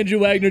at by Andrew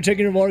Wagner,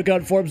 checking your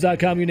workout at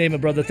Forbes.com. You name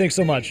it, brother. Thanks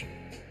so much.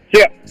 See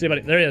ya. See you,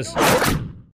 buddy. There he is.